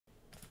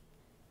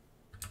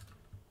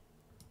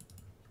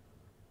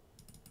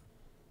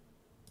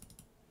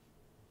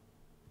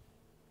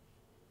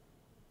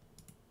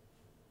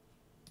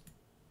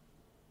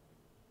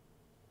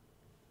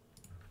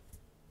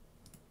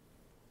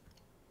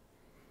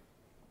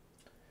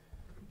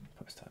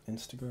Post on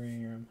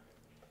Instagram.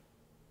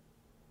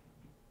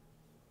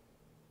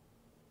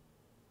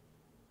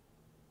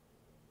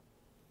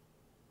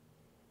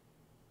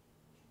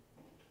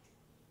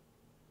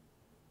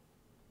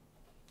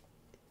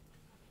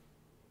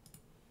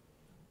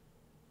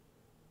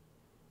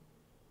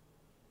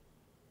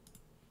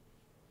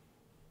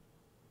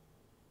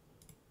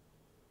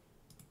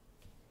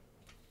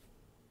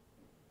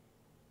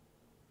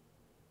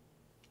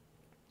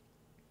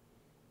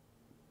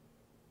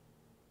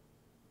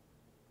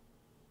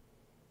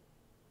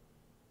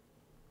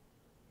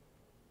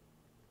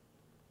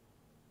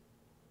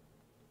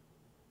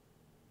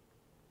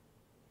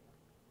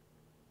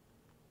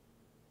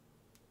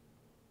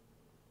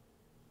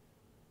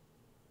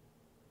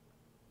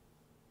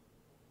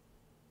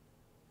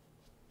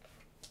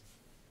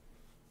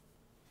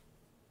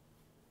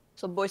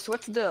 So, boys,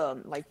 what's the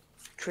like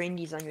train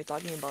design you're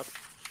talking about?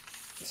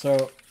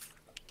 So,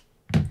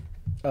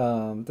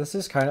 this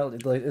is kind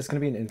of like it's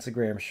gonna be an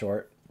Instagram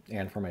short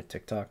and for my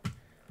TikTok.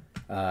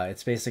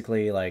 It's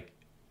basically like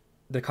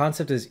the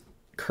concept is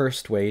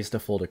cursed ways to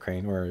fold a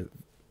crane, or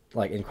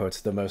like in quotes,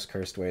 the most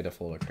cursed way to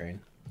fold a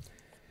crane.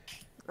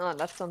 Oh,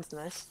 that sounds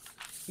nice.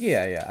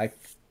 Yeah, yeah.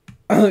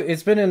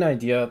 It's been an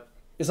idea.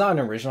 It's not an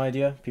original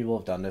idea. People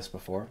have done this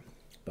before,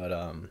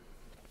 but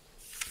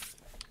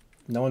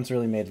no one's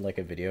really made like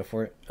a video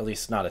for it. At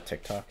least not a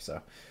TikTok.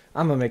 So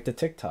I'm gonna make the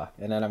TikTok,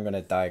 and then I'm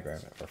gonna diagram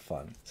it for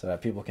fun, so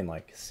that people can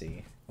like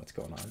see what's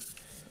going on.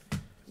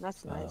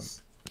 That's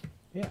nice.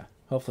 Yeah,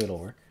 hopefully it'll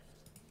work.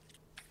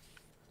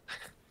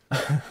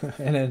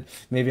 And then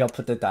maybe I'll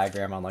put the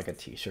diagram on like a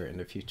T-shirt in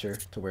the future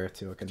to wear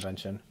to a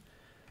convention.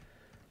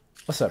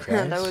 What's up,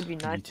 guys? That would be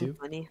nice and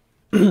funny.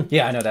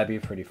 Yeah, I know, that'd be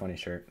a pretty funny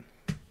shirt.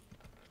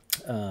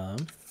 What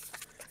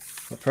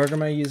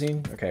program am I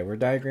using? Okay, we're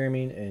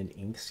diagramming in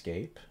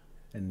Inkscape,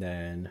 and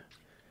then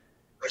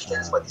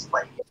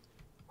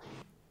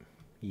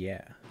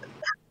yeah,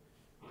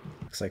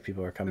 looks like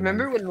people are coming.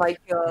 Remember when like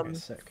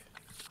sick.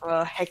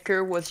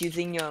 Hacker was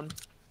using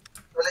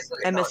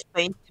MS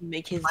Paint to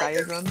make his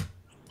diagram?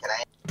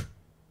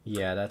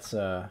 Yeah, that's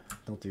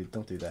don't do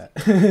that.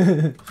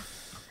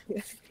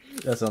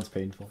 That sounds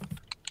painful.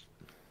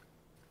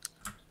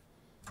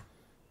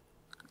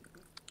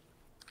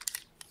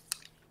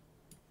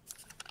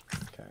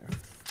 Okay.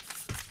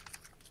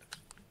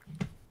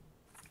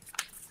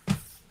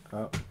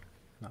 Oh,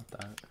 not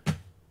that.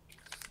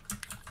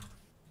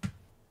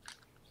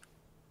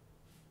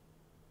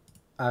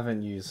 I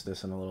haven't used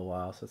this in a little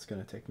while, so it's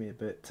gonna take me a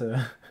bit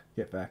to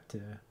get back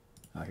to.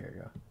 Oh, here we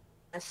go.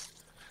 Yes.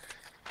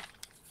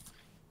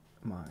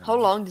 How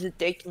long does it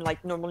take to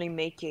like normally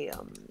make a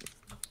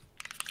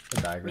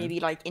diagram? Maybe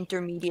like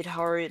intermediate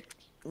hard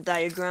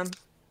diagram?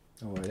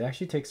 Oh, it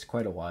actually takes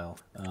quite a while.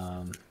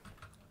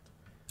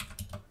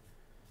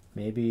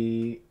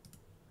 Maybe.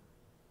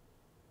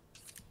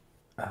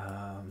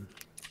 I'm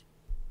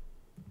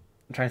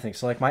trying to think.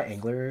 So like my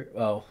angler.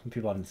 Oh,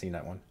 people haven't seen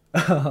that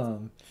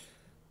one.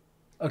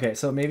 Okay,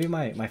 so maybe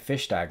my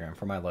fish diagram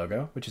for my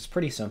logo, which is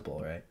pretty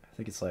simple, right? I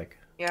think it's like.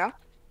 Yeah.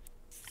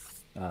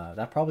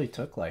 That probably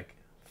took like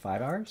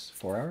 5 hours,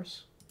 4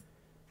 hours.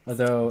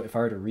 Although if I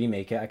were to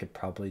remake it, I could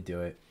probably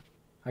do it.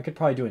 I could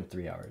probably do it in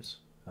 3 hours.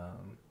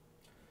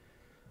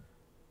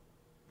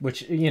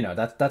 Which, you know,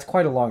 that's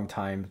quite a long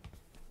time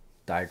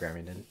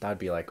diagramming, and that'd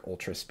be like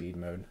ultra speed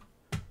mode.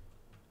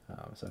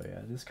 So yeah,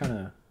 this kind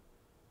of,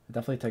 it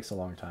definitely takes a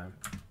long time.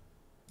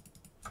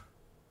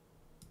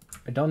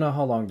 I don't know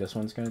how long this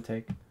one's gonna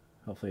take.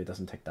 Hopefully it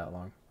doesn't take that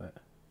long, but.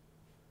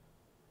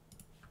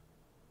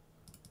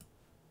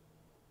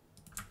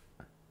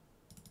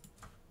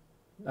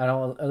 I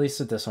don't, at least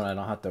with this one, I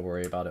don't have to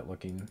worry about it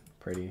looking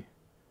pretty.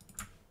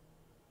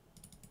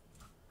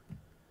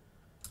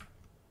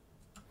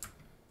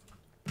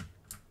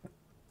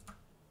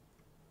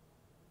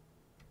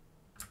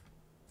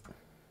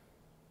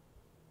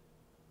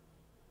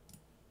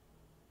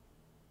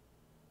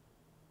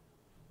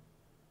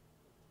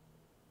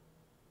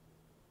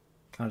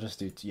 I'll just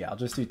do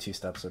 2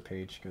 steps a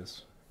page,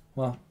 because,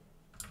 well,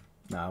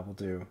 nah, we'll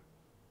do,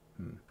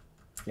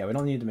 yeah, we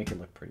don't need to make it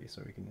look pretty,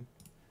 so we can,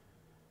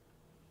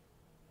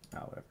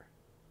 whatever.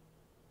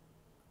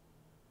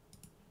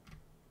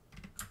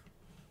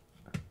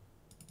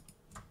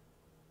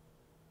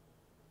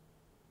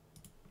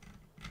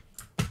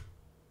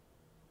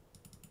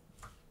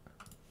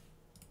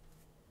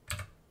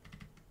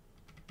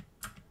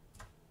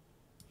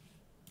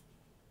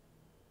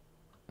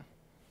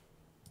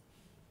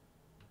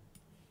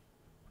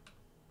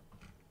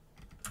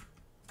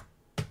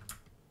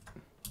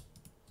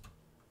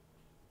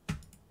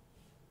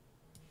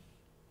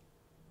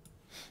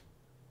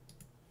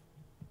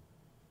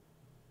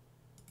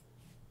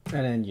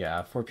 And then,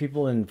 yeah, for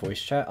people in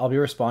voice chat, I'll be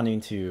responding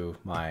to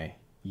my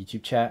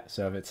YouTube chat.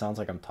 So if it sounds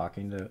like I'm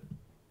talking to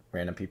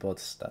random people,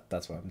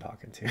 that's what I'm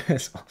talking to.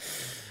 So,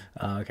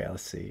 okay,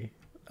 let's see.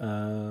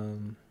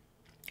 Do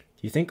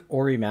you think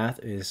Ori Math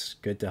is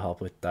good to help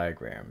with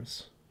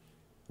diagrams?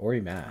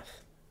 Ori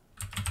Math.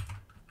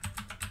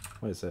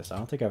 What is this? I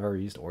don't think I've ever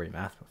used Ori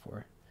Math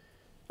before.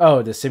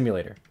 Oh, the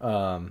simulator.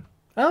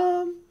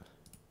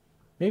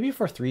 Maybe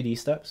for 3D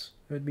steps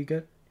it would be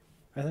good,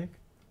 I think.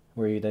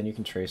 Where then you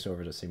can trace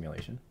over to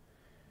simulation.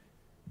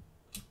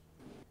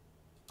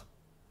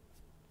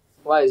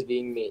 Why is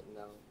being made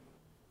now?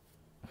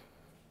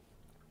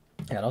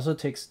 Yeah, it also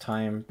takes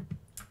time,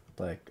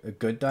 like a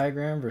good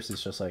diagram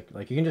versus just like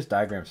you can just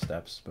diagram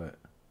steps, but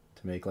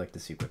to make like the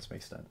sequence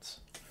make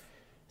sense,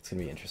 it's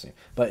gonna be interesting.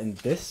 But in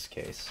this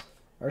case,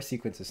 our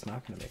sequence is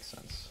not gonna make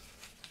sense.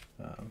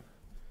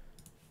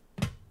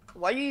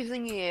 Why are you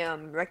using a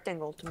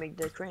rectangle to make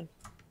the train?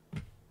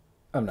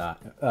 I'm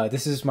not.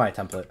 This is my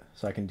template,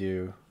 so I can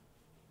do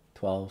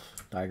 12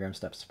 diagram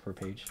steps per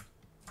page.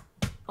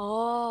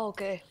 Oh,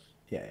 okay.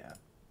 Yeah.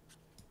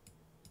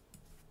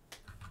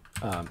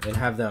 And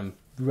have them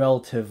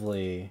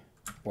relatively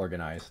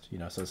organized, you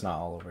know, so it's not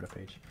all over the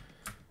page.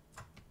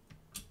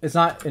 It's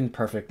not in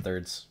perfect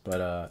thirds,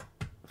 but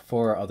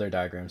for other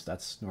diagrams,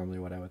 that's normally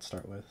what I would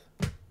start with,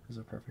 is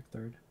a perfect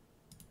third.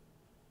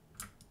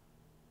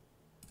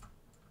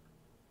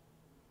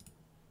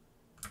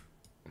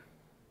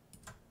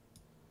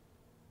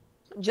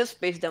 Just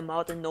space them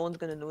out and no one's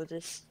gonna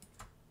notice.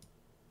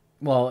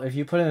 Well, if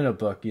you put it in a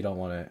book, you don't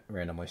want it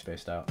randomly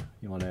spaced out.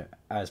 You want it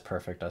as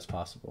perfect as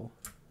possible.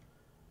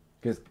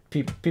 Because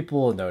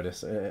people will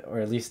notice, or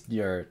at least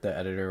the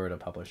editor or the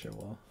publisher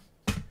will.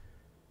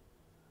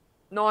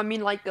 No, I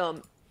mean like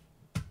not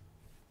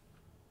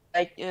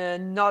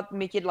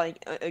make it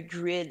like a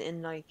grid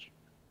and like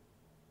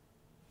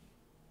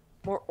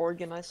more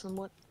organized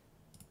somewhat.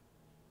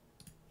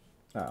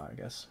 Oh, I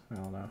guess. I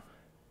don't know.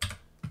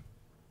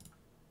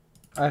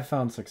 I've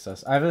found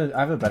success. I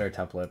have a better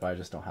template, but I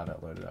just don't have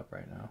it loaded up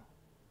right now.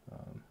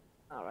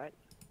 All right.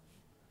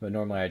 But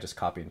normally I just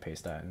copy and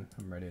paste that and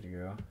I'm ready to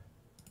go.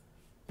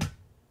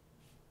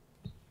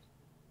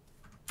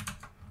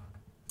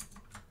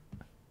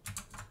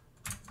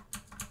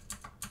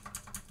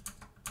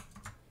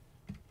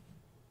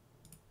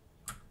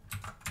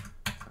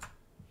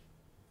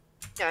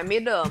 Yeah, I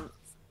made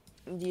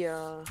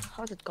the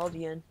how's it called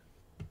again?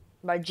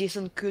 By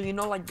Jason Kuhn, you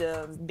know, like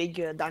the big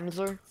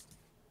dinosaur.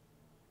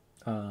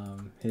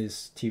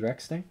 His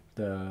T-Rex thing,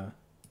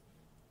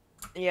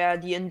 Yeah,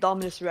 the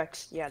Indominus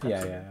Rex. Yeah,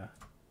 that's it. yeah.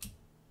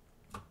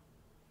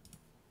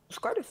 It's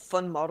quite a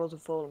fun model to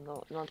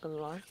follow. Not gonna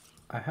lie.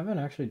 I haven't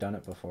actually done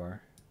it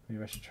before.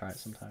 Maybe I should try it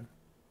sometime.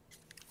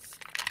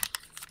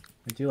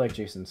 I do like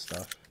Jason's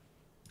stuff.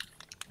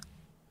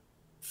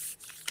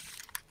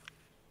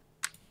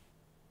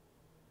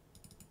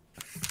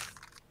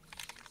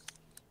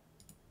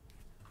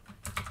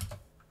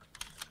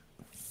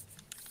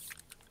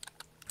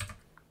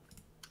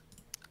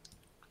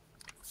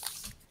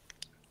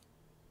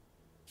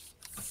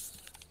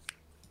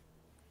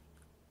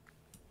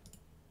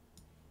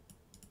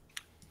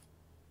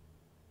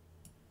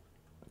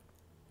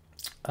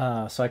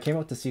 So I came up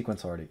with the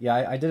sequence already.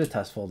 Yeah, I did a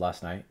test fold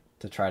last night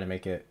to try to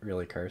make it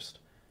really cursed.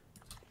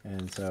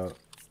 And so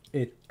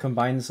it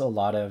combines a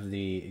lot of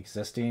the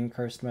existing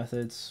cursed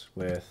methods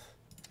with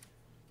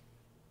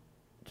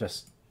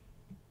just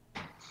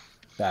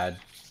bad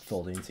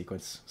folding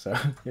sequence. So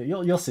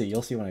you'll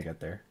see when I get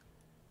there.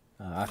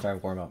 After I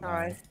warm up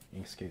my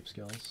Inkscape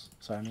skills,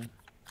 Simon.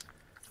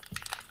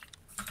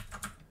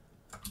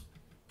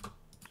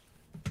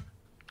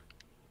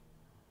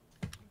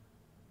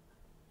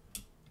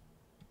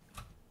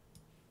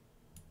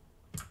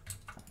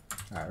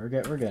 All right,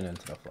 we're getting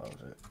into the flow of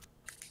it.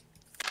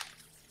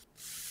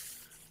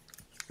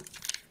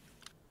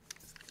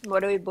 By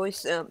the way,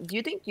 boys, do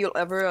you think you'll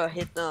ever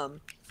hit the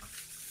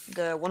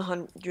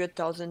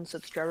 100,000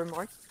 subscriber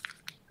mark?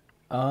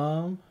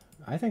 I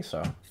think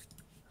so. I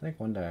think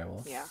one day I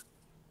will. Yeah.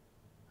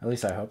 At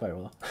least I hope I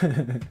will.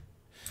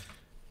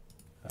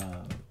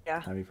 Yeah.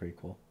 That'd be pretty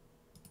cool.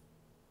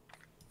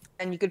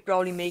 And you could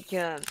probably make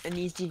an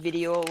easy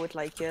video with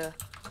like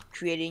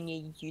creating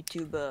a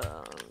YouTube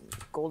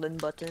golden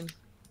button.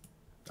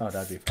 Oh,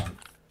 that'd be fun.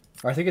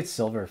 Or I think it's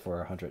silver for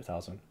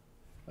 100,000.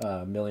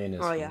 Million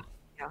is. Oh yeah,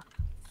 yeah.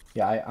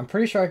 Yeah, I'm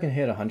pretty sure I can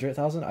hit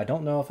 100,000. I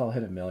don't know if I'll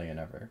hit 1,000,000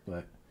 ever,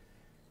 but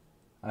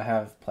I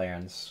have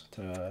plans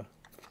to.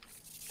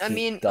 I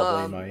mean,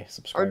 doubling my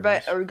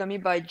subscribers.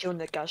 Origami by Joe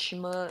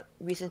Nakashima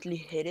recently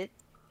hit it.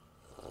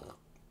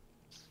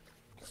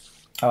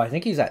 Oh, I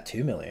think he's at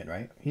 2 million,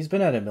 right? He's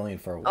been at 1,000,000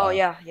 for a while. Oh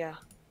yeah. Yeah,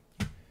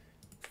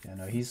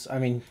 no, he's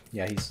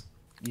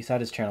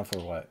had his channel for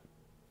what?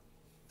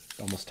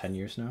 Almost 10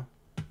 years now.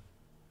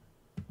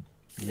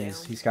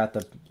 He's got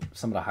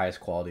some of the highest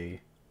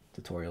quality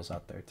tutorials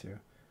out there too.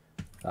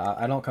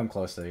 I don't come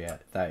close to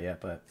that yet,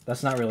 but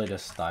that's not really the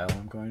style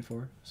I'm going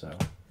for. So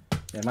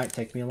it might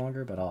take me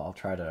longer, but I'll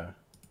try to.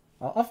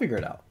 I'll figure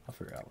it out. I'll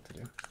figure out what to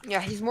do. Yeah,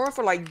 he's more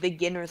for like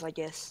beginners, I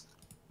guess.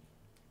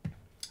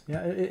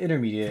 Yeah,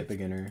 intermediate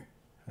beginner,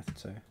 I should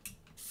say.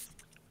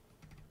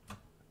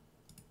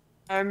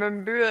 I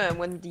remember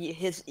when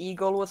his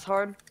eagle was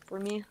hard for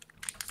me.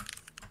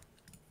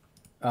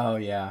 Oh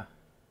yeah.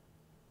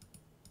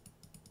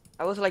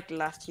 I was like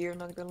last year,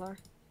 not gonna lie.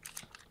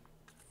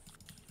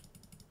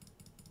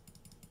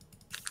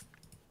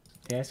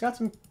 Yeah, it's got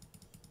some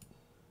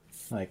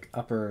like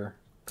upper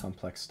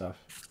complex stuff,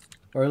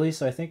 or at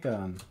least I think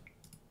the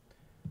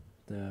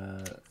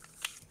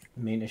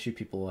main issue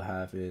people will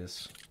have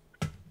is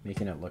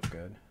making it look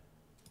good.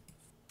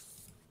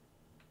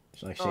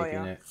 Just like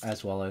shaping it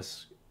as well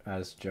as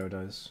Joe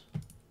does.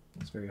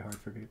 It's very hard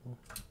for people.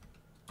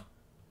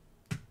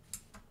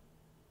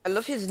 I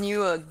love his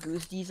new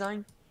goose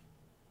design.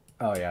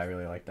 Oh yeah, I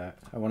really like that.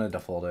 I wanted to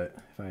fold it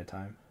if I had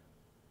time.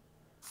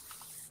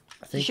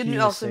 He should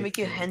also make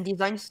a hand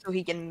design so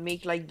he can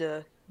make like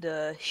the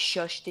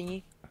shush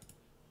thingy.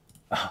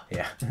 Oh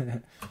yeah.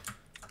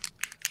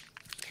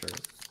 True.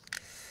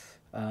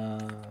 I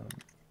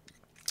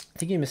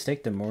think you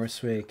mistake the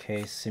Morseway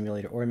case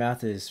simulator or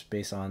math is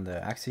based on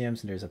the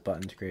axioms, and there's a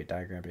button to create a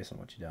diagram based on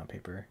what you do on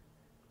paper.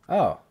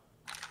 Oh.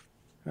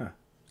 Huh.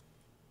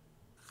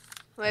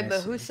 Wait,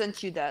 but who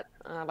sent you that?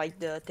 Like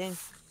the thing?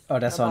 Oh,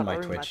 that's on my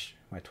Twitch.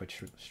 My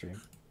Twitch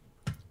stream.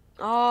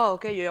 Oh,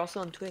 okay. You're also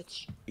on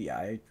Twitch.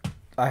 Yeah,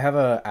 I have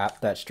a app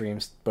that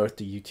streams both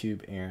to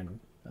YouTube and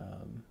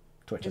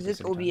Twitch. Is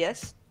it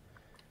OBS?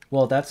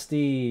 Well, that's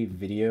the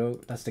video.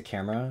 That's the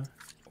camera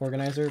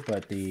organizer,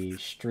 but the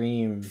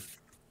stream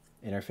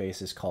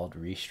interface is called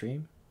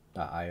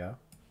Restream.io.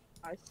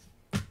 Nice.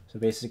 So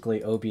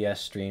basically, OBS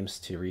streams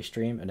to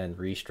Restream, and then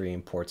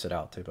Restream ports it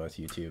out to both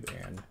YouTube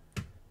and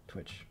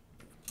Twitch.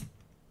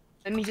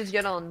 Let me just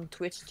get on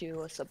Twitch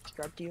to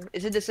subscribe to you.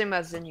 Is it the same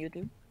as in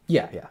YouTube?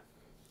 Yeah, yeah.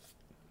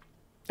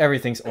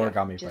 Everything's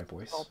Origami by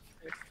voice.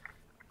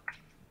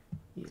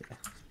 Yeah.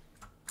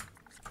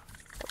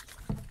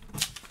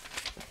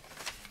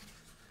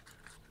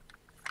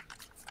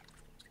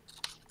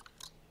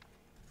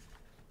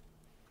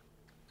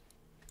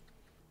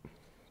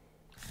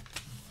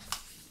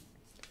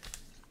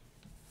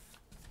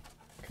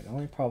 Okay, the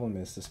only problem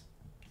is this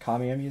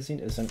Kami I'm using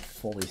isn't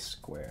fully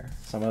square.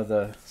 Some of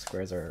the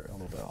squares are a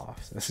little bit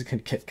off, so this is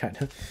gonna get kind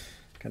of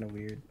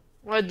weird.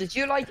 Well, did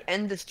you like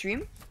end the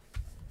stream?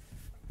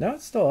 No,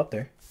 it's still up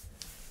there.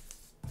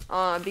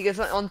 Because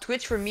on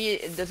Twitch for me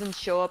it doesn't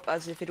show up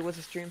as if it was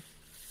a stream.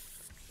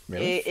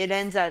 Really? It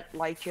ends at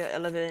like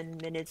 11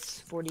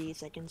 minutes 40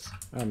 seconds.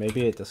 Oh,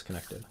 maybe it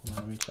disconnected. Hold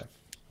on, let me check.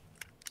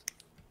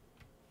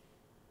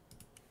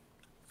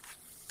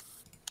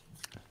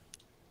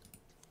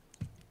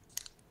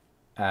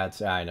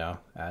 Ads, I know.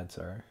 Ads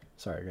are...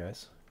 Sorry,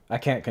 guys. I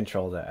can't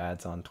control the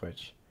ads on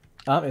Twitch.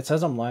 It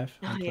says I'm live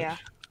on Twitch. Yeah.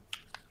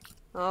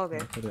 Oh, okay.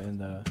 I'll put it in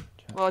the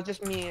chat. Well,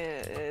 just me,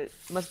 it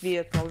must be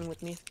a problem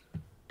with me.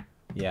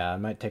 Yeah, it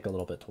might take a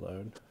little bit to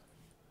load.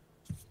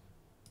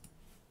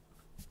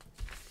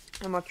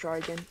 I'm gonna try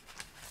again.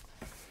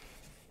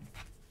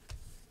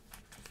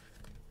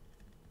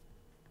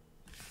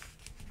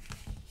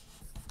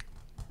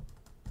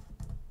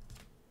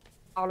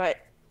 Alright.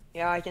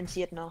 Yeah, I can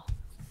see it now.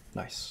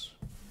 Nice.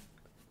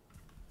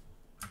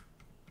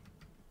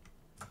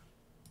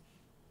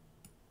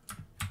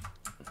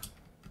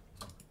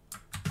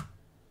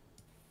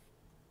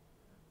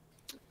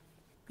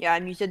 Yeah, I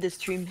muted the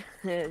stream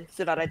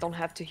so that I don't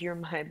have to hear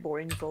my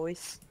boring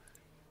voice.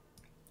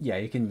 Yeah,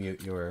 you can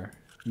mute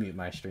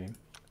my stream.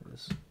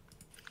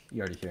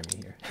 You already hear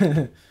me here.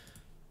 There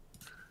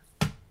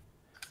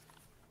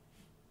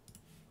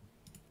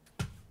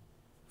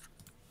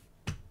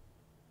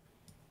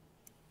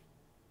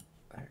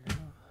you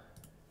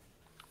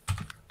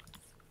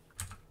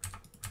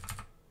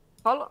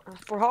go.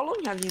 For how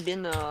long have you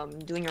been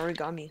doing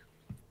origami?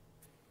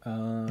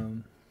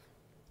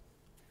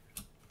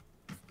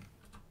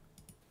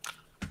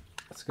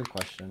 That's a good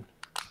question.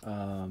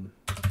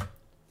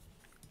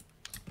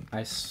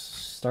 I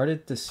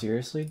started to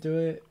seriously do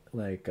it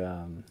like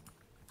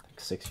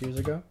 6 years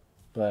ago,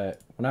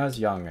 but when I was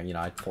young, you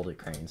know, I folded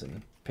cranes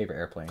and paper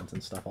airplanes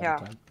and stuff all the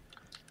time.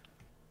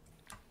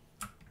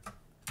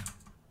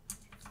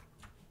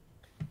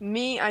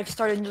 Me, I've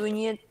started doing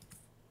it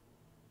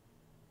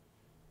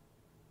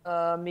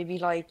maybe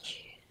like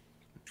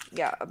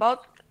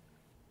about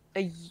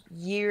a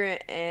year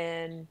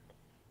and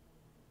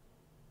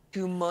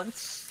 2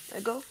 months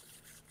ago.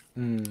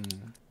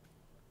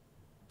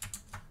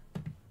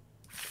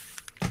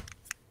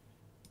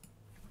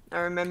 I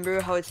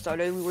remember how it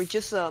started. We were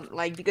just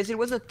like, because it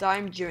was a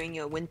time during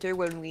winter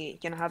when we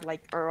can have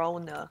like our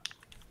own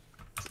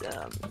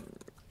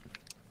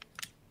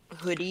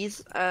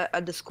hoodies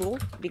at the school,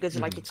 because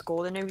like it's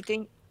cold and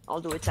everything,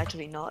 although it's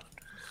actually not,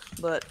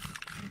 but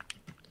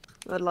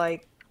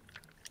like,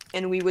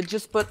 and we would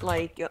just put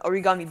like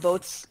origami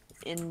boats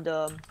in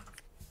the,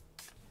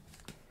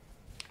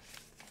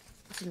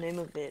 what's the name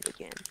of it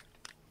again?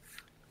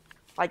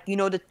 Like, you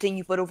know, the thing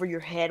you put over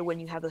your head when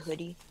you have a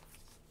hoodie.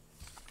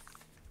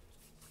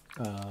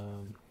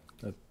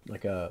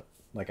 Like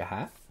a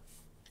hat?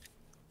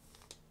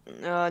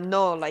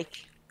 No,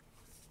 like,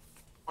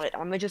 wait,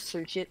 I'm gonna just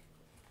search it.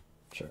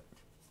 Sure.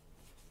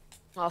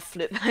 I'll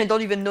flip. I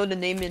don't even know the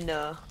name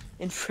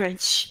in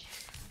French.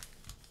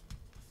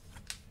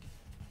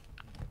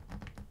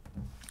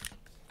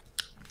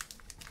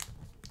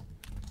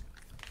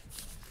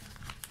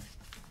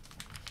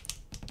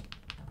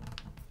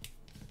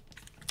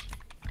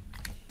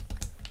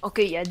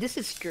 Okay, yeah, this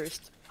is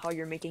cursed. how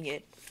you're making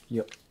it.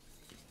 Yep.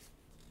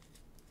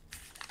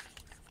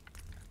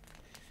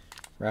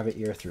 Rabbit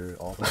ear through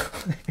all the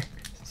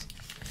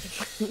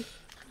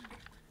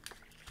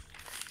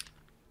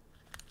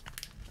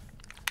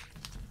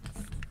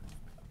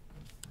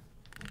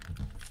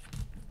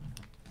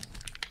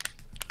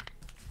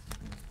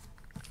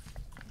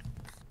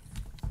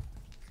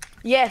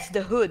Yes,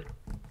 the hood.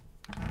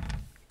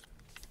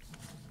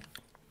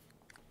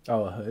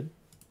 Oh, a hood?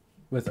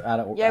 With out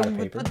of Yeah, out we of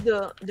would paper? put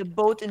the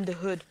boat in the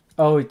hood.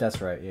 Oh, that's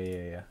right.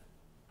 Yeah.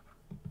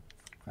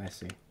 I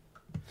see.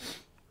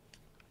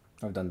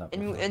 I've done that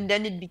before. And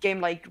then it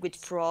became like with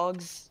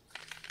frogs.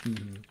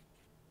 Mm-hmm.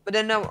 But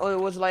then now it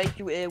was like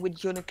with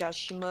Joe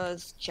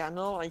Nakashima's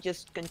channel, I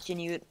just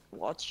continued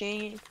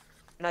watching,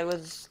 and I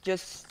was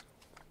just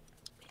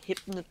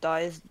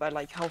hypnotized by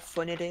like how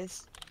fun it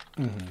is.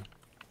 Mm-hmm.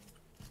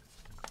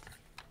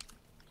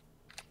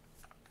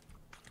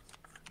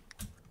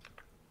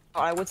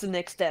 Alright, what's the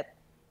next step?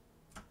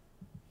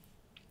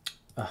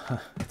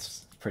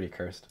 It's pretty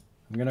cursed.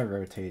 I'm gonna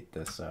rotate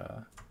this,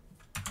 though.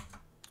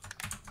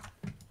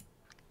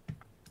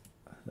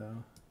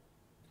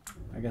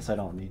 I guess I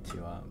don't need to,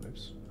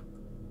 oops.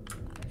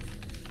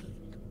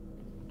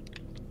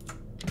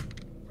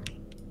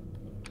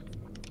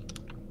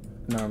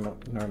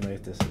 Normally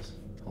if this is,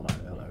 hold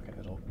on, okay,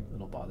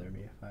 it'll bother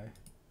me if I,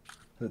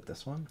 is it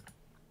this one?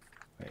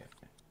 Wait,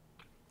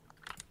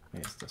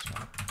 maybe it's this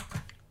one.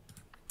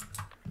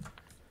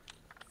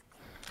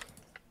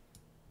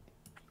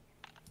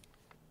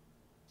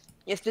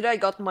 Yesterday I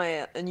got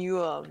my a new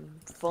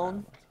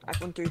phone,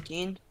 iPhone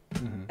 13.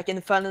 Mm-hmm. I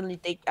can finally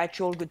take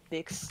actual good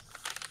pics.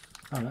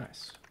 Oh,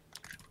 nice.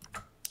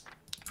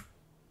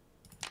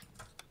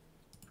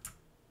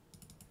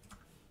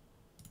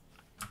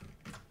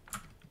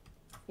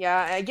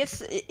 Yeah, I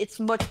guess it's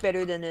much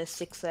better than a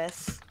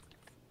 6S.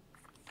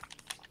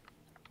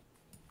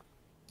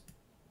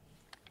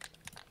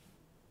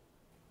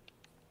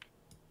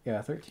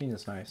 Yeah, 13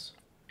 is nice.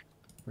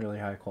 Really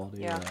high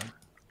quality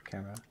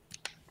camera.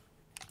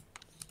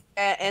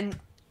 And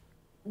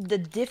the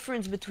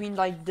difference between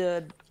like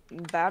the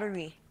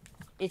battery,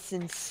 it's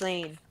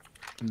insane.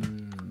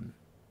 Mm.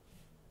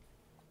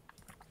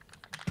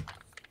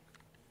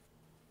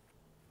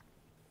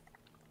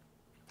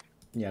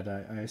 Yeah,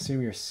 I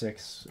assume your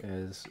 6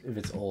 is, if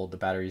it's old, the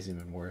battery's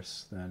even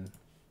worse than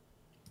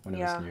when it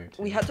was new.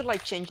 We had to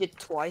like change it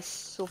twice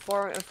so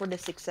far for the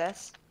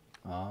 6S.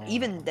 Oh.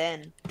 Even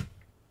then.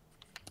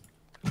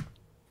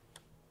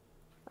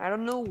 I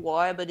don't know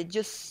why, but it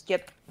just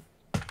kept...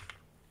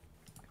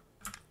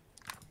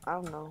 I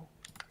don't know.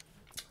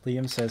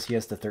 Liam says he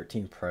has the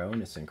 13 Pro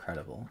and it's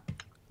incredible.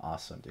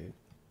 Awesome, dude.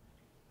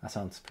 That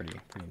sounds pretty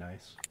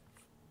nice.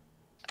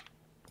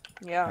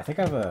 Yeah. I think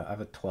I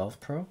have a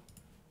 12 Pro.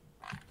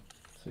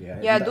 So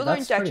yeah. Yeah, those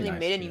aren't actually nice,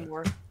 made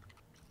anymore.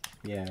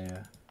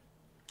 Yeah.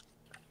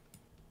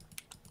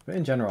 But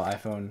in general,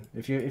 iPhone,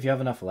 if you have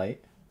enough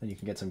light, then you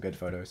can get some good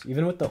photos.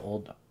 Even with the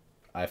old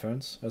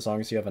iPhones, as long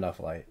as you have enough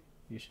light,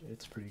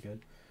 it's pretty good.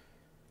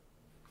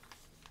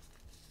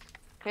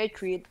 Hey,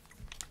 Creed.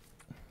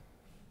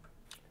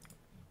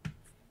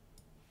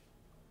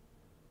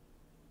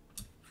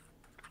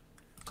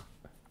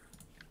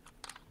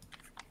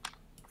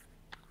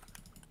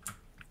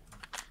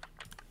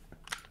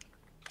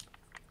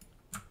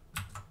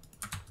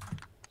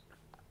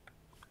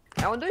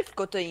 I wonder if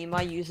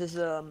Kotoima uses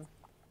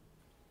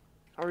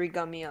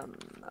origami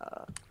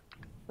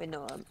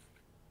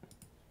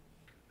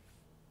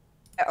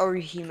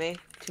Orihime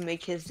to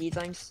make his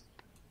designs.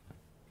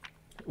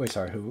 Wait,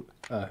 sorry, who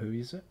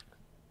uses it?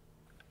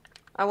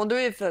 I wonder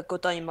if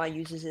Kotoima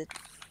uses it.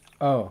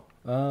 Oh,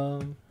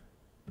 I'm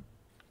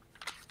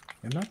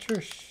not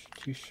sure.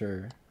 Too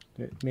sure.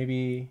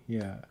 Maybe,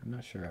 yeah. I'm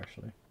not sure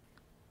actually.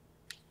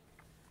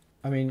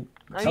 I mean,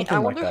 something I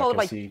like wonder that, how, because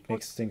like, he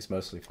makes things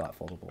mostly flat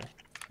foldable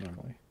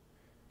normally.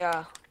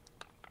 Yeah.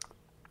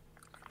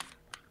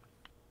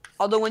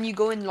 Although when you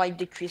go in like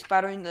the crease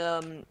pattern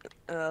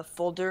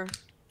folder,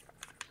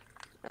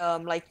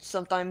 like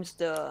sometimes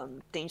the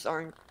things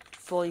aren't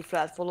fully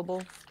flat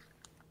foldable.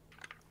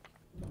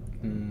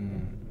 Hmm.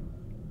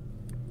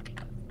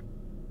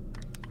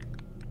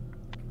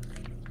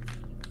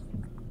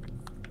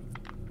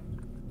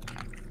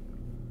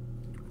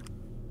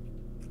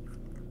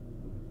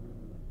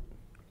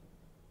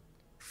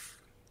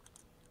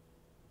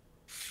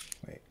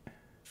 Wait.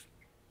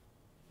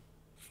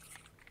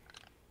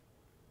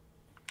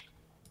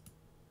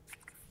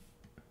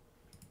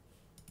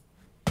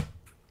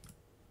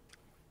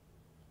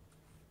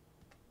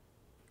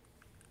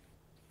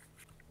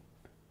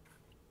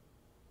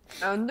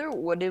 I wonder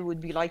what it would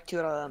be like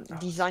to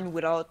design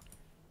without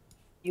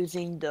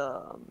using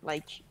the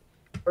like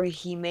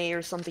Orihime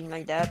or something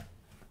like that.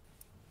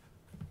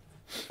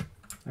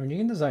 I mean, you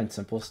can design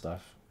simple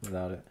stuff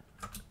without it.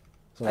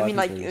 So a lot I of mean,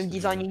 like people used to do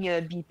designing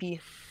a BP.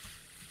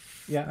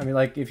 Yeah, I mean,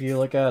 like if you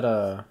look at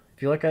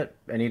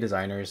any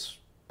designers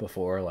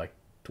before like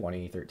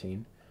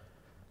 2013,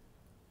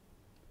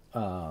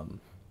 you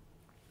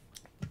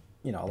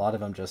know, a lot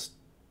of them just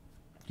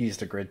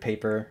used a grid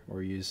paper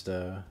or used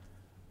their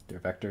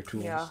vector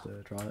tools Yeah.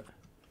 to draw it.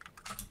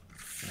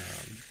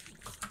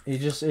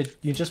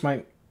 You just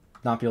might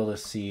not be able to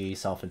see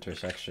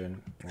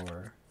self-intersection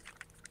or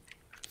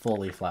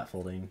fully flat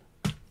folding.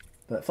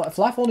 But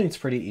flat folding is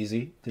pretty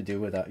easy to do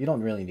without. You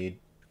don't really need.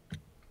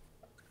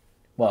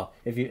 Well,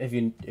 if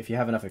you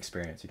have enough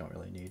experience, you don't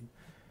really need.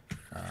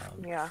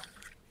 Yeah.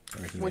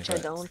 Everything Which I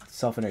don't.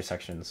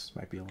 Self-intersections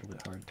might be a little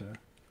bit hard to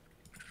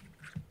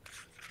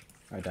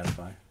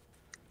identify.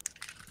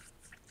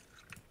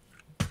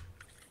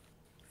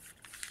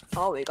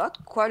 Oh, we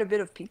got quite a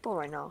bit of people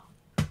right now.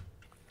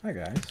 Hi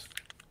guys.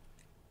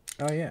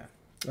 Oh yeah.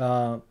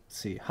 Let's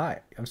see.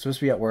 Hi. I'm supposed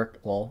to be at work.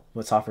 Lol.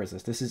 What software is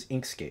this? This is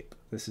Inkscape.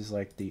 This is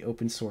like the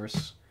open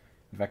source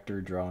vector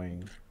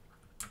drawing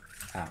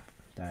app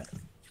that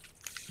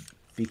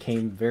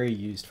became very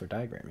used for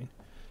diagramming.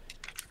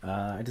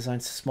 I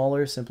designed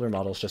smaller, simpler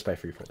models just by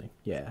freefolding.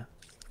 Yeah.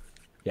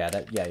 You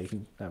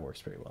can. That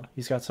works pretty well.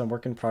 He's got some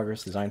work in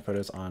progress design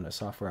photos on a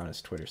software on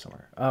his Twitter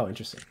somewhere. Oh,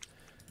 interesting.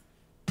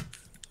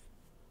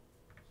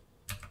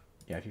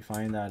 Yeah, if you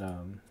find that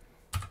a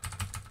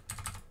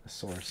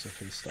source of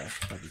his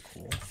stuff, that'd be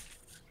cool.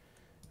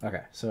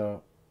 Okay,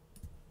 so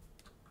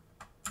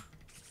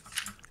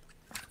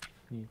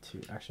need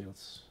to actually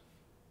let's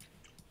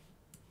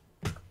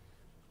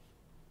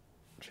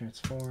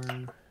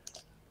transform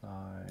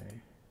by.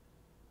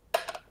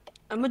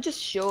 I'm gonna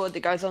just show the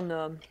guys on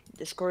the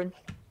Discord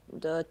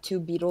the 2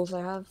 beetles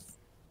I have.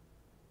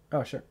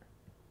 Oh, sure.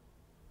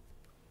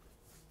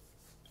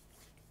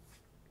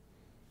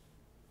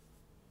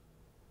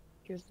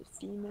 Here's the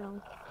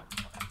female.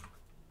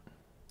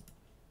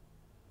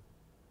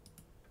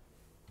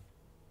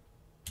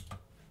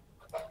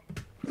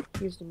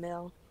 Here's the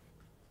male.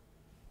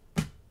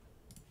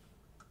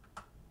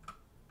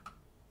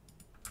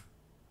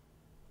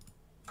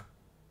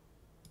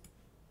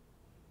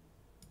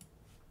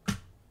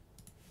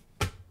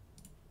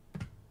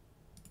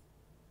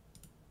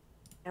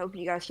 I hope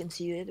you guys can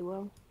see it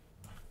well.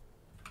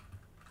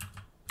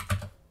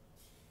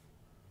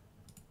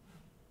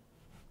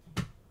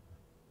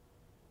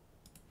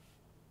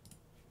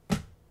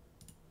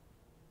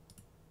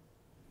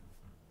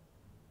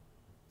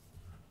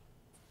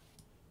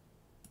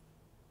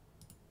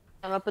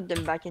 I'm gonna put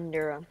them back in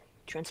their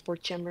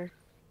transport chamber.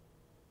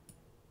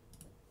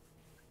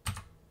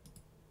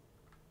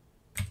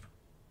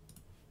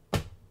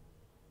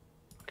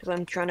 Because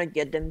I'm trying to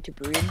get them to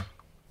breed.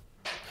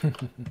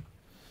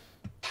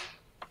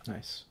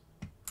 Nice.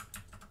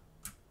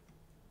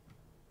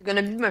 It's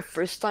gonna be my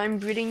first time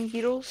breeding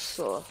beetles,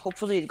 so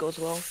hopefully it goes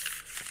well.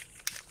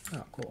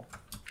 Oh, cool.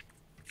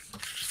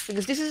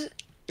 Because this is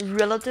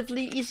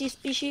relatively easy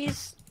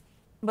species,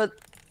 but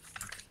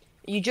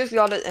you just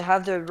gotta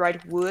have the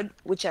right wood,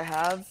 which I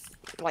have,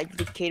 like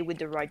decayed with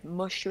the right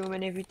mushroom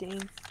and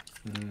everything.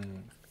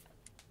 Mm.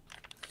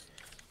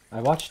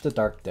 I watched The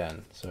Dark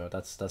Den, so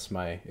that's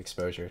my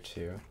exposure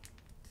to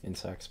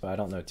insects, but I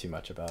don't know too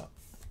much about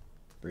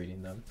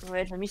breeding them.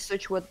 Alright, let me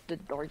search what the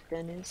dark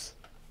den is.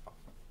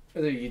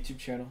 Their YouTube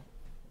channel.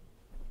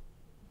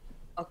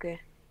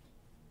 Okay.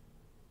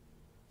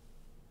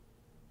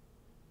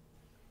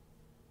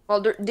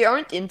 Well, they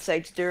aren't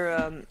insects,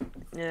 they're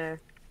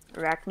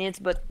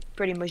arachnids, but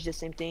pretty much the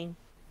same thing.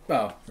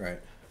 Oh, right.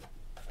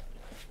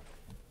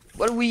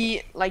 What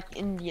we, like,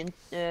 in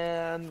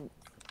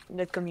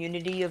the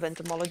community of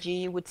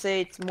entomology would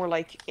say it's more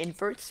like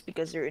inverts,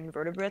 because they're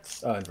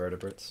invertebrates. Oh,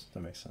 invertebrates.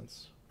 That makes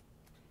sense.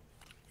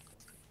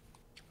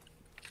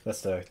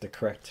 That's the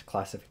correct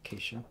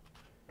classification.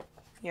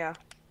 Yeah.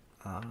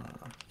 Alright,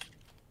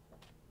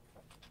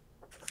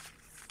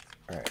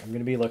 I'm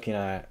gonna be looking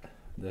at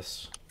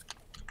this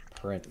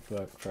print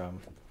book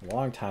from a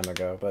long time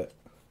ago, but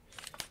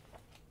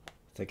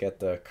to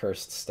get the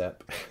cursed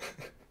step.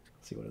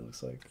 See what it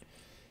looks like.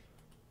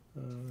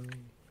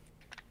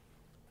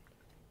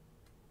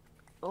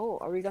 Oh,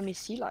 origami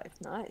sea life,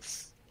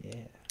 nice.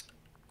 Yeah.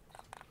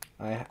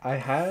 I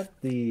had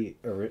the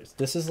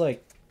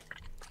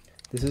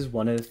this is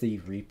one of the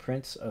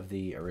reprints of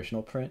the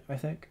original print, I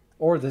think.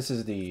 Or this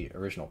is the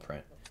original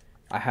print.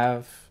 I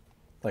have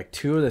like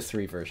 2 of the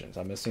 3 versions.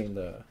 I'm missing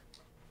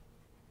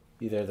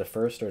either the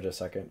first or the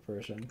second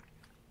version,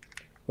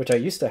 which I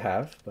used to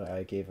have, but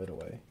I gave it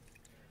away,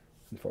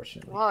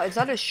 unfortunately. Wow, is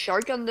that a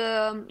shark on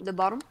the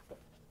bottom?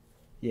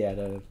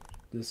 Yeah,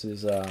 this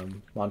is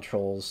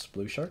Montrol's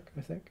blue shark,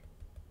 I think.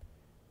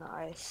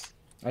 Nice.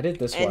 I did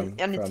this one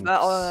and from it's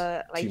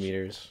about, 2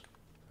 meters.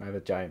 I have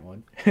a giant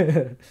one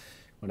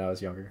when I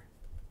was younger.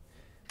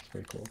 It's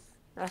pretty cool.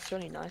 That's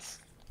really nice.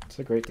 It's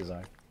a great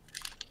design.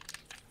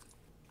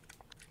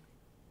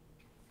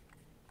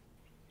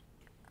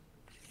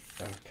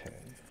 Okay.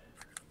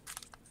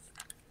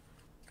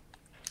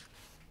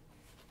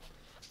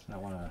 I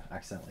don't want to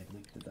accidentally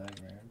leak the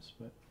diagrams,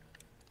 but...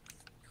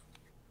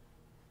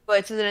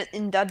 But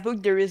in that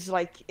book there is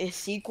like a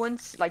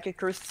sequence, like a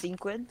cursed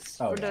sequence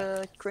for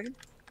the crane.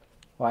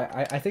 Well,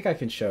 I think I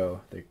can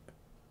show the...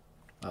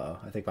 Uh-oh,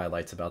 I think my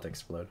light's about to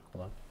explode.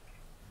 Hold on.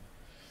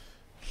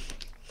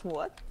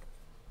 What?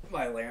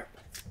 My lamp.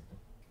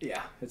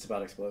 Yeah, it's about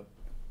to explode.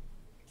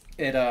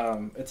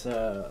 It's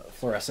a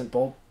fluorescent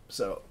bulb,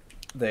 so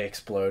they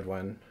explode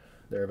when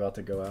they're about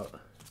to go out.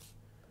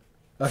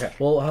 Okay,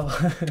 well,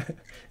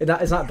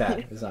 it's not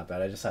bad. It's not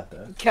bad. I just have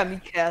to.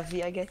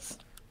 Kamikaze, I guess.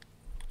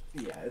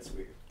 Yeah, it's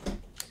weird.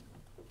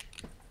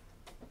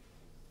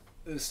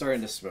 It's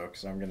starting to smoke,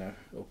 so I'm gonna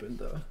open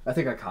the. I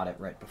think I caught it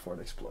right before it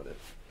exploded.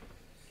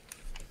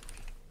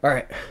 All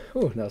right.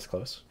 Ooh, that was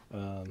close.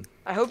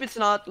 I hope it's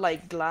not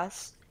like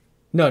glass.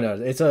 No,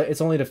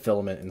 it's only the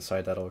filament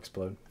inside that'll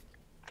explode.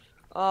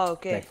 Oh,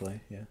 okay.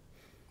 Thankfully, yeah.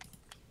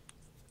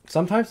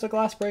 Sometimes the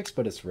glass breaks,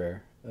 but it's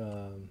rare.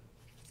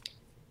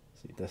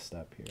 See this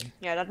step here.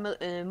 Yeah,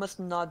 that must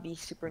not be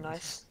super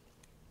nice.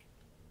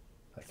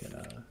 I can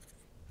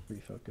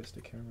refocus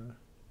the camera.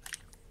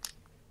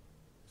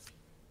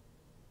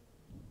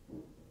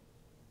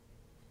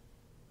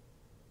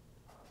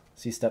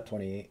 See step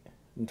 28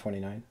 and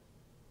 29.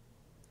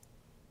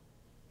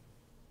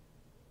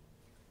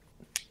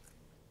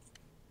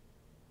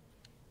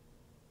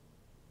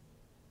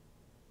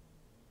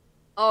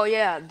 Oh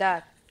yeah,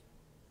 that.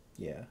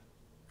 Yeah.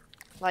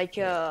 Like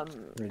We're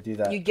gonna do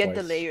that you get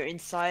the twice. layer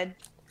inside.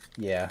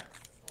 Yeah.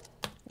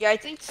 Yeah, I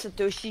think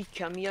Satoshi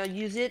Kamiya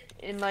use it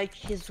in like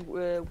his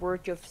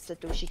work of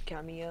Satoshi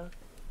Kamiya.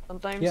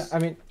 Sometimes. Yeah, I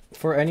mean,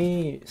 for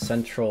any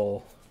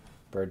central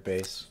bird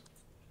base,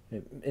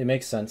 it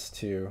makes sense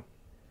to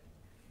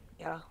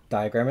Yeah.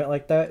 diagram it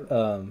like that.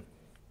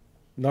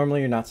 Normally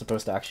you're not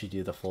supposed to actually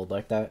do the fold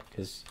like that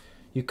because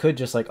you could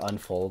just like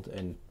unfold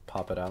and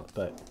pop it out,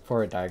 but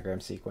for a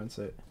diagram sequence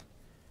it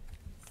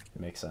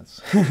makes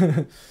sense.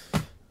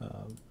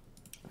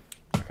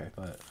 Okay,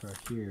 but for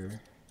here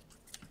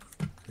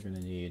we're gonna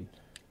need,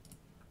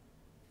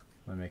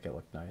 I'm gonna make it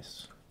look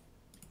nice,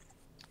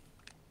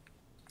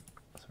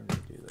 so we're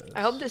gonna do this.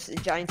 I hope this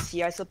giant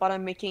sea isopod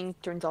I'm making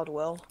turns out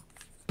well.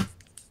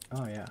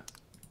 Oh yeah,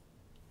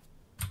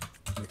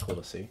 it'd be cool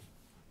to see.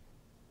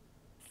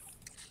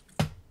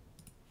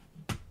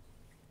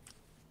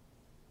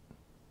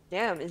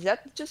 Damn, is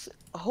that just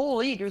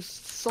holy? There's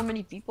so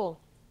many people.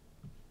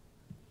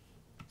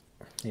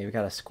 Yeah, we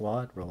got a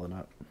squad rolling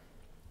up.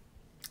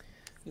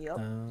 Yep.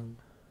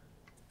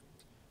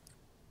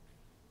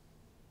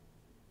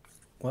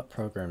 What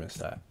program is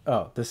that?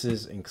 Oh, this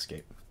is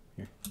Inkscape.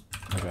 Here,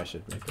 maybe I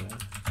should make it.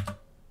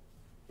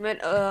 Man,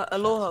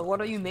 Aloha,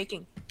 what are you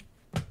making?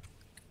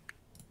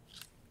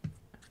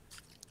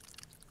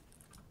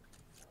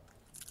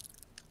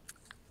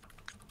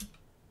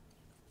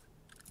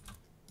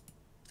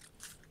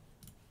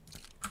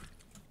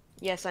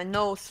 Yes, I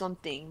know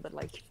something, but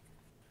like...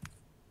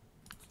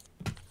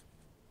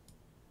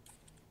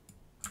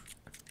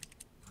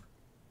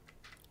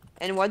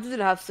 And why does it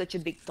have such a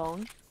big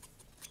tongue?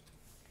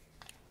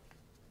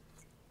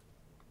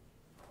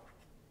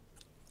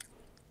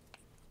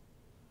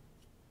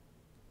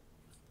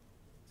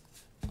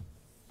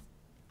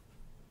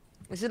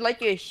 Is it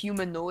like a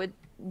humanoid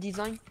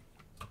design?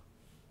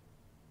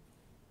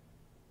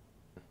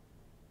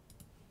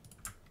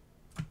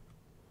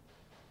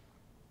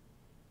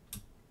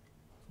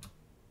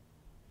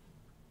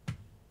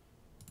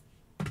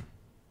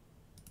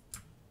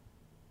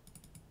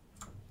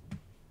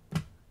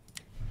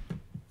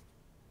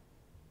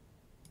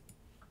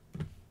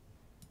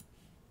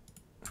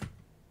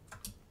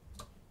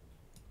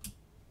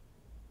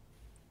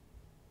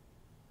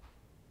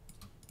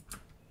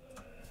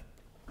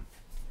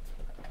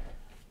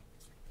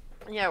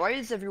 Yeah, why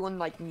is everyone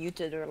like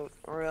muted or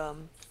Well,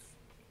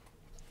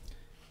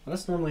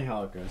 that's normally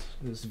how it goes.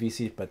 It's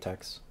VC but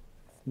text.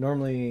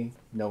 Normally,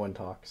 no one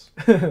talks,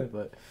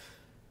 but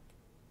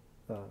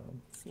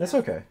that's Yeah.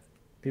 okay.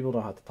 People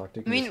don't have to talk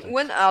to. I mean,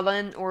 when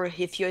Alan or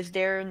Hifio is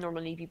there,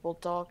 normally people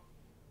talk.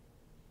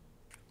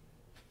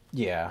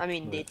 Yeah. I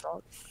mean, but they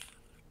talk.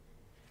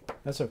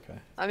 that's okay.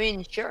 I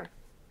mean, sure.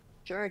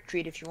 Sure,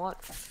 treat if you want.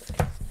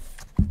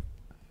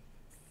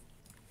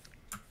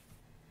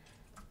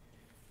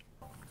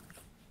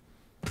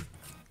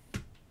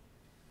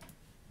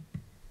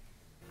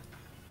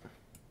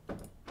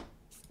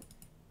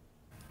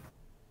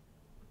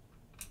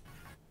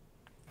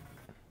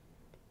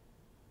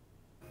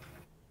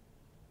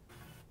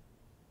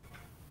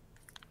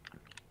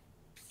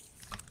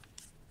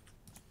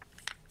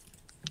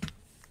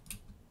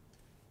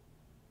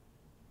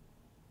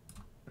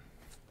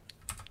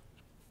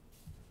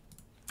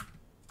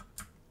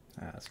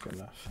 That's good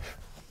enough.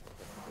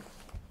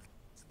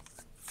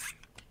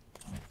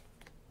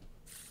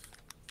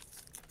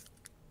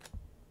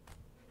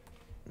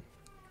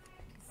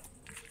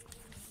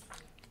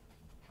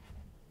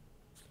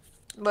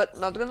 But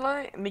not gonna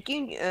lie,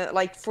 making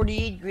like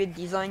 48 grid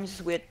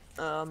designs with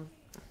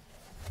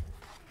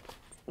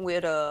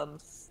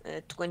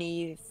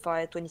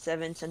 25,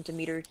 27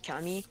 centimeter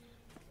cami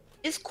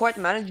is quite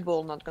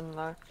manageable. Not gonna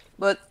lie,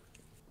 but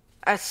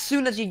as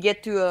soon as you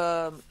get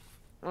to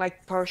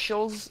like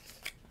partials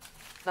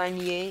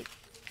 98,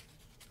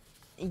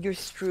 you're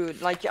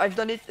screwed. Like I've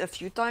done it a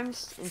few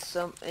times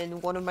in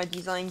one of my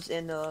designs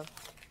and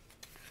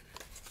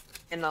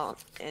in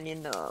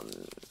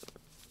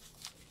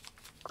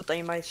put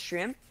in my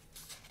stream,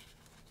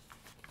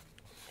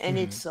 and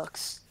it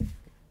sucks.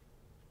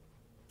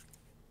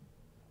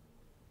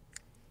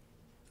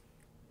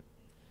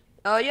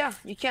 Oh yeah,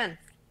 you can.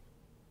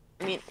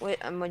 I mean, wait,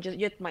 I'm gonna just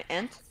get my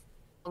end.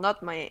 Well,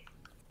 not my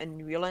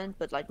Unreal end,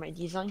 but like my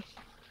design.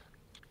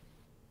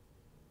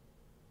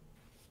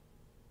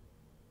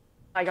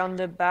 Like on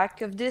the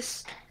back of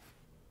this,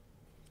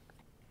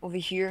 over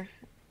here,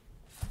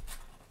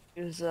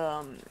 is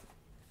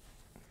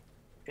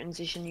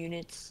transition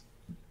units.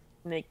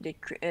 Make the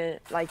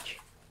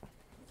like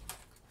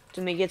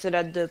to make it so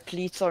that the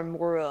pleats are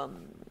more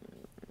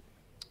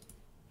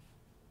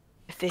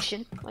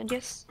efficient, I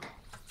guess.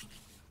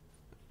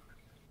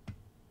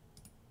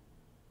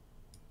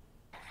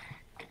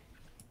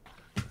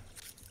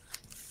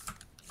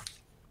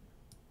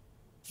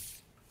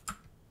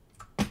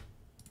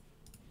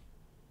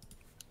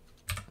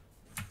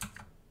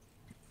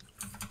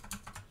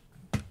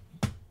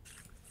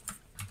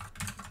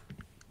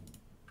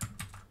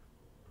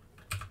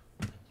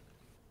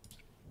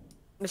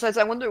 Besides,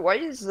 I wonder why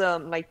is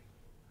like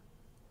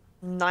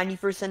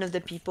 90% of the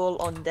people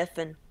on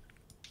deafen.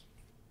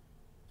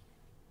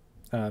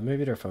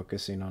 Maybe they're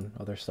focusing on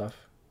other stuff,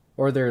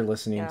 or they're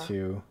listening Yeah.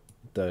 to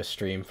the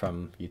stream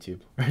from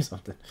YouTube or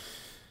something.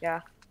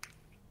 Yeah.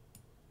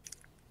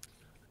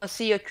 I'll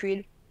see you,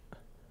 Creed.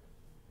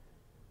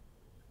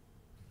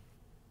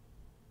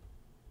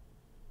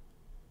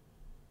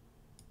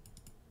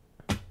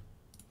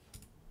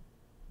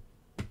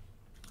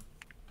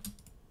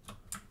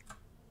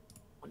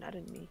 Oh, not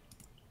in me.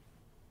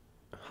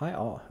 Hi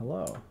all,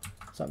 hello.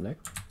 What's up, Nick?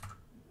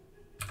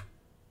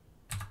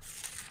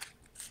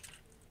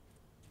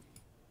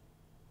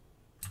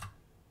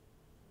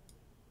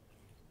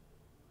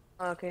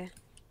 Okay.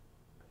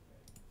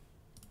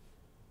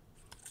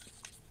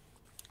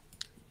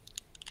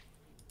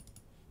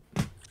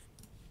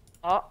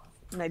 Oh,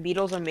 my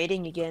beetles are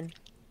mating again.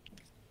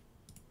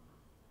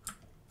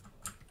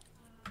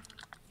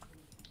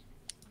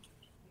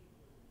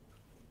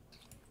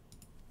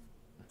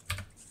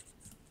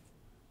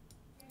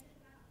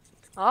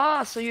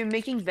 Ah, so you're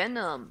making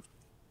venom.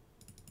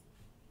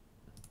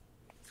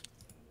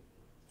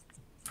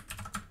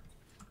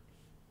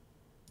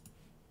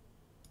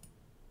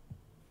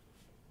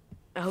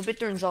 I hope it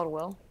turns out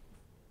well.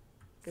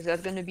 Because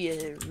that's gonna be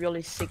a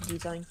really sick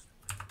design.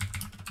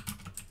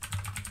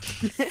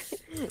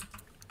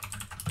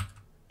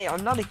 Hey,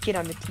 I'm not a kid,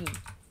 I'm a teen.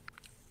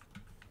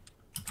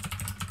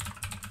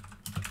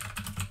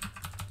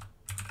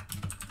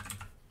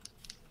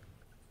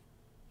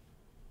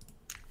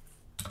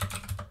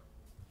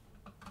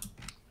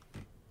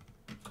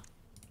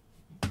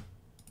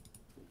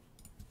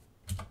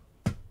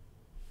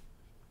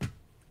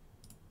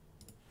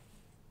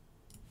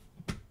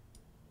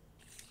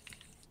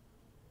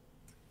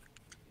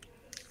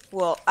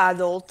 Well,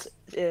 adult,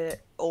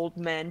 old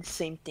man,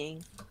 same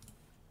thing.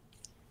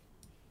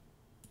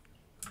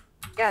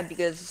 Yeah,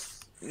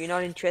 because you're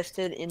not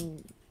interested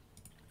in...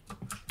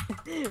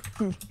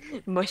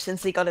 Mush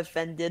since they got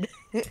offended.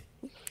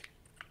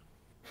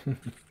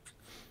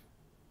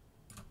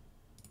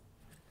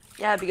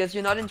 Yeah, because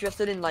you're not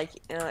interested in, like,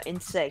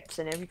 insects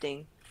and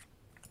everything.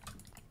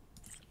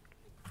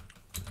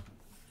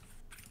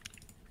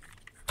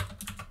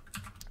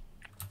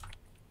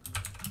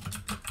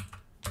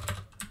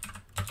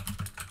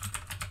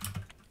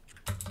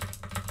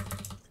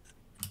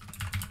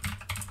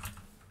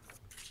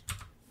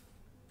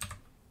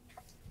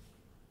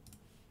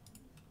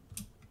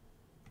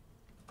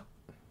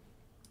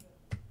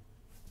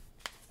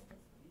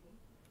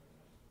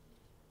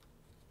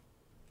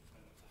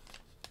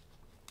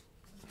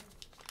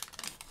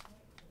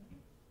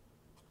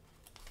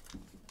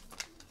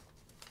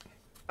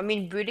 I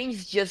mean,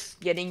 breeding's just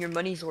getting your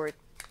money's worth.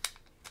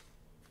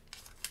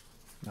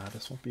 Nah,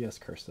 this won't be as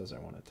cursed as I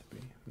want it to be.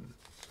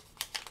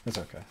 It's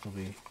okay. It'll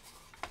be...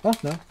 Oh,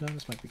 no,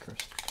 this might be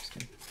cursed. Just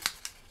kidding.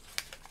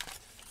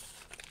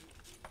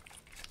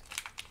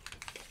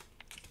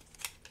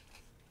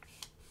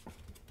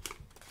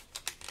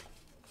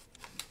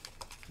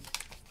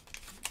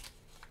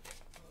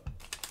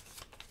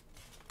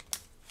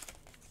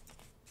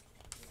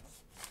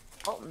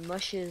 Oh,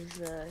 Mush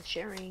is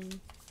sharing.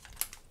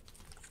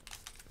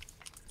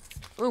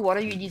 Ooh, what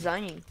are you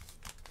designing?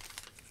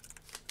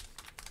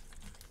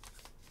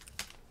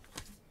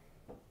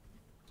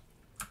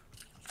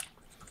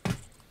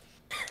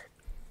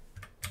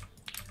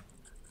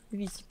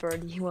 He's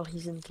birdie while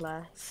he's in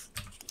class.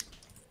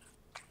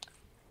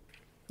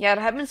 Yeah, it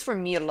happens for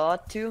me a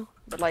lot too,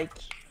 but like...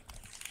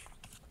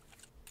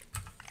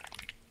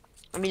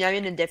 I mean, I'm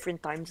in a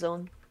different time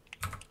zone.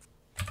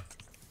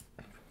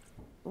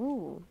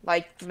 Ooh,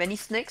 like many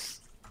snakes?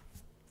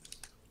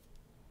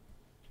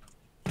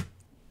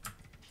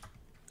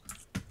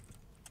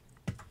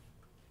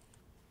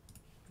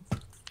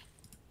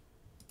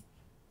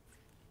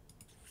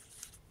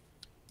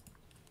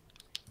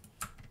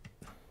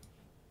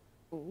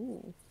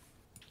 Ooh.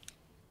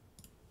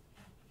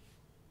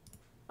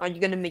 Are you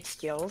gonna make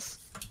scales?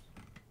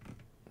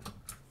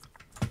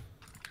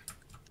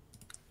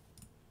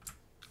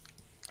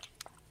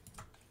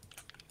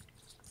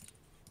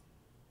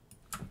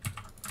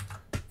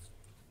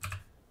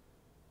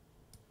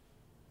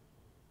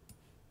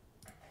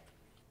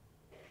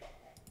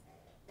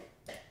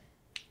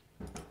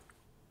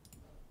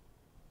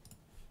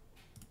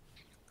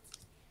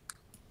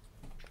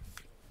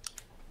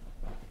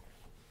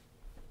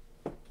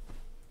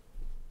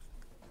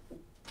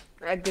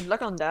 Good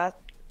luck on that.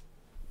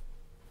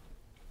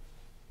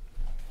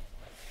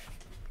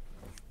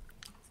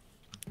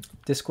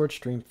 Discord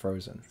stream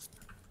frozen.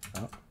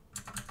 Oh,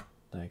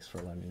 thanks for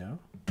letting me know.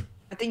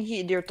 I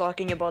think they're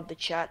talking about the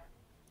chat.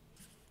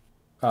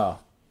 Oh.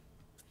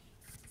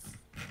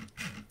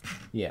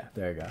 Yeah,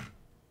 there you go.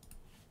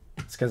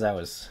 It's because I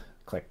was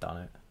clicked on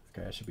it.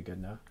 Okay, I should be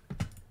good now.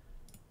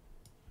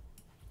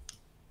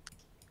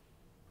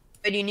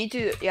 But you need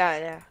to,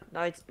 yeah.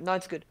 Now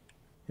it's good.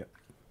 Yep.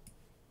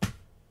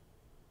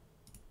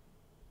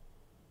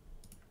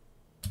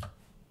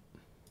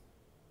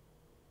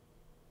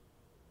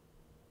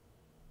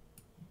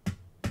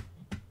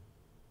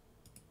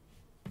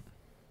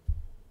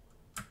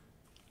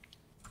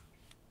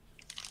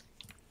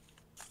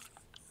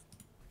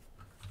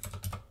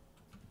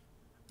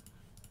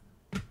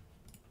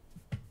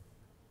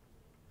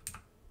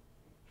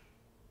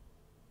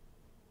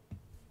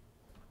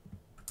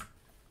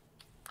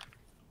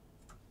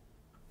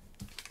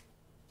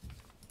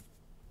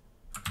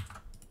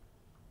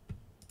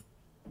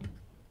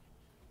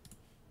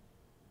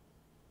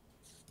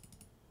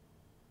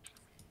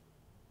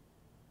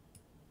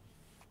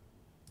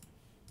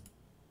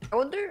 I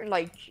wonder,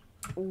 like,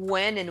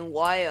 when and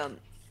why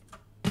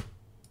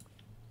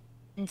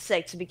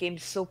insects became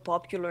so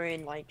popular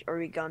in like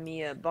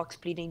origami box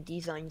pleating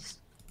designs.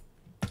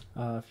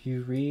 If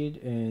you read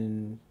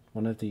in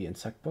one of the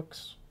insect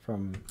books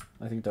from,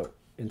 I think, the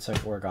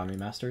Insect Origami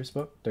Masters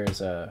book,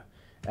 there's a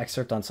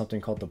excerpt on something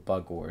called the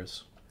Bug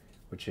Wars,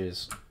 which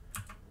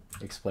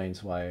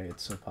explains why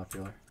it's so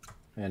popular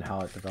and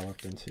how it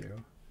developed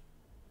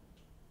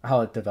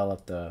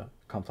the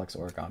complex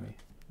origami.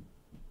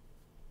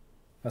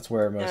 That's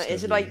where most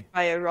Is it like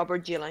by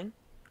Robert J. Lang?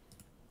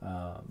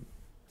 I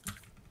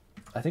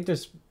think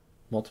there's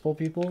multiple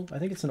people. I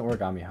think it's an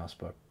Origami House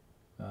book.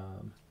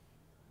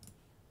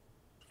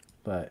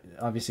 But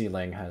obviously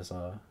Lang has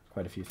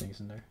quite a few things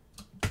in there.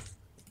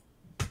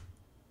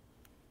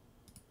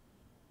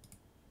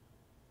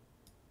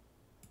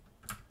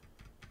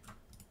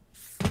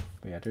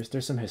 But yeah,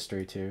 there's some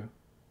history too.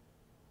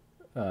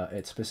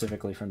 It's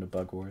specifically from the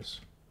Bug Wars.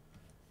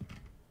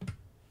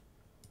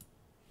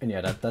 And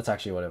yeah, that's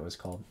actually what it was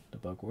called, the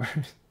Bug Wars.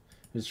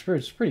 It's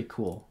pretty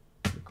cool.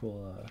 Pretty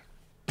cool.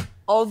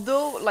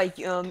 Although, like,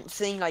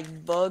 saying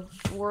like bug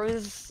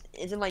wars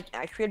isn't like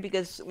accurate,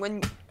 because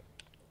when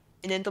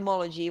in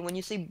entomology, when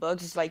you say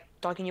bugs, it's like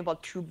talking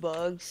about true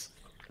bugs,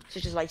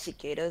 such as like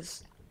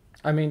cicadas.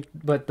 I mean,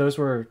 but those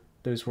were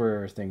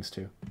things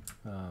too.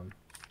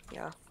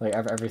 Yeah. Like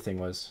everything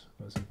was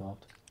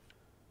involved.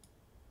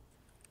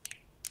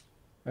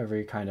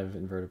 Every kind of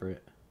invertebrate.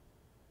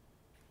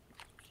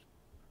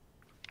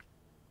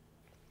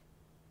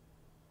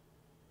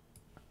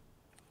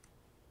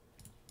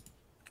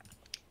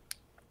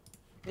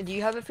 Do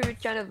you have a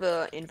favorite kind of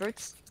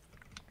inverts?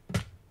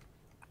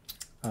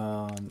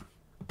 I'm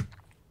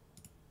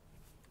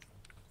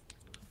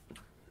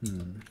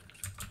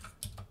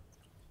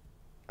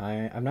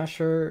not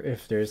sure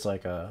if there's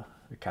like a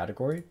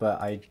category, but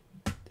I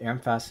am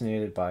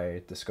fascinated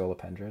by the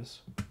Scolopendras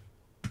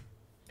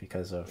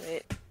because of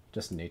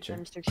just nature.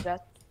 Search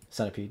that.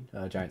 Centipede,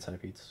 giant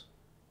centipedes.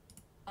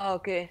 Oh,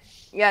 okay.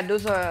 Yeah,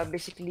 those are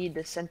basically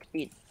the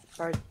centipede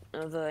part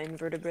of the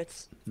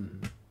invertebrates.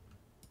 Mm-hmm.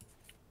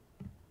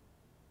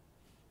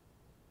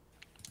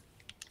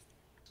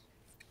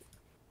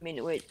 I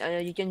mean, wait,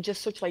 you can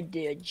just search like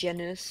the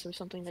genus or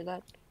something like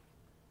that.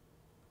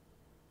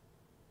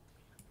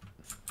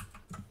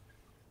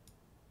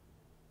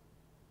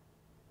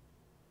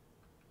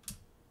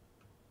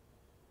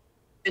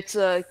 It's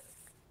a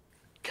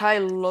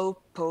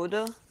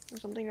Chilopoda or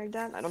something like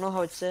that. I don't know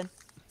how it's said.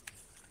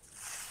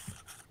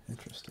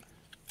 Interesting.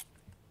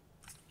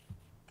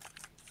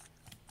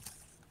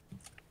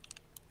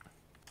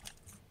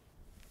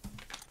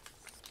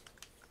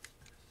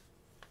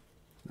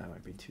 That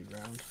might be too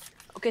round.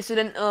 Okay, so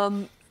then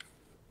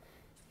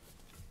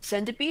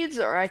centipedes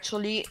are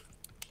actually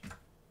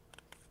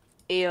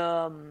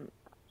a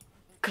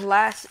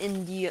class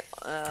in the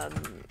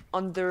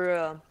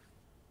under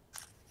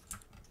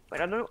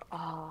wait, I don't know.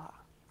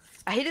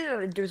 I hate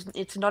it that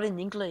it's not in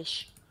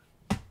English.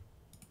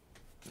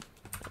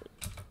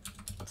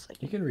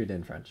 You can read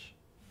in French.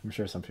 I'm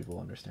sure some people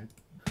understand.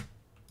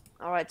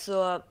 All right,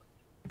 so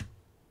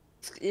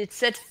it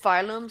said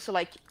phylum, so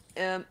like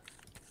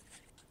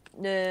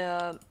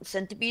the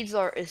centipedes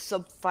are a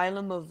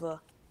subphylum of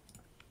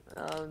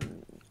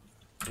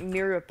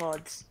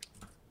myriapods.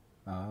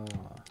 Oh.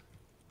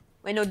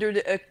 I know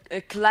they're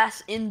a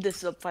class in the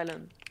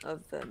subphylum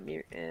of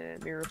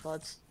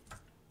myriapods.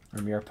 Are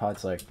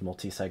myriapods like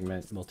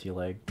multi-segment,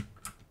 multi-leg?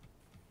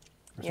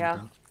 Yeah.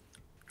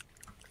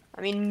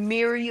 I mean,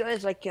 myria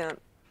is like a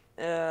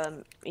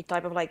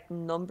type of like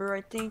number,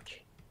 I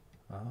think.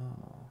 Oh.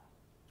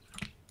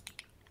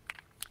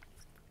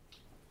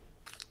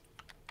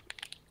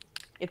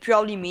 It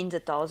probably means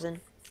 1,000.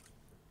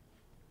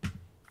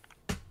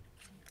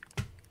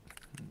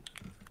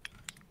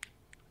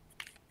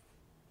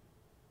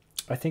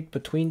 I think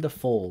Between the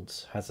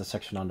Folds has a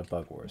section on the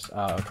Bug Wars.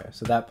 Ah, okay.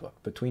 So that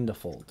book, Between the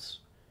Folds.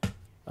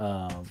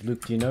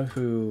 Luke, do you know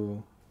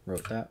who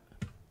wrote that?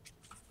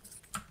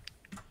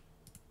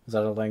 Is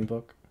that a Lang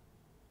book?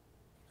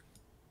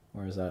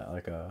 Or is that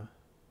like a...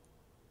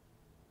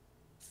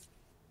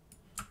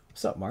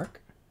 What's up,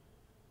 Mark?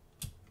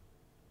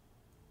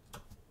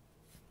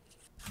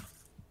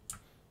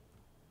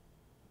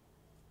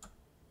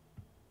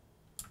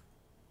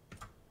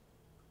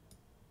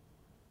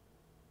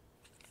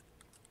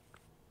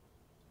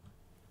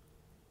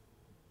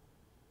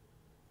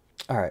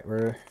 All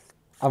right,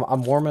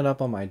 I'm warming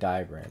up on my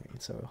diagramming,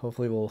 so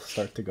hopefully we'll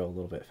start to go a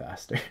little bit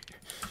faster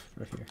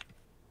right here.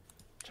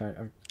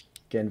 I'm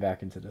getting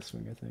back into the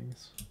swing of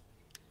things.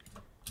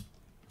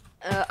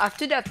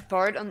 After that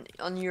part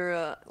on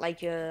your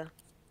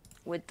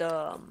with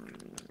the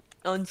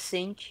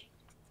unsync.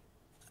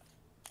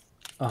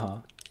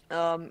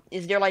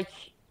 Is there like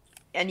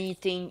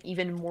anything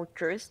even more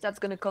cursed that's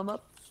gonna come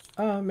up?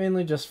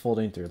 Mainly just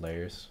folding through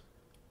layers.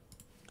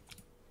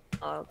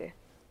 Oh, okay.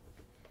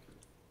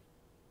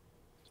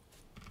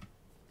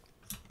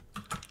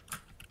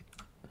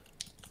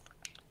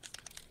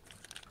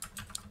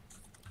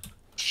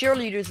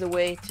 Surely there's a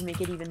way to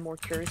make it even more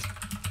cursed.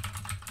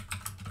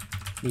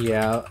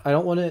 Yeah, I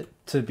don't want it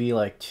to be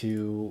like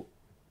too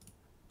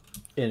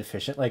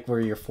inefficient, like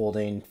where you're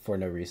folding for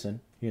no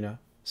reason, you know?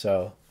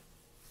 So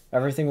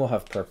everything will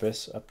have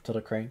purpose up to the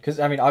crane. Because,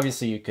 I mean,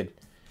 obviously you could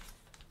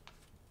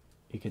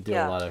do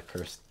a lot of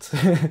cursed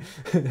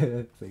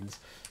things.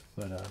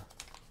 But,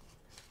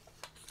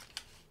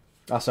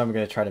 also I'm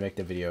going to try to make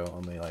the video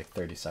only like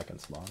 30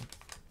 seconds long.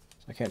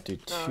 I can't do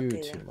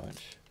too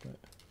much. But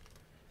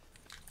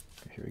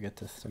here we get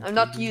this. I'm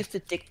not used to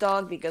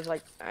TikTok because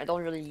like I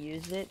don't really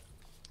use it.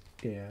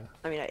 Yeah.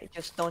 I mean, I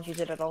just don't use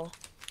it at all.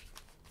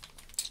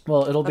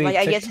 Well, it'll be like,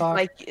 TikTok,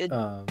 I guess it's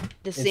like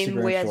the same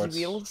Instagram way Shorts. as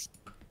Reels.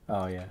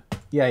 Oh yeah.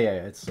 Yeah.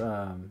 It's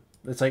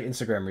like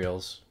Instagram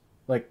Reels.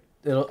 Like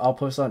I'll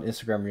post on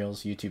Instagram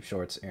Reels, YouTube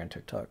Shorts, and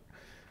TikTok.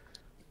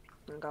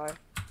 Okay.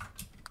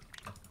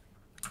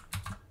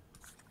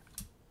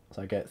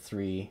 So I get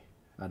 3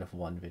 out of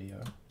 1 video,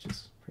 which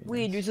is pretty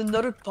Wait, nice. there's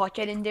another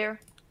pocket in there?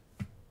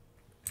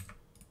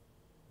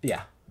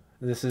 Yeah.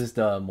 This is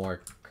the more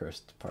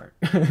cursed part.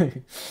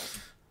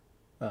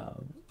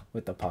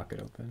 With the pocket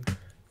open.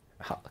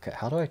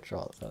 How do I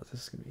draw? Oh,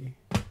 this is gonna be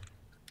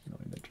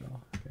annoying to draw.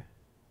 Okay.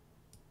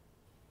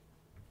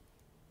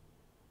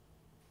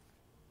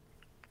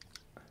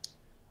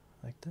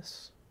 Like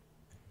this.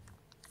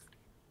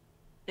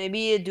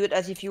 Maybe do it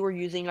as if you were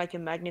using like a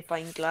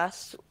magnifying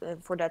glass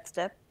for that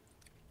step.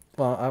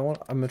 Well,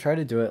 I'm gonna try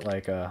to do it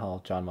like how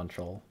John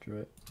Montrell drew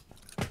it.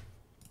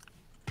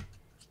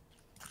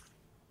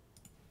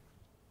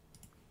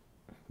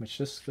 Which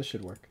this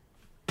should work.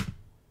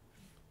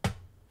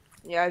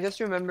 Yeah, I just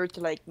remember to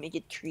like make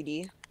it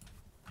 3D.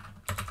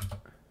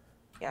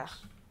 Yeah.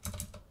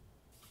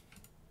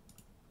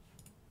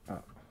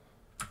 Oh.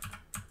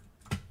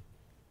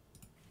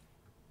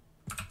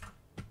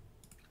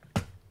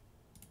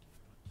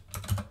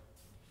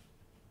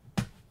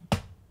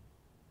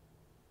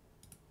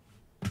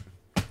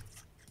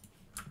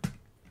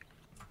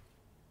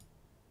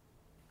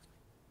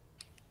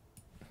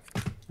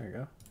 There you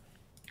go.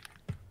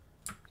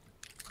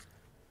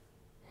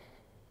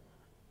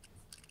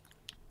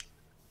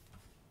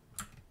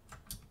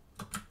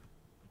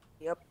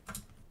 Yep.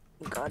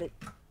 You got it.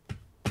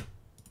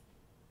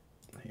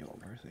 Hang on, one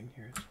more thing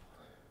here.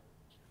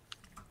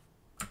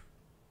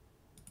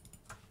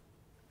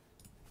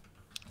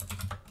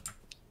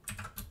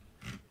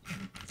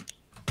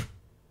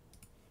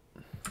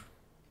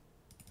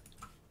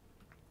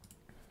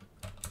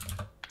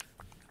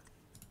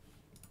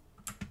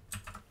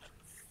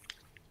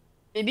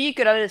 Maybe you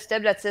could add a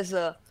step that says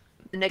the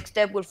next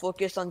step will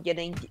focus on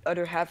getting the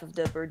other half of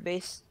the bird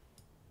base.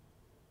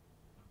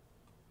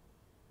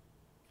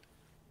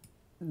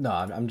 No,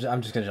 I'm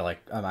just gonna like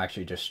I'm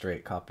actually just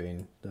straight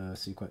copying the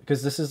sequence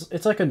because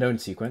it's like a known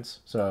sequence,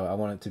 so I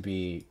want it to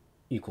be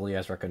equally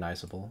as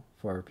recognizable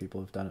for people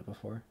who've done it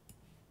before.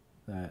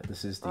 That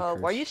this is the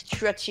Why are you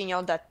stretching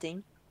out that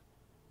thing?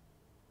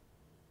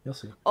 You'll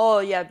see. Oh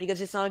yeah, because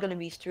it's not gonna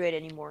be straight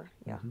anymore.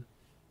 Yeah. Mm-hmm.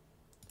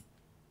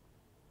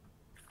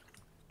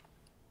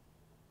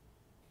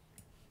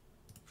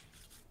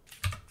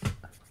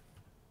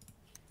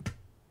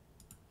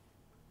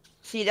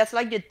 See, that's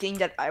like the thing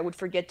that I would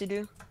forget to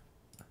do.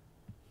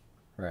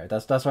 Right,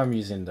 that's why I'm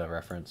using the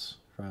reference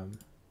from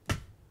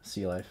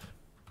Sea Life.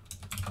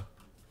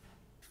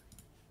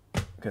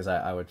 Because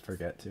I would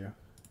forget to.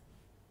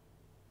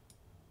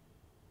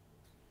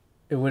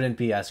 It wouldn't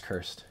be as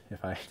cursed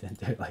if I didn't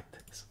do it like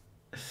this.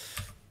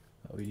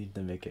 But we need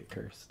to make it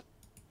cursed.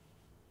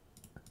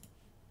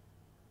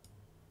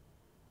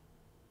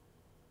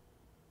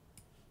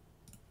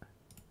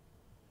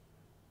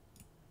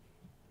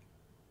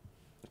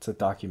 It's a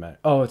document.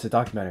 Oh, it's a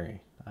documentary.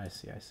 I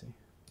see.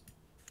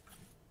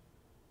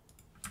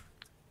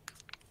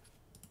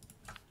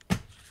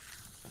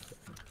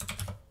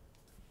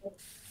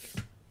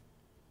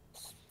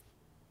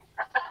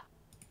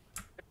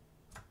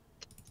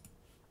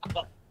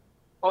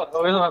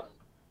 여기서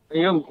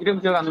이름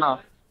기억 안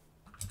나.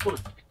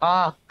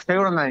 아,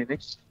 세월은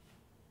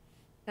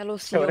Hello,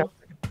 Seal.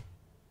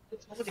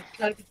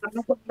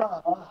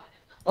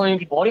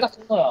 여기 머리가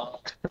쓴 거야.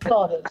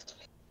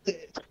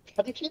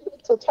 자기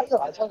키부터 차이가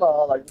나잖아.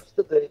 나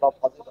 60대인데 나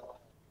받으다.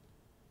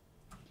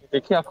 내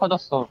키가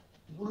커졌어.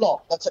 몰라.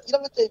 나 진짜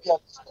 1학년 때 비야.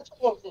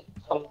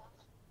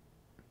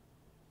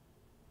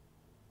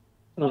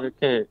 왜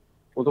이렇게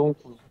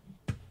오동통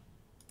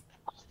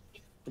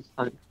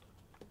비슷하게.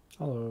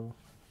 Hello.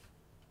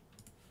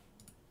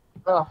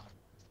 나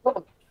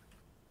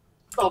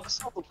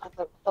수업도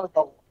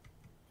못한다고.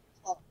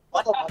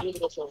 맞아, 많이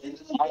들었어.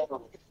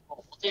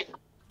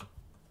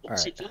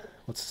 Alright.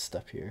 What's the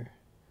step here?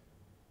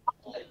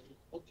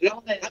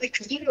 아니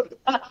그 소리를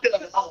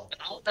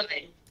다음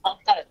달에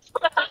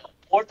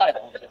 5월달에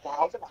나오는데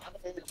나오지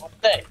않았는데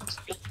근데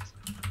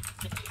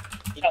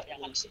이랑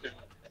약간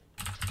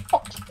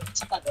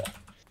잠깐만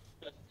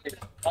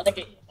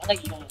만약에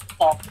이거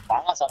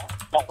망하잖아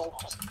너무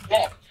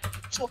망했는데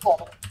추워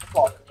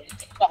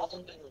내가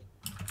하던데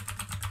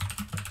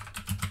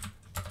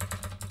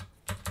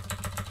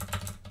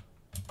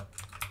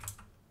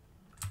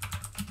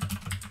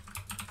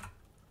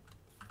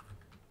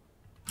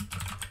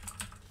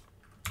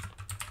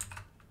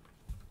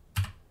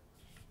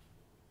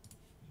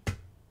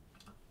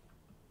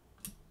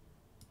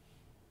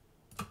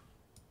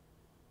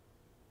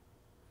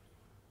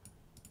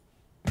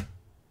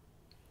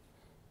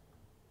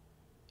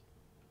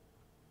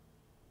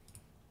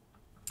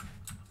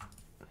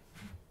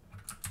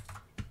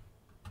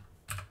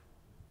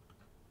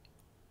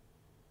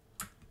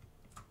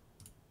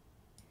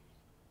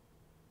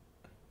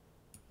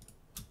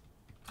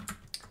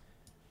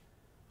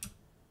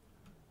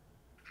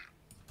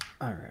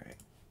Alright.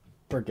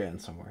 We're getting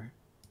somewhere.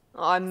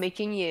 I'm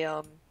making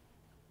a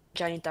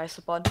giant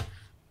isopod.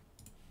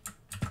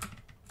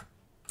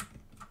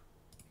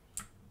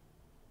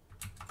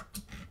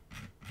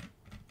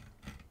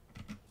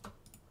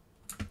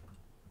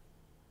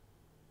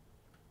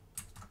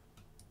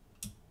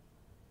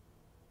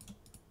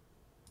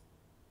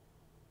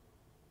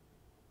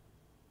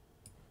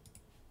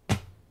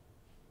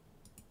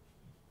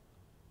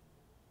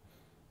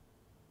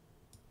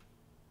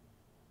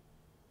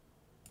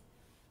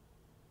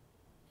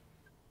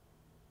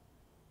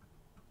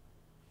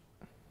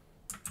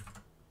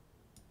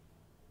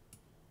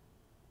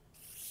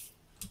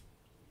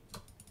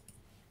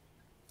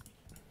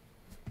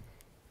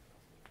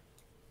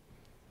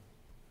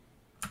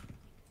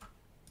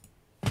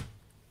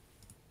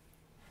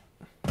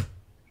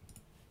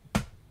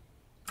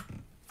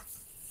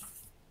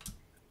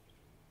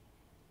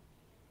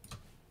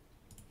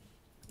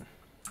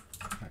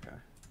 Okay.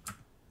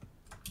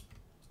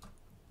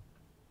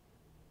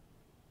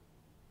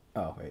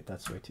 Oh, wait,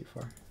 that's way too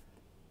far.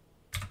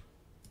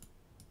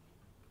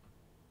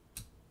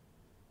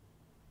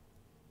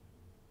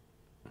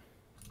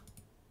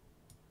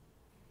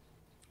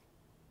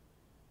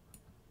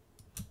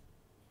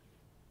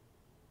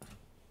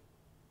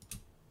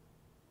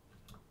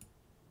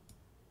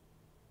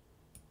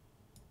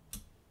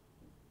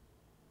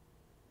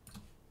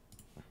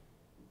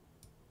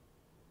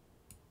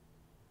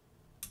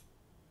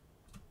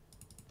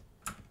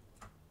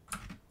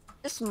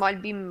 This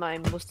might be my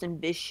most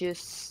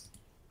ambitious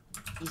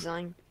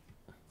design.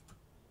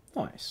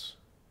 Nice.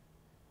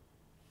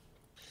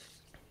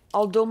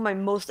 Although my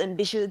most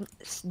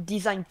ambitious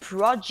design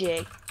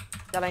project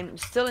that I'm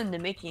still in the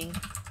making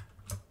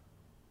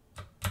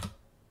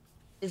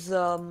is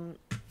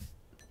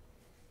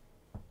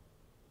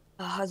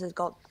how's it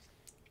called?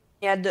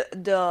 Yeah,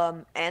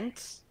 the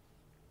ants,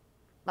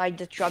 like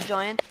the trap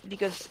giant,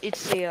 because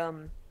it's a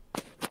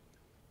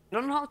I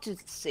don't know how to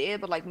say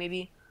it, but like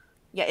maybe,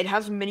 yeah, it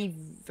has many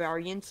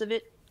variants of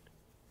it.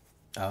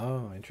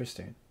 Oh,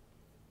 interesting.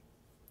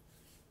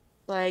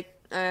 Like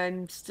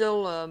I'm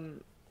still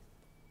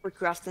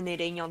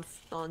procrastinating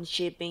on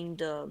shaping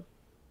the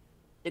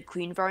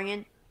queen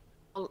variant,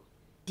 well,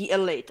 the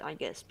elite, I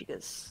guess,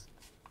 because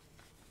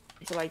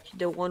it's like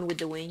the one with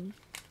the wings.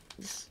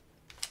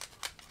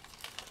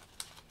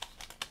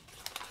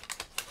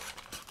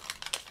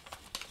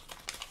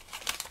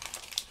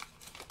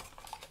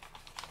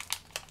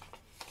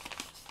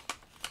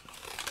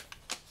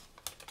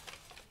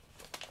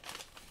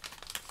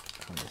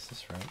 Oh, is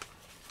this right?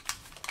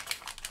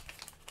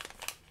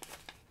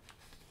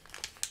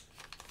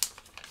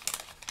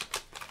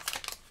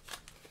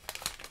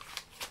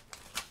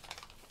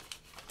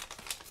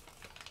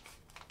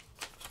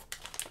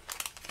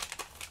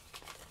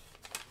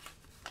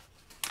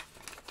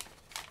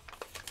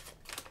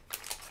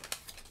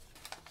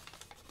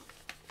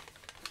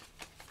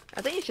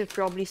 I think you should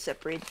probably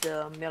separate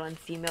the male and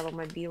female of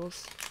my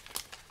beetles.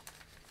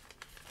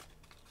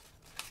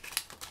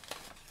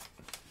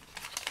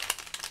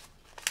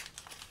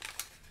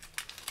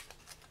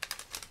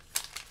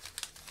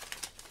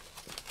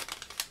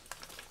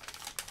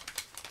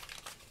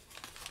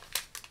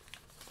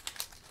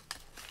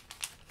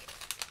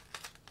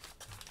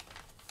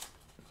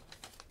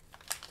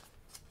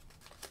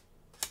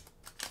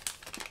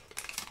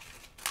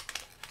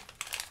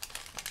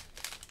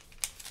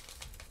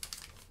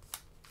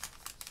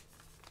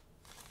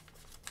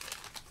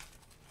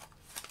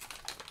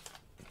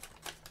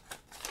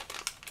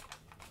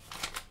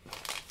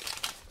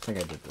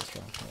 think I did this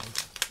wrong. Hold on.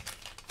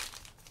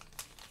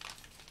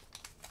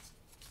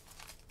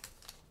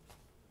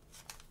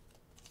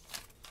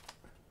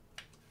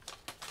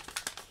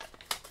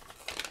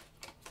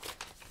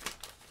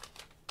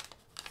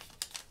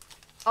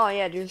 Oh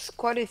yeah, there's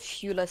quite a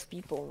few less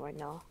people right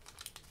now.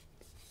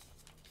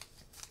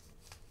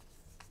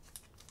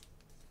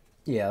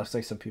 Yeah, looks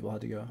like some people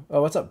had to go.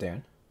 Oh, what's up,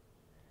 Dan?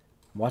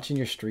 I'm watching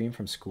your stream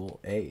from school.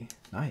 A.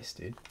 Nice,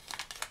 dude.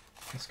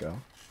 Let's go.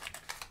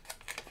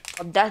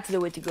 Oh, that's the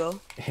way to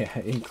go. Yeah,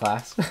 in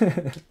class.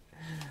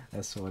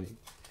 That's funny.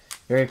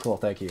 Very cool,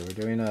 thank you. We're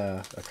doing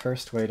a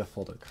cursed way to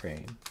fold a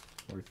crane.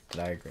 We're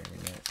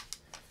diagramming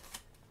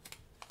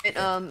it.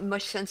 And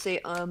Mush Sensei,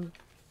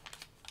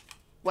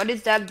 what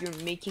is that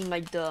you're making,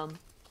 like the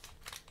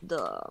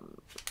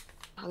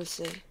how to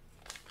say,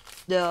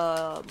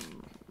 the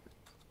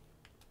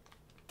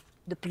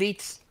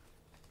plates?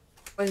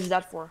 What is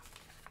that for?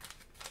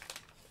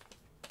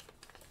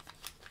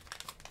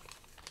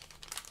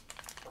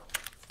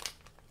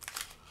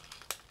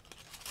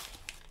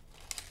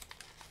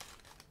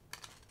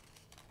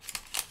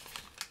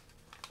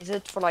 Is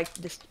it for like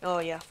this? Oh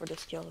yeah, for the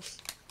skills.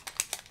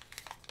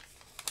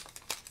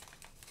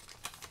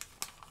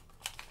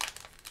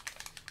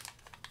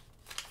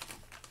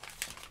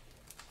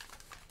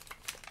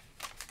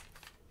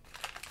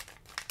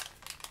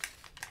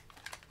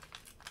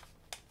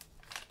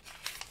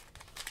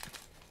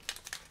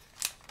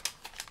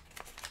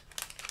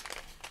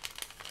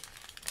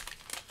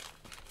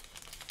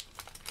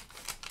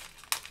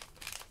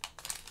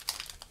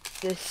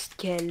 The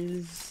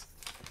skills.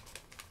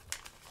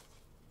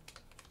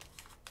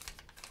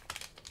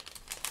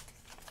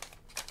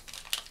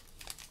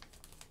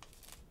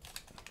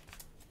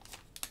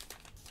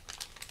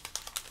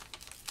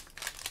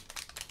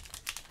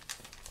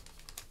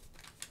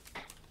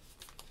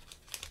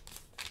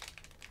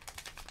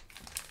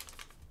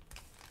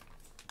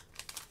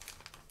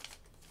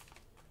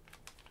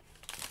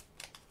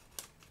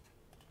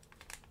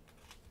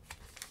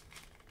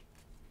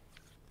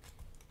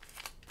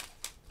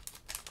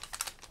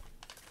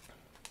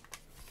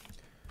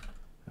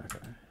 Okay.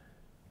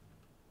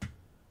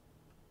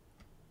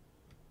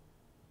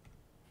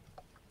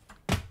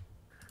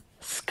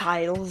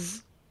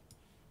 Skiles.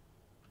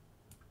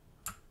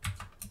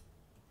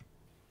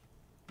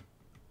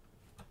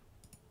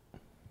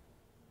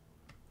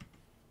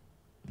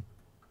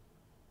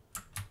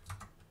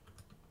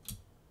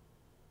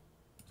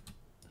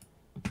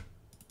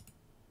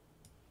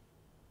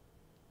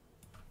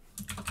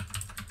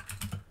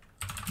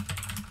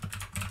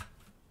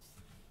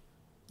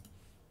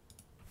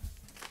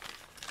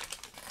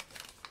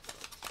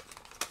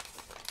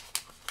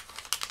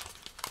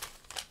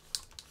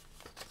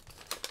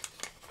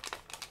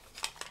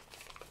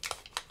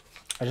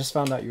 I just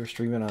found out you were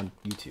streaming on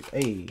YouTube.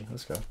 Hey,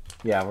 let's go.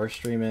 Yeah, we're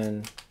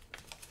streaming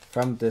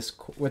from this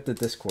with the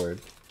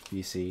Discord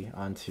VC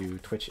onto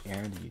Twitch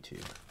and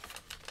YouTube.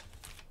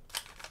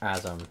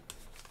 As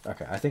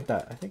okay, I think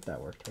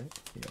that worked, right?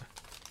 Yeah.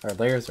 Our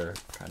layers are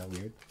kind of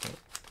weird. But...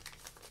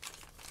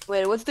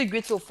 Wait, what's the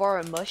grid so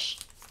far, Mush?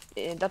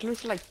 That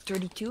looks like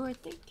 32, I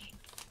think.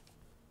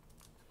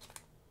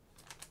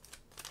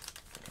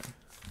 Okay,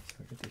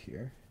 so good to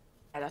hear.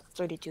 Yeah, that's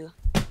 32.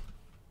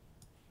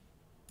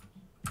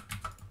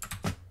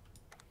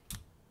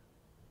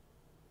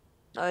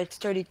 It's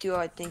 32,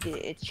 I think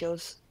it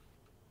shows.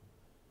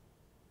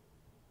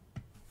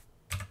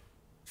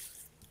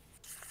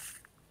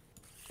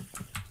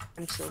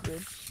 I'm so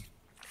good.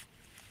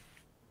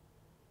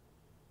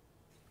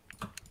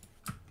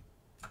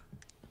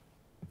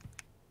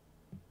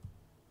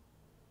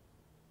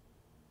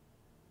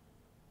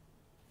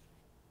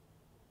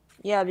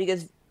 Yeah,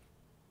 because...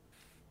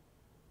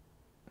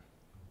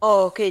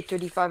 Oh, okay,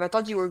 35. I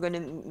thought you were gonna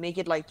make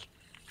it like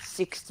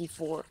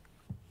 64.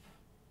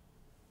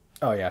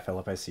 Oh yeah,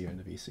 Philip, I see you in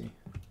the VC.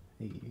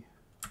 Hey.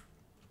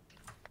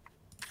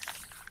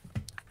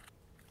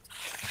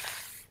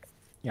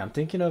 Yeah, I'm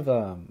thinking of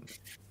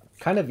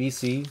kind of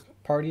VC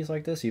parties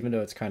like this, even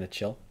though it's kind of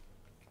chill.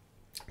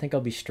 I think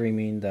I'll be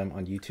streaming them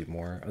on YouTube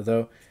more,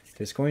 although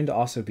there's going to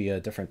also be a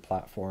different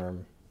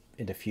platform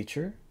in the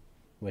future,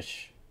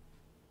 which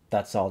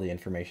that's all the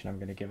information I'm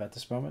going to give at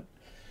this moment.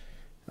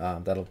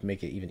 That'll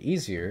make it even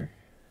easier,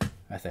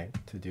 I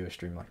think, to do a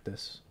stream like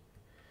this.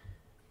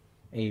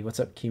 Hey, what's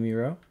up,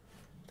 Kimiro?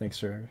 Thanks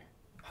for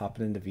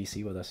hopping into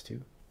VC with us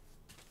too.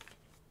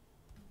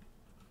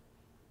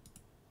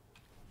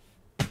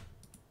 I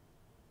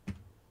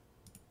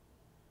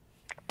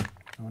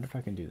wonder if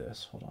I can do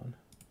this. Hold on.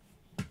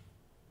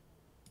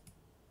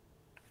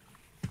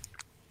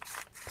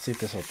 Let's see if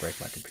this will break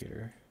my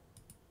computer.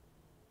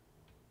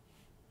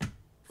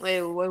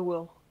 Wait, what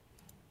will?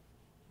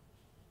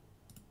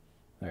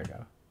 There we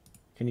go.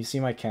 Can you see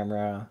my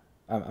camera?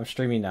 I'm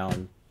streaming now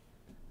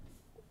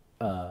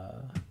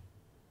on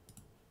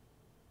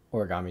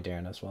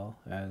Origami-dan as well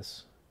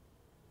as...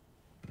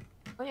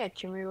 Oh yeah,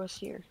 Jimmy was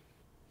here.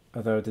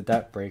 Although, did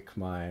that break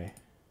my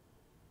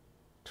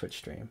Twitch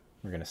stream?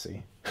 We're gonna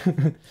see.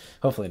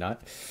 Hopefully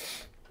not.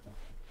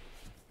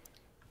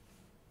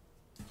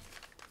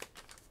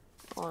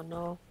 Oh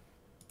no.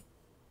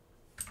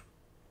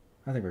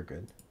 I think we're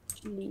good.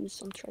 Please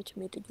don't try to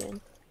mate again.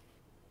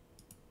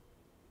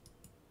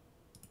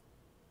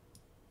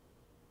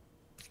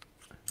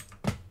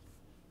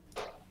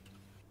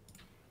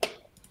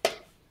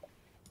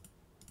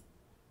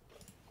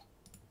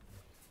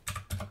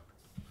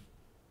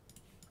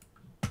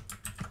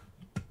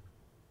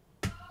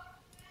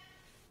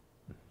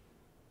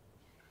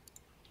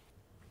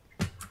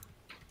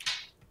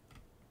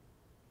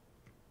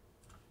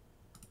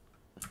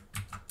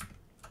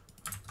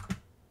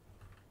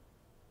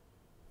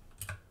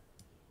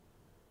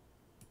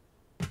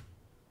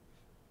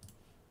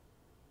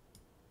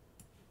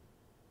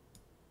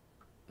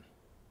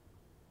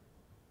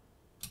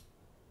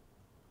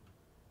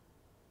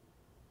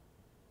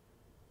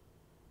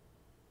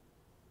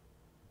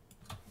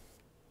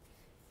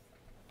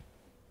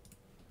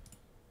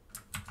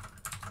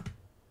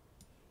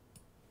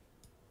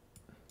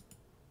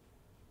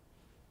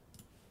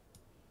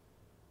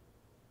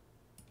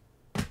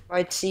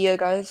 Right, see ya,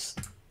 guys.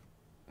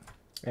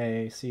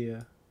 Hey, see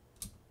ya.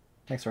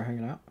 Thanks for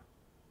hanging out.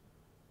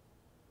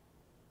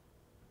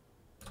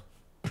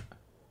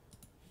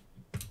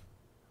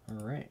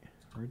 Alright,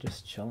 we're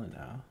just chilling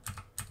now.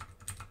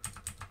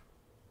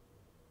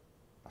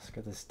 Let's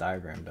get this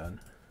diagram done.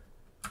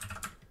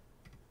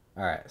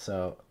 Alright,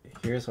 so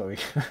here's what we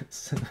got.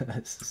 This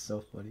is so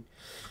funny.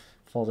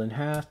 Fold in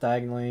half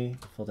diagonally,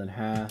 fold in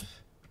half,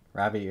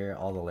 rabbit ear,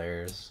 all the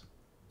layers.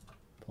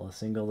 Pull a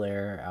single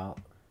layer out,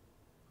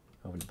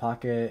 open the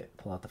pocket,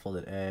 pull out the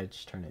folded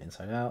edge, turn it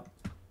inside out,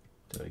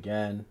 do it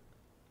again.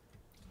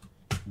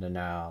 And then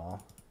now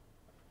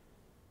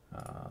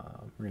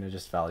we're gonna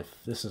just valley.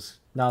 This is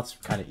now it's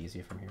kind of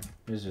easy from here.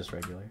 This is just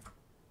regular.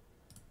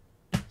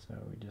 So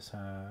we just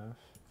have,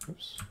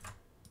 oops.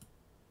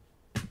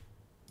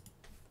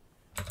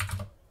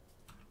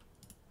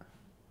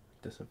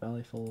 This a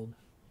valley fold.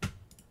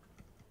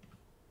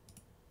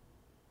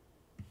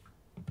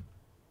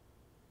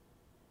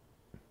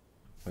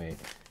 Wait,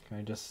 can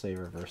I just say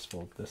reverse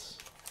fold this?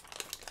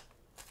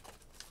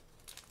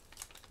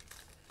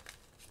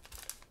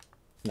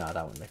 Nah,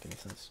 that wouldn't make any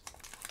sense.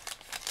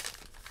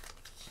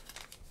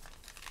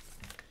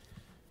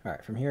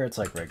 Alright, from here it's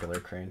like regular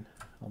crane,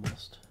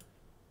 almost.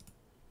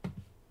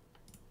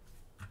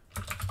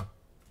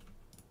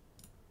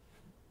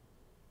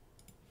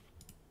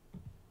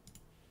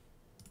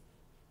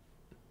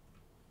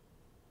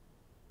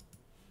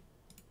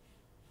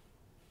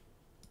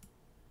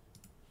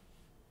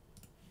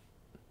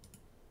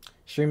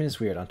 Streaming is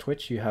weird. On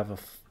Twitch, you have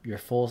your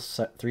full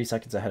 3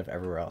 seconds ahead of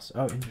everywhere else.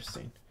 Oh,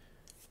 interesting.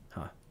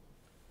 Huh.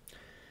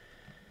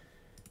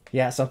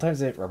 Yeah,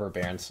 sometimes it rubber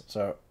bands.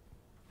 So,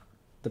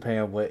 depending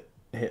on what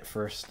hit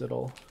first,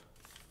 it'll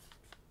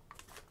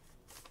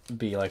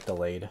be like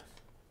delayed.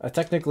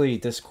 Technically,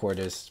 Discord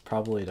is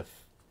probably the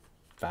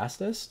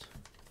fastest,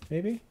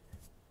 maybe?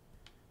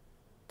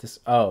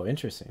 Oh,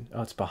 interesting.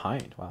 Oh, it's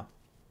behind. Wow.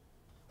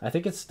 I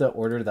think it's the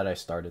order that I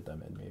started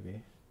them in,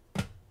 maybe.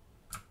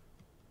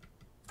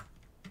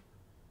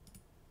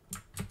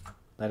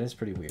 That is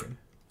pretty weird.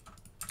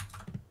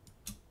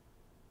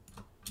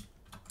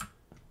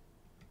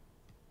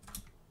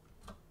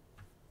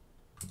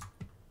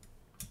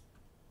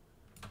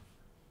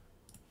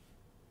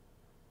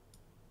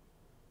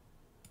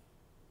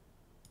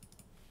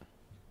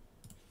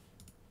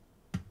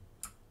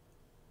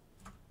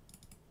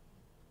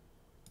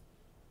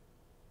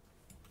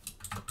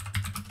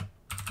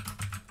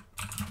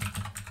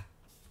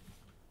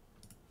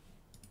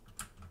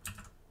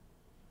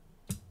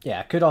 Yeah,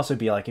 it could also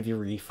be like if you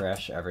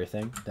refresh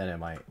everything, then it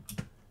might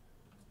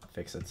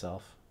fix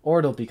itself. Or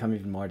it'll become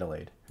even more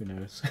delayed. Who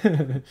knows?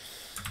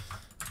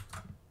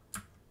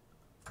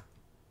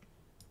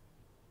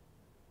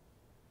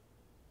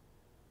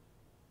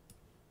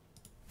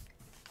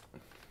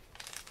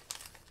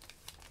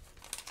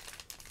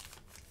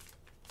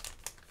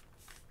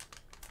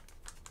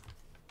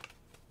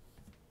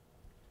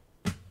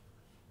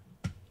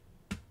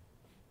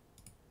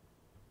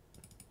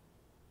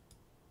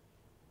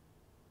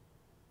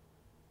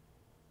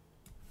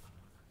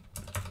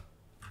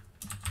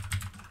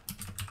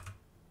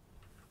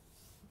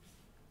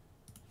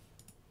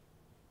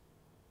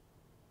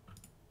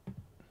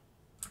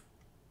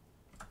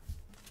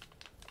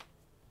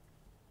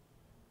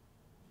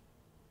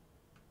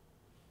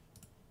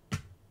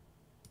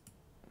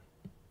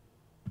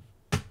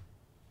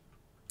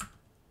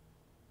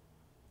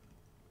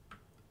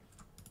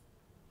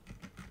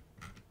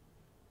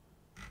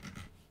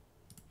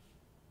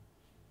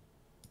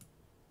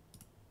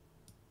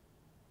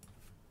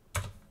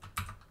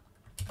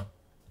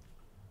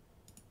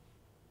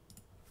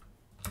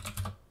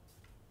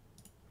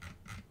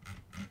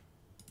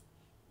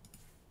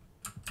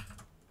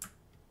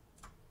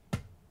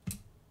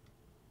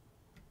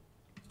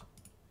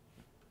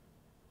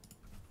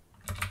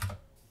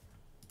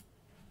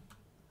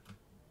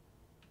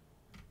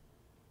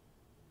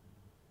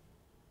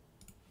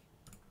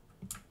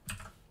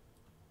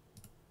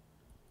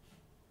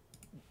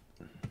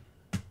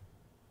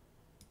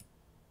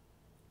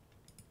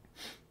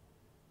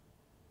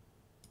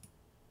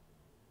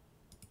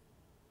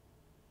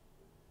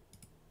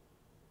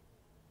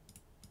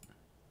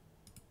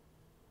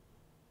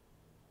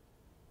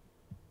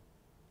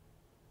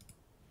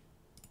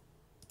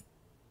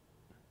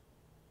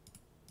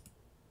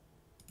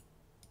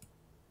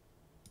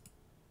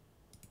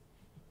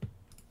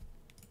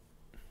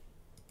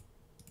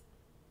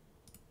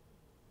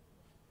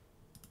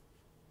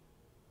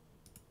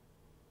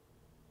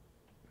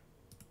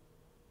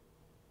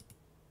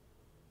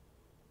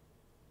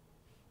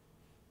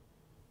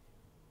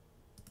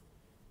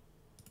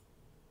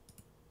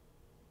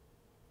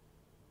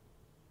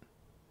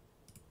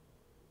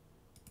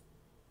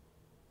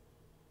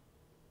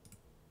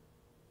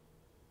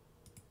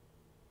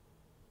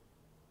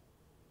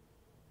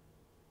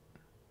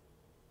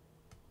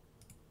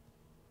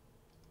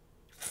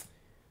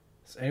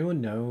 Does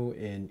anyone know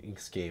in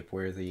Inkscape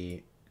where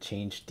the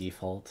change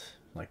default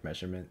like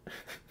measurement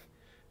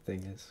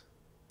thing is?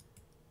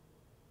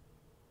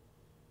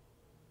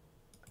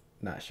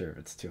 Not sure if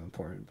it's too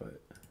important, but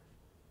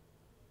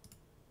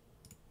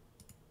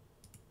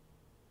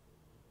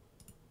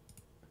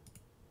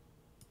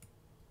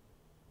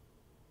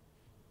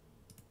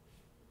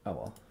oh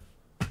well.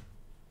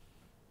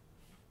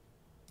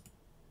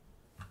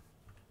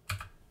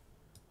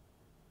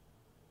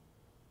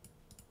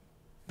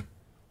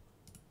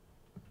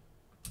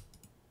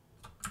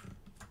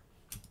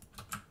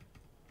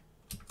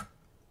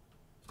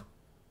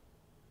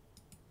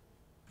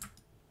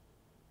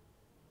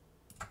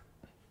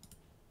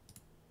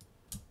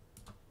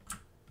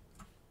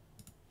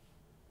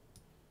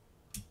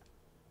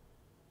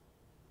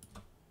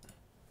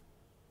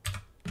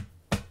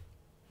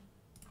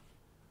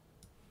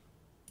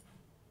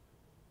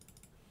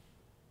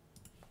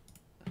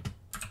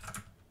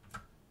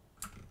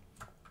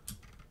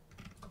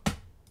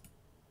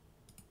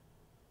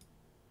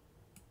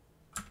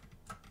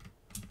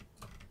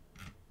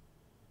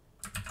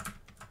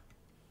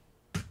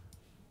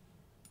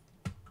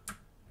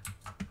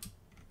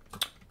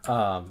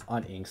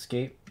 On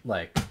Inkscape,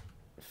 like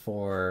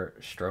for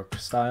stroke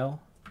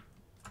style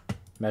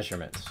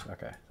measurements.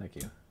 Okay, thank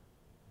you.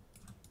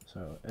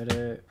 So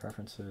edit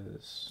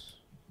preferences,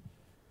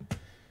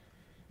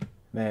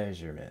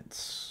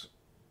 measurements.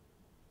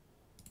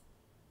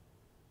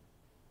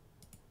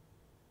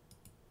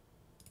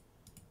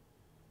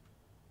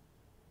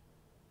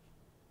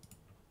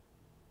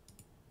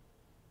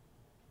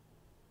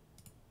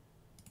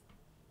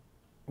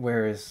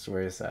 Where is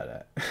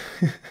that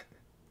at?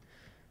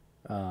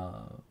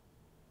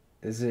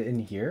 Is it in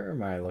here or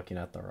am I looking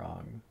at the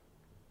wrong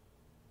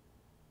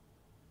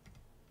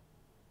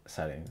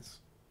settings?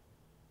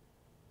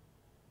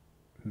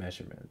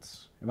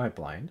 Measurements. Am I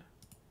blind?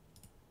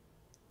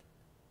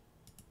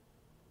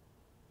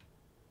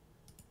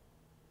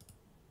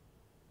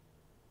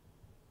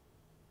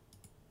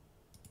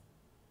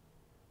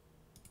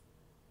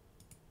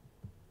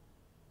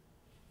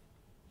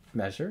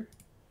 Measure?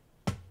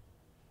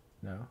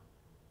 No.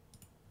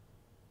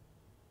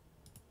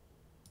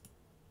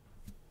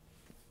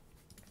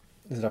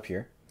 Is it up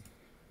here?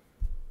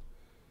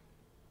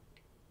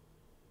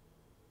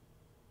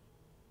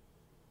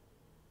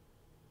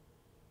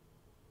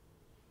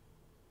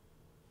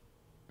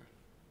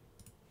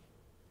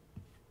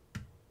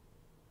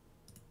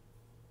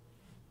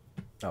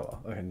 Oh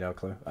well, okay, no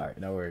clue. All right,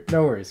 no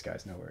worries,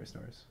 guys, no worries.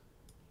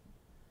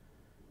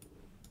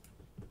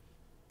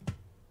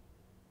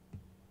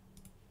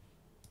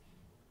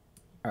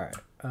 All right,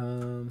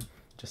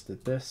 just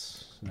did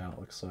this. Now it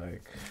looks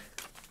like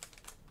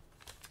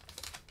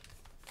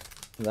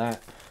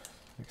that,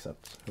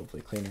 except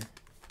hopefully cleaner.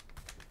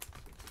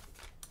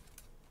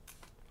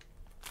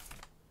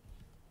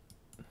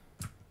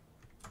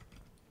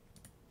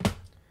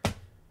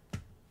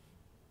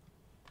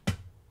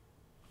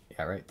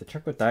 Yeah, right. The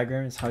trick with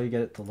diagram is how you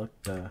get it to look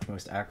the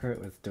most accurate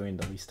with doing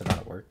the least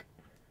amount of work.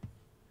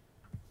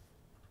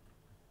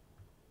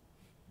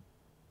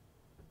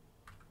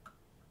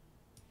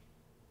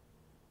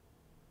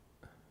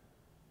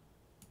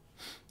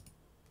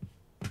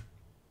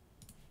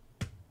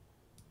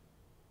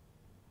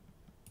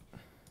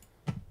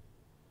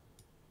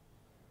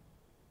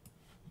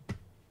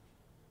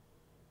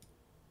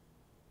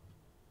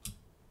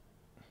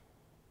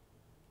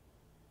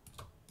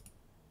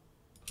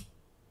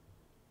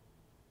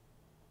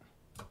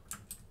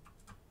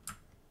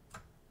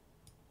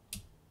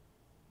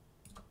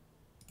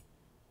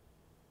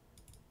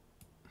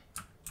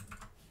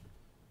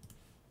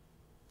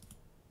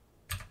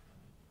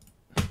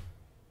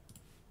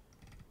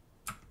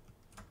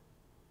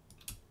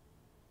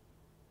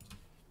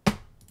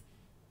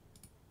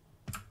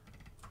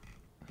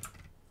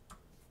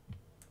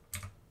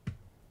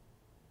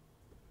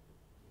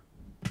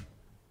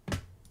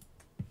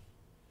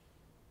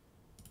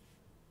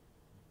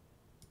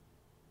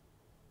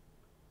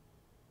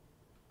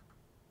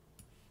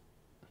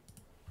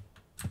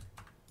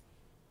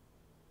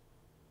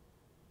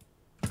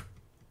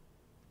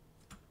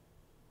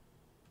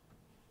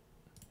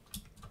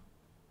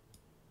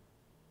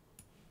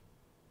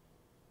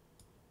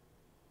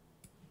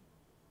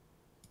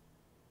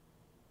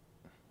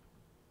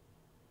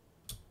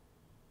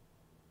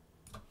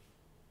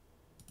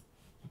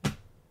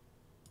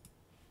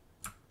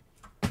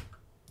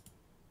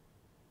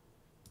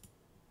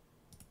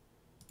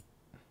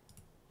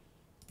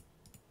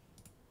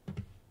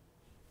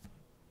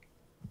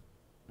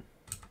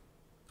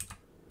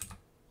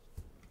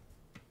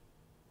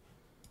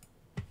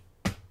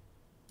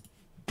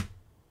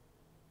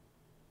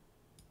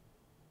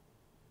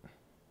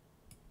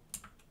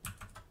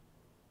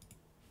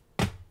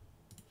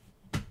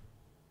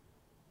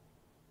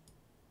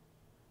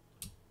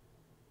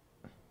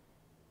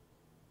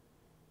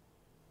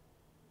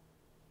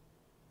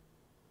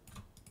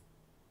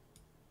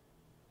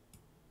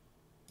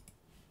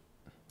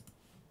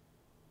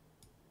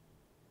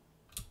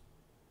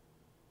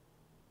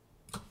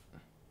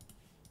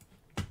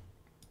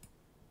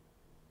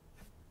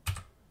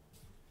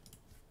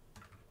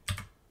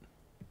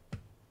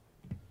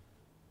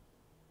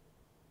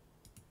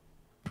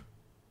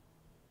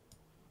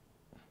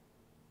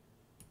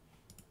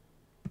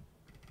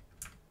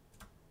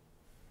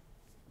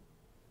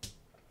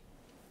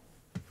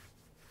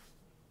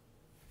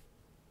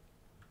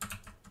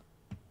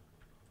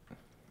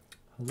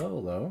 Hello,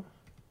 Lo.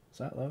 Is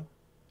that Lo?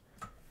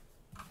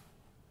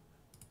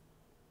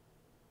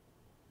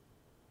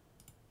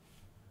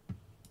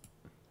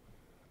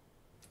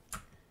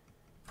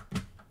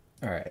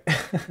 All right.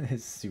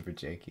 It's super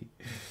janky.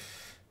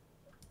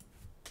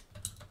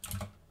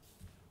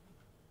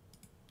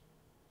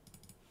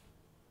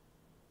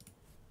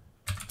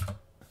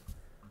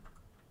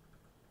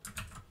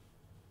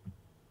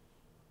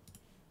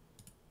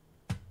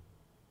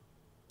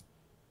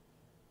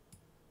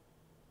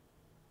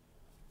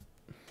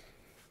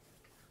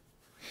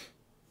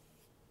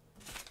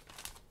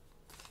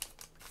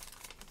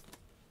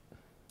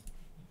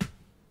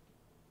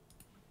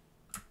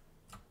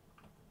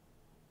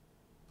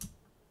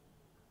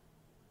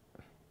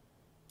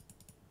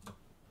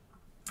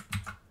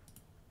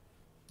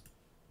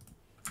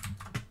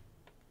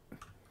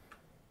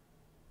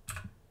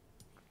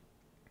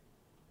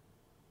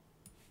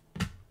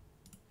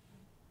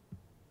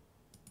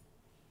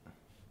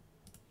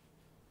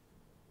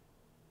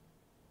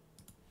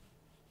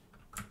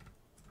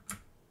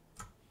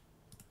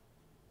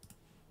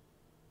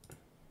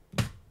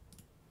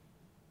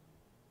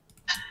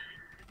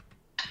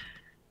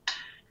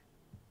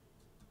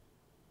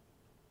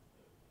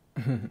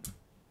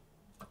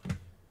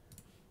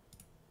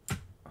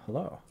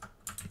 Hello.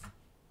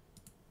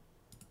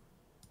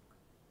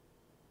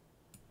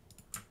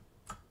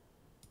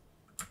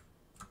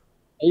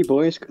 Hey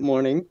boys, good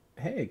morning.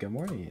 Hey, good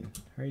morning.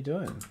 How are you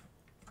doing?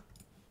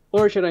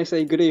 Or should I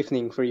say good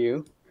evening for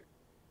you?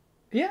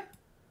 Yeah.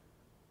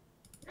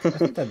 I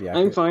think that'd be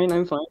accurate. I'm fine,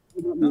 I'm fine.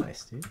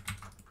 Nice, dude.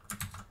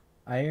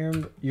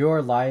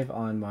 You're live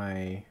on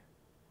my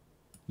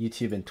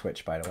YouTube and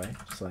Twitch, by the way,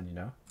 just letting you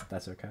know.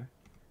 That's okay.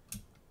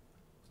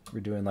 We're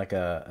doing like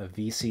a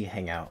VC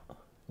hangout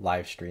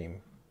live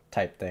stream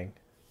type thing.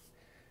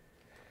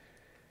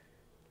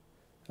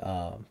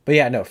 But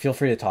yeah, no, feel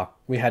free to talk.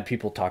 We had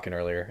people talking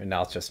earlier, and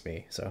now it's just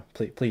me, so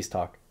please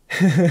talk.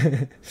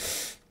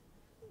 Is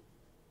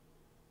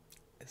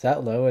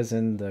that Low as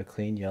in the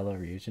clean yellow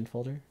reagent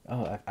folder?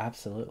 Oh,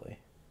 absolutely.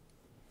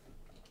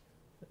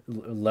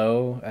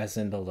 Low as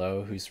in the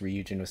Low whose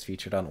reagent was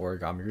featured on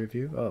Origami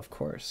Review? Oh, of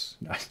course.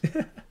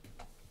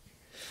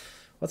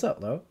 What's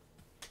up, Low?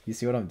 You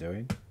see what I'm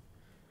doing?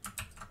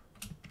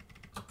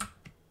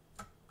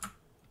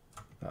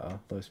 Uh-oh,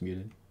 Low's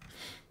muted.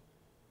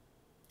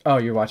 Oh,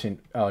 you're watching.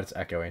 Oh, it's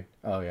echoing.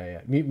 Oh,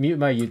 yeah. Mute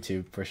my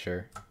YouTube for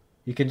sure.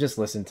 You can just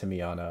listen to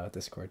me on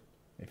Discord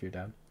if you're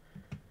down.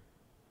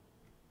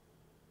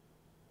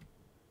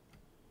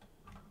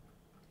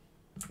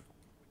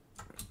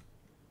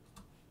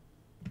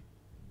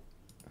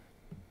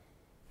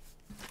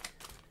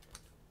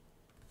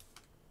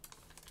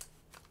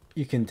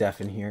 You can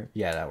deafen here.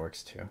 Yeah, that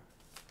works too.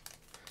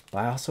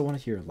 But I also want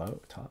to hear Low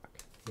talk.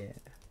 Yeah.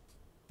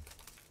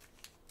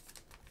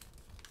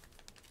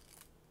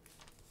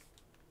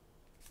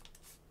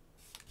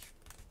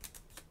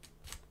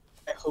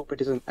 I hope it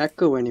doesn't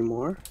echo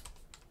anymore.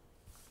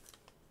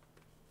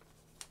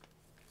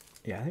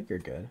 Yeah, I think you're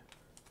good.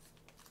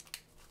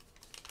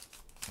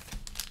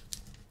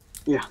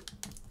 Yeah.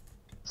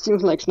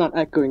 Seems like it's not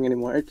echoing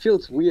anymore. It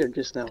feels weird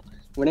just now.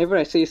 Whenever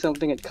I say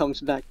something, it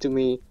comes back to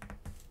me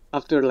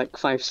after like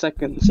 5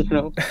 seconds, you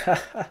know?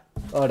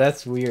 Oh,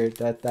 that's weird.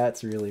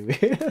 That's really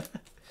weird.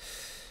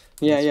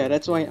 Yeah,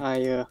 that's why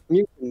I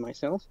muted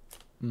myself.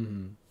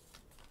 Mm-hmm.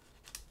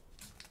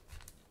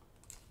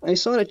 I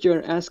saw that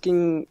you're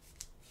asking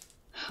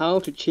how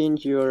to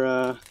change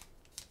your,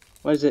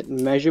 what is it,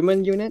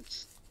 measurement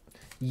units?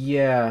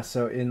 Yeah,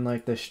 so in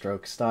like the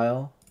stroke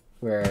style,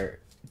 where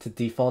to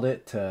default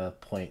it to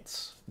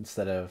points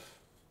instead of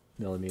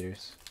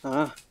millimeters.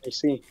 Ah, I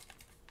see.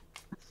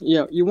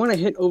 Yeah, you want to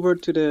head over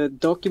to the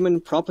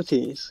document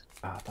properties.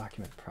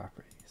 Document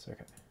properties.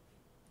 Okay.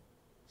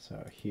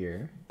 So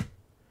here.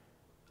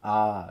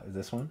 Is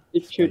this one?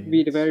 It Display should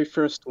be the units. very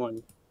first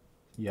one.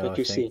 Yo, that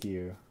you thank see.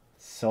 you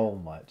so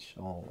much.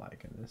 Oh my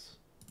goodness.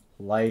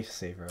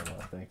 Lifesaver.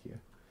 Well, thank you.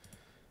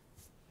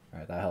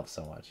 Alright, that helps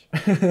so much.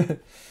 It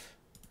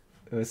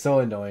was so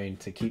annoying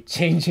to keep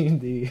changing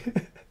the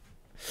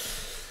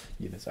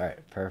units.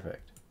 Alright,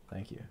 perfect.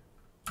 Thank you.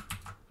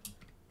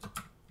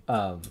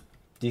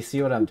 Do you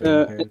see what I'm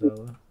doing here,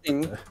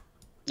 though?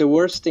 The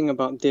worst thing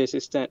about this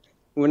is that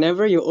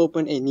whenever you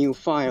open a new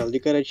file, you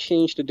gotta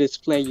change the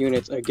display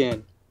units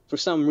again. For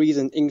some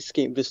reason,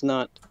 Inkscape does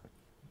not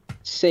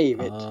save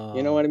it.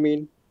 You know what I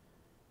mean?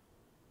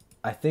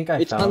 I think I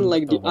It's found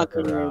unlike a the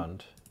other-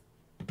 workaround.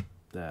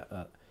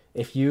 That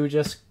if you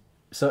just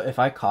if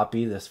I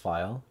copy this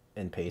file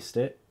and paste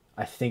it,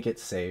 I think it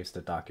saves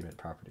the document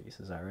properties.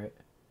 Is that right?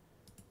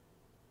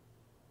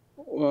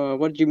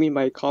 What do you mean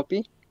by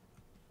copy?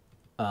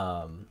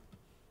 Or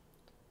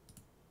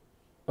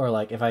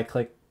like if I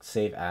click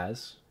save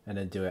as and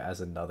then do it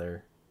as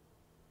another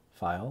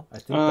file, I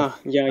think.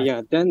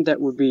 Yeah. Then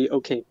that would be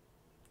okay.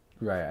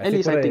 Right. At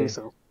least I think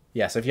so.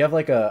 Yeah. So if you have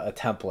like a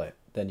template,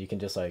 then you can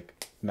just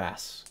like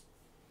mass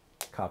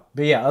copy.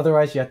 But yeah,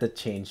 otherwise you have to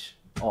change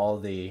all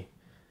the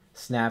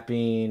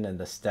snapping and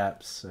the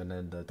steps and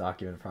then the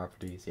document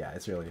properties. Yeah,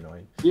 it's really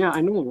annoying. Yeah,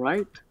 I know,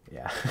 right?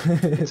 Yeah.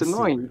 It's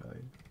super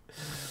annoying.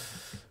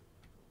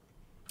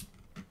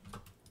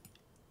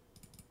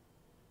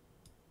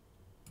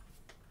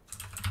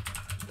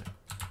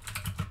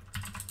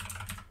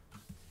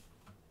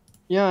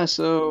 Yeah,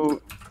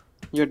 so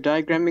you're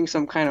diagramming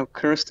some kind of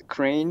cursed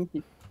crane.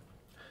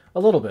 A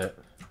little bit.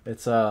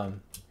 It's here,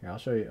 I'll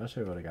show you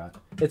what I got.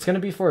 It's gonna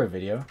be for a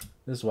video.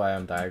 This is why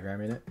I'm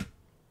diagramming it.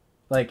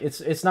 Like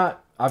it's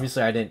not,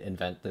 obviously I didn't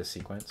invent this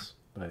sequence,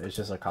 but it's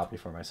just a copy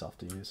for myself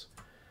to use.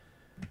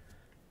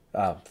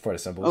 For the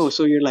symbols. Oh,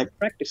 so you're like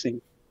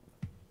practicing.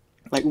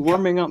 Like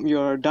warming up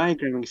your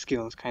diagramming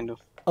skills, kind of.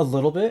 A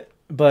little bit,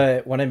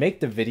 but when I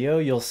make the video,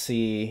 you'll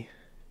see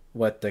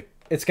what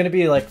it's gonna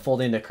be like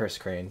folding the cursed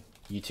crane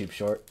YouTube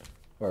short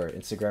or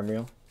Instagram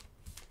reel,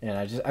 and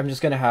I'm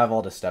just gonna have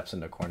all the steps in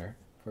the corner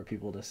for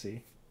people to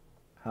see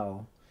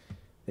how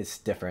it's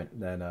different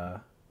than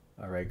a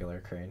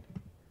regular crane.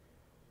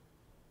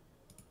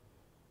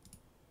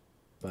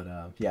 But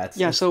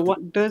yeah, So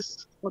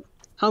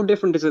how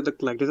different does it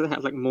look like? Does it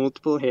have like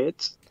multiple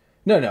heads?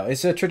 No,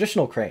 it's a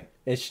traditional crane.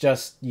 It's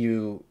just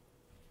the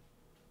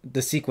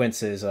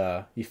sequence is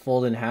you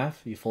fold in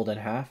half,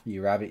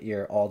 you rabbit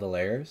ear all the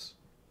layers,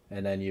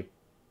 and then you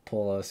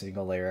pull a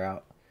single layer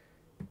out,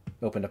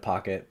 open the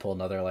pocket, pull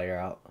another layer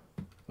out,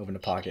 open the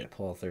pocket,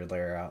 pull a third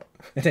layer out,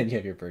 and then you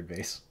have your bird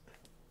base.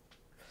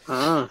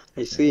 Ah,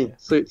 I see. Yeah.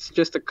 So it's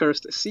just a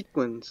cursed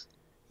sequence.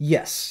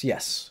 Yes.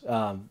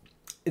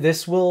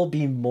 This will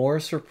be more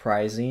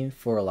surprising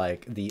for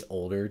like the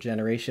older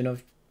generation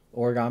of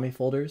origami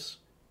folders,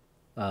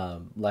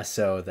 less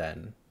so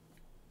than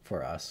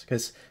for us.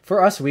 Because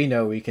for us, we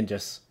know we can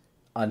just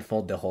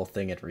unfold the whole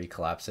thing and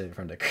recollapse it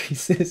from the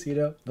creases, you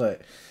know?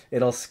 But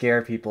it'll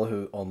scare people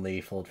who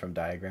only fold from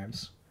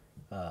diagrams.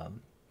 And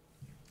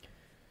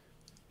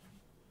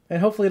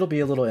hopefully it'll be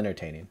a little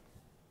entertaining.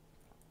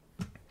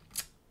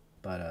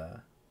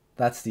 But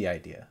that's the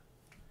idea,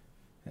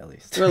 at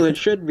least. Well, it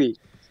should be.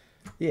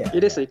 Yeah.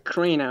 It is a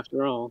crane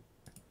after all.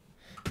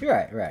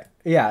 Right.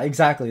 Yeah,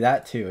 exactly,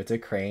 that too. It's a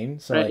crane,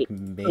 so Right. like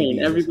maybe Crane.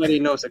 Everybody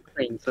knows a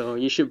crane, so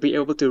you should be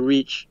able to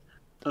reach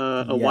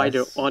a wider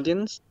Yes.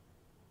 audience.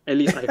 At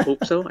least I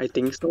hope so. I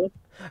think so.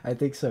 I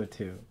think so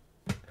too.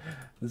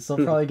 This will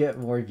probably get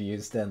more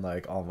views than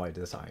like all my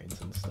designs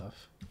and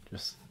stuff.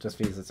 Just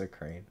because it's a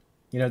crane.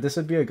 You know, this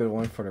would be a good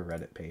one for the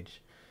Reddit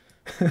page.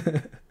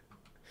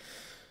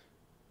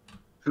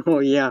 Oh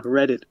yeah,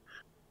 Reddit.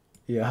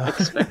 Yeah.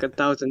 Expect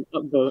 1,000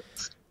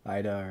 upvotes.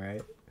 I know,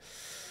 right?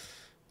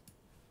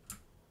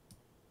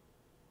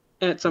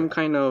 Add some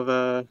kind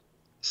of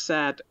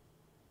sad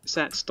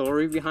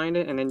story behind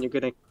it, and then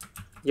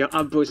your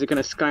upvotes are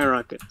gonna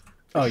skyrocket.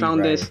 Oh, I you're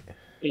found this right.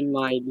 in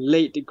my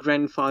late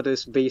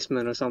grandfather's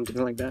basement or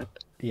something like that.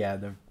 Yeah,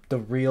 the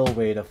real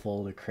way to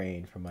fold a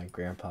crane from my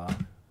grandpa,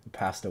 who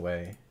passed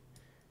away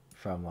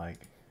from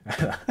like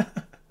I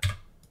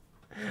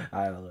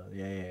don't know.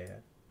 Yeah.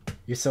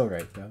 You're so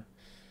right though.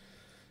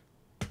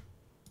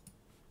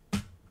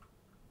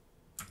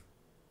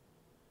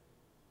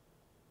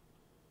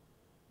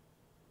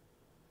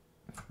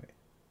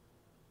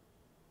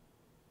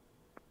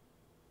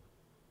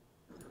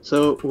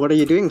 So, what are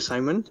you doing,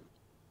 Simon?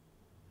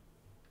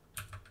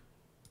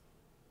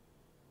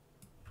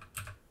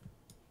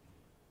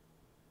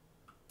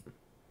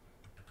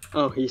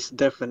 Oh, he's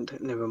deafened.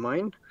 Never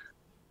mind.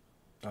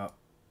 Oh.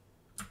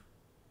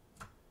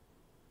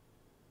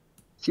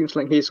 Seems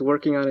like he's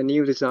working on a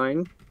new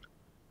design.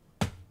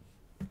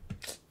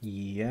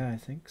 Yeah, I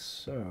think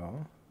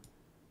so.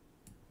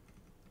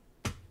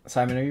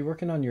 Simon, are you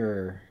working on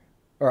your...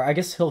 Or I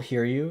guess he'll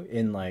hear you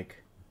in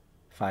like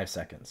 5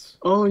 seconds.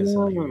 Oh, 'cause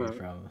he'll hear yeah. you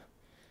from...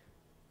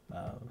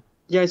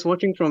 Yeah, he's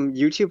watching from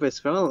YouTube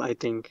as well, I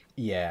think.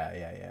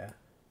 Yeah.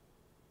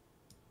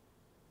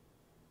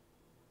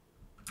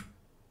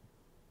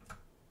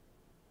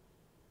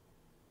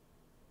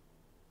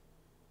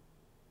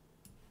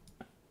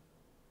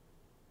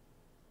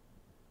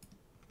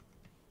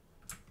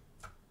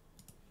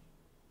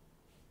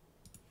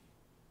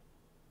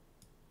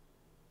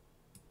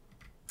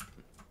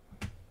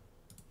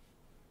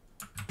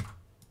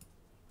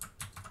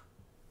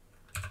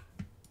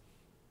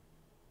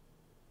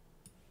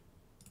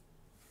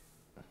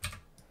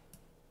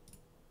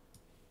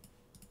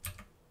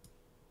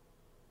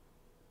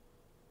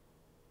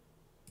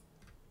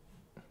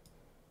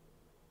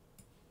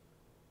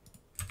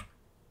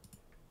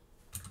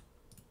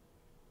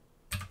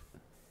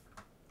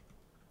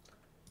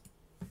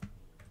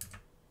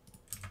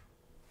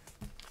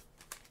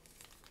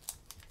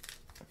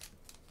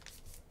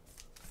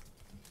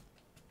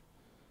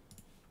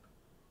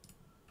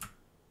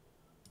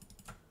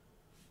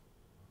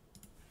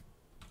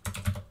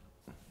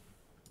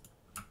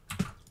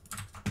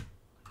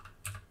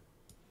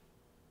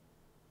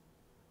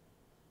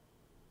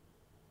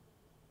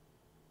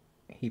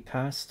 He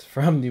passed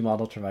from new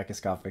model to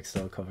microscopic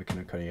still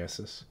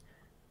coniosis.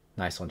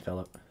 Nice one,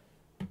 Philip.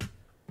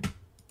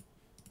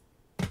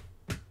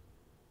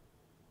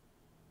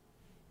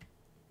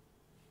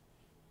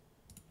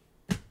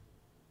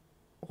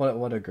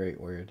 What a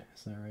great word.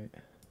 Is that right?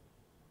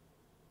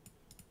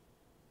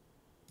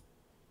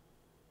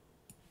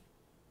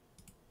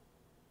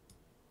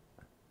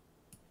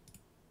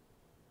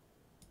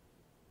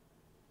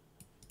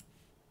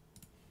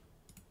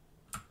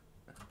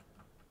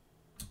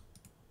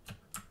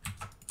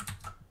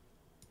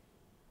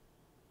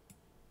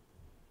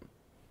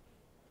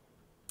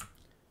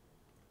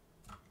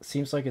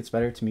 Seems like it's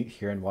better to mute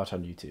here and watch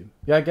on YouTube.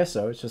 Yeah, I guess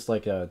so. It's just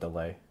like a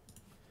delay.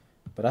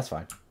 But that's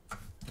fine.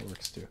 It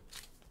works too.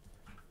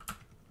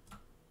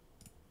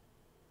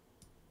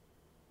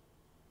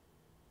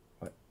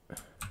 What?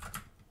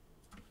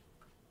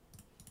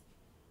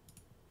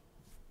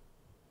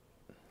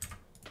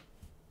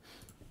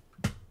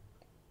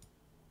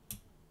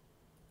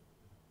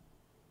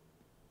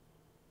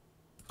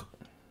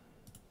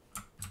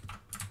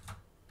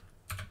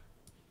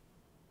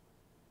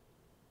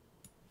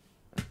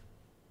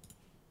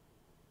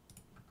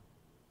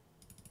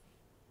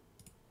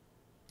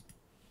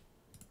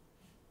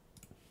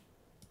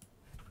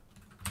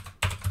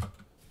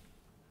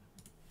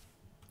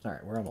 All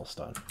right, we're almost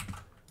done.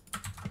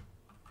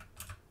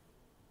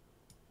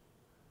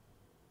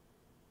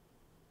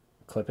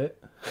 Clip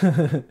it.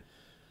 It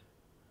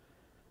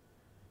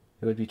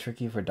would be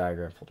tricky for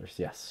diagram folders.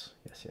 Yes,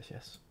 yes, yes,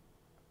 yes.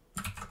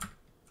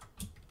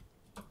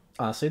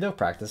 Honestly, though,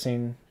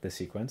 practicing the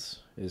sequence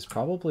is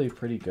probably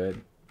pretty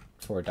good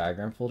for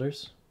diagram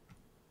folders,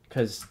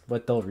 because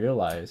what they'll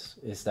realize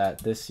is that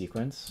this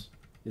sequence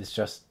is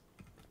just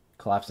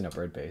collapsing a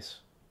bird base.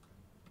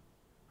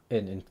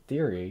 And in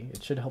theory,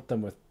 it should help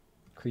them with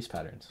crease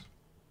patterns.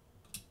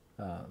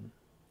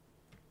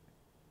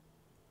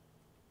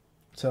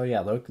 So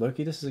yeah,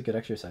 Loki, this is a good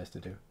exercise to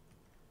do.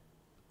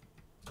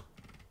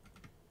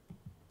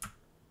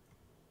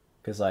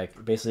 Because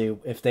like basically,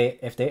 if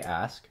they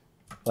ask,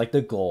 like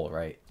the goal,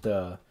 right?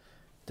 The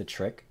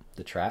trick,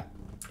 the trap,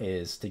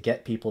 is to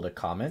get people to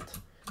comment.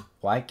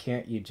 Why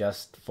can't you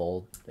just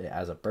fold it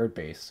as a bird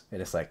base? And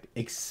it's like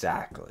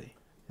exactly.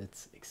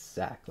 It's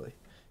exactly.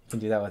 You can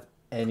do that with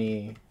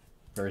any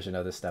version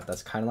of this step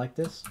that's kind of like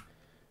this,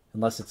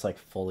 unless it's like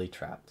fully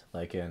trapped,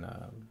 like in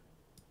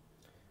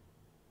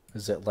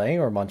is it Lang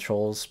or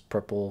Montreal's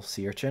Purple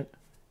Sea Urchin?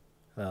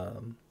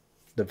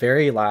 The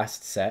very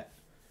last set,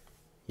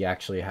 you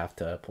actually have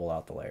to pull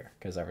out the layer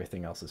because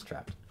everything else is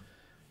trapped.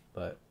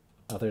 But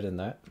other than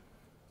that,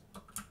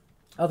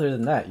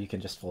 you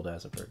can just fold it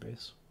as a bird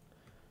base.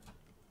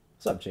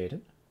 What's up,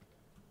 Jaden?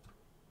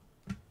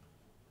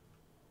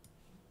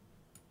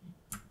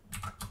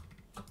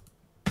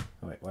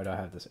 Oh, wait, why do I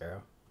have this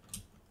arrow?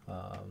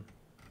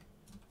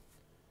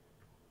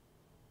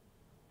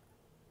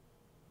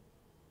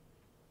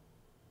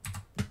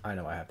 I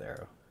know I have the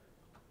arrow.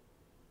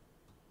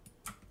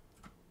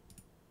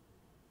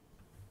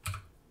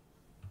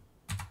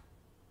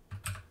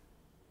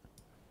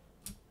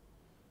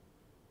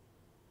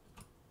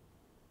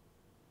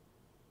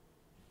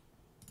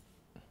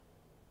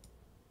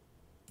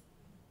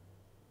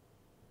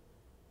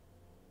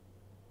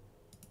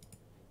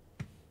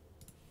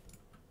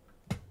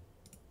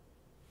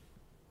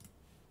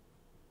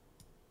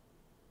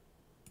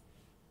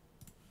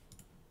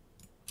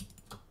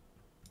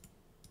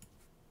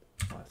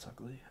 Oh, that's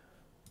ugly.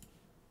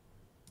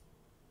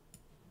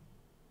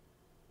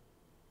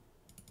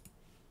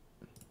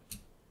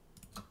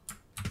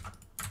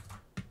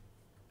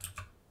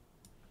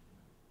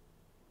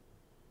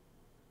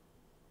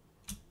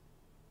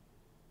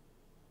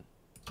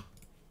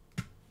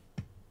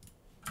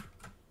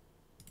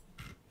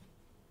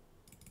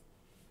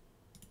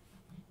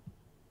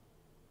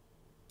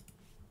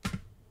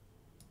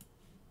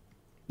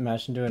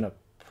 Imagine doing a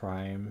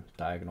prime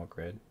diagonal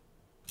grid.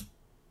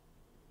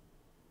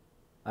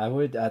 I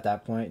would, at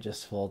that point,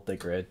 just fold the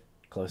grid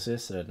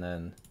closest and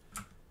then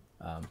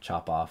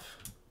chop off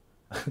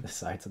the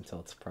sides until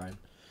it's prime.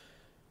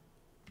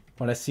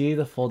 When I see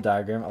the full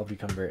diagram, I'll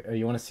become very... Oh,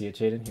 you want to see it,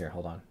 Jaden? Here,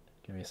 hold on.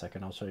 Give me a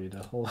second. I'll show you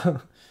the whole...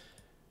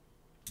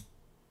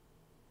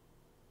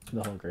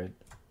 the whole grid.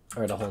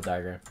 Or the whole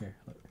diagram. Here,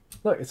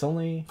 look, it's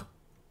only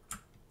a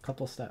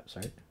couple steps,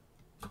 right?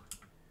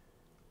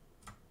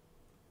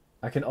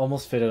 I can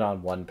almost fit it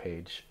on one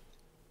page.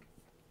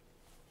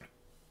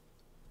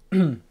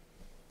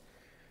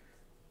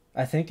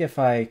 I think if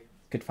I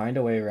could find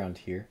a way around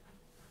here,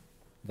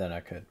 then I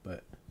could,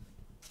 but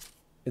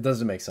it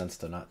doesn't make sense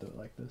to not do it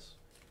like this.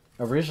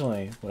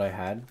 Originally, what I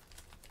had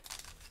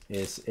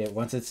is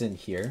once it's in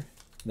here,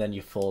 then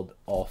you fold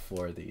all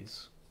four of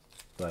these.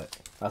 But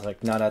I was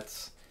like, no,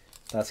 that's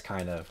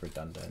kind of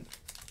redundant.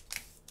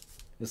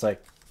 It's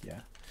like,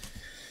 yeah.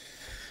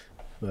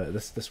 But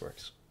this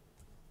works.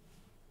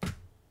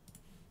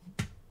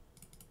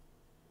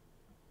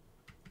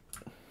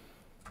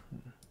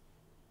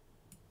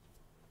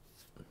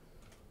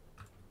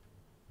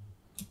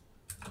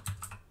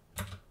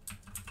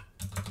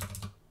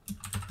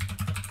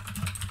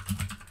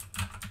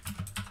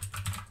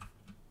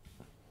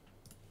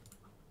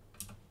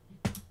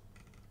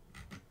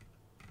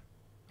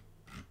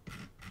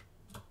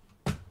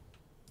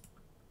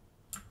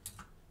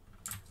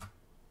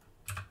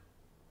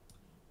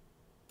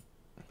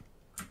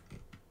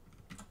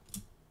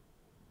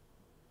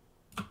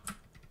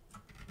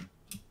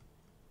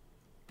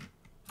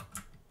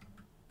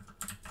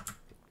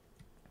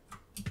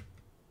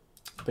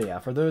 But yeah,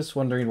 for those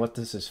wondering what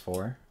this is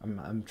for,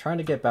 I'm trying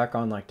to get back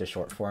on like the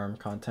short form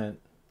content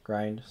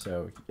grind.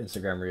 So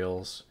Instagram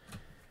Reels,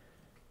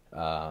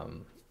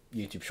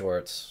 YouTube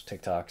Shorts,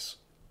 TikToks,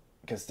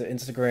 because the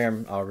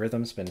Instagram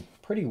algorithm's been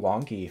pretty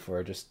wonky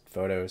for just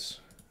photos.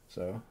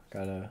 So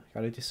gotta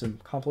do some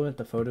complement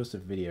the photos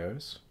of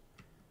videos.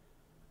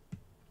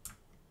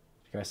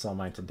 If you guys saw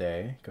mine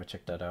today, go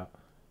check that out.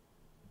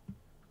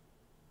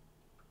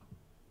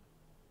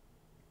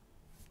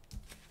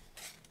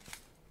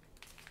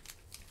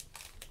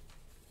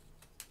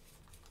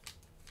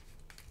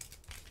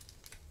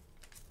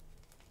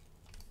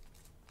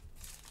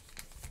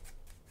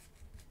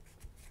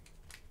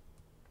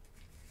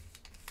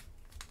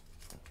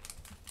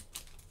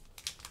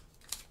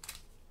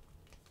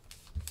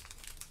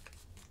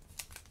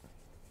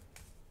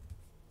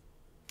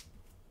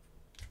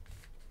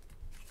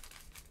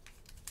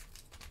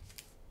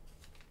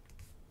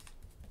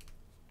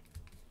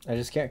 I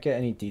just can't get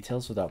any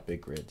details without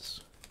big grids.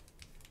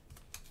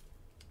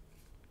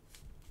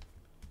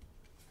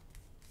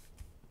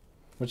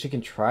 Which you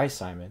can try,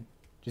 Simon.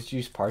 Just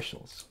use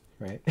partials,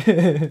 right?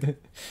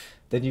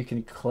 Then you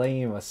can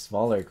claim a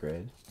smaller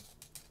grid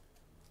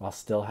while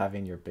still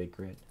having your big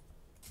grid.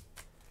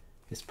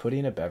 Is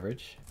pudding a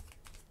beverage?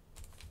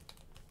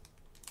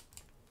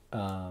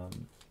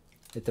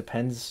 It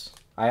depends.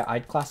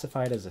 I'd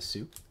classify it as a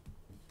soup.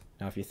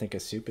 Now, if you think a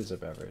soup is a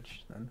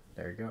beverage, then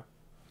there you go.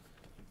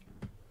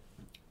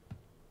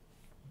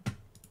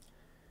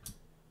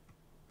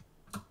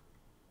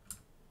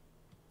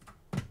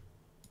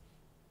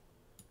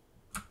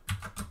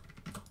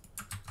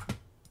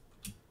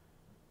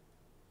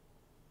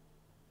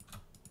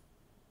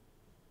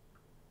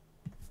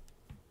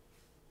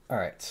 All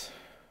right.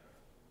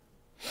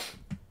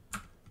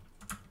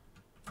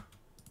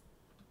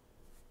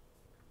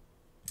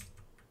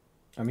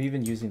 I'm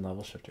even using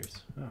level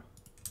shifters. Oh.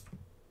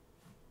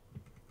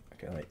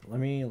 Okay, let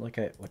me look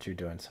at what you're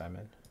doing,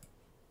 Simon.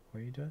 What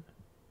are you doing?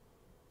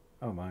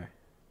 Oh my.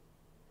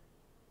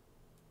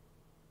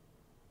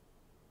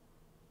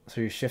 So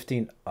you're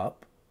shifting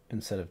up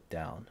instead of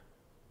down.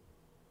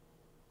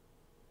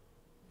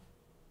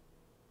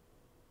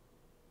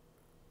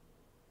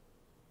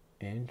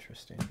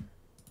 Interesting.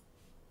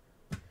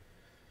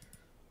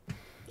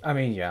 I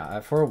mean,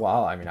 yeah, for a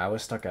while, I mean, I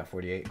was stuck at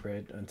 48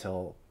 grid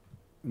until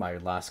my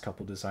last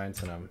couple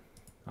designs, and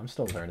I'm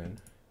still learning.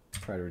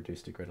 Try to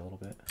reduce the grid a little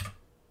bit.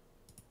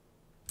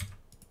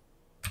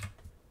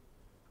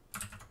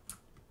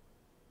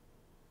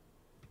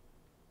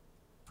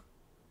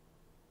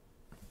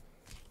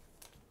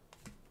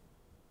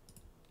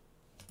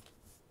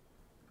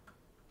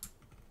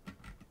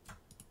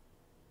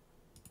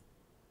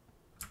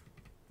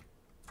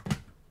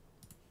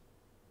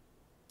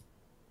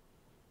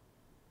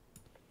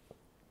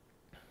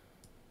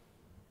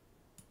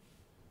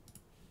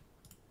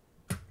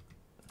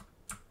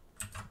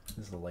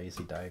 This is the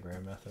lazy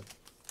diagram method.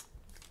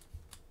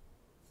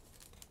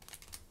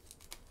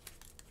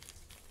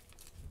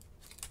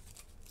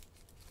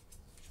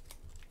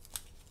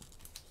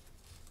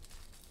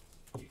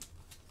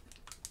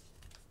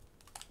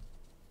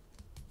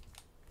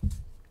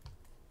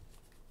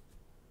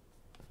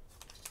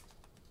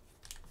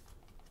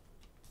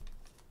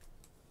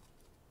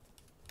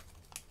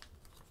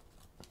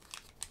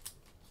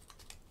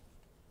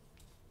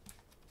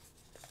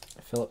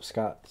 Philip's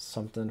got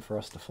something for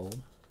us to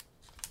fold.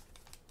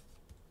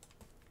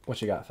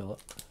 What you got, Philip?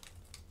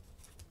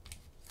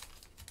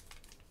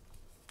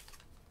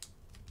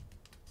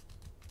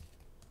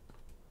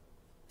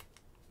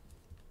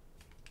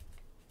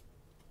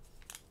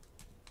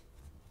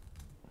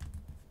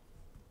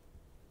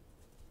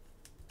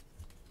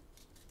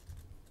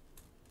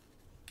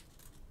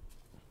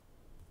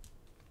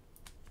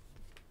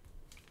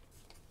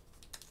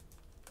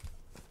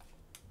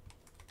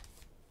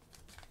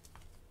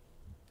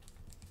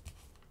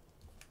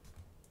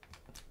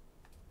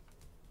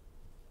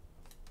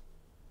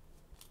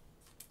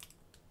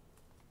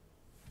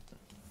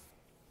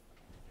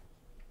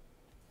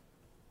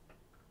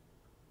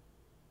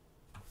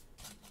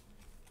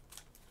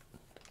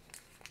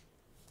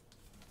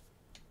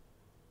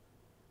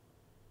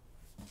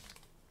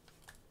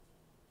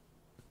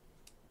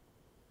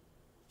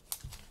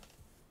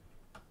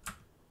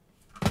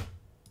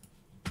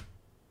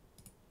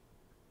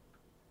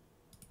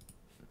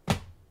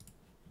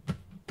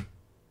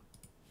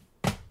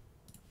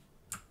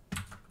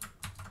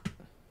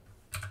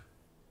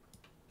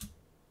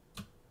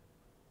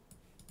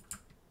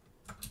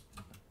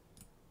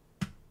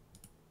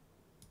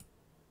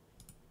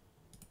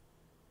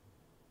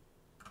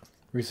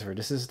 Lucifer,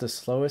 this is the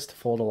slowest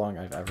fold along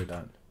I've ever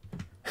done.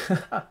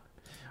 Are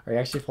you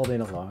actually folding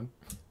along?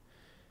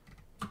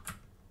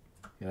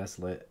 Yeah, that's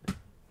lit.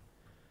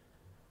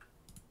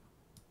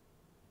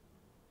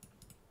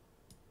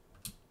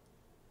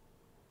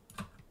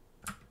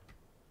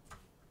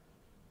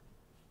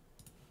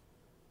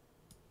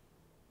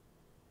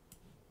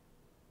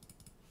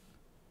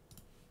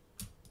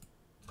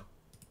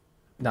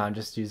 No, I'm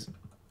just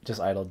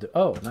idle.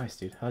 Oh, nice,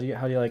 dude. How do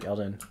you like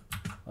Elden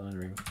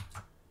Ring?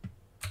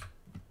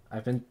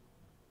 I've been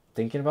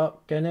thinking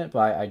about getting it,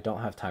 but I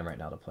don't have time right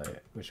now to play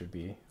it, which would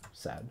be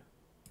sad.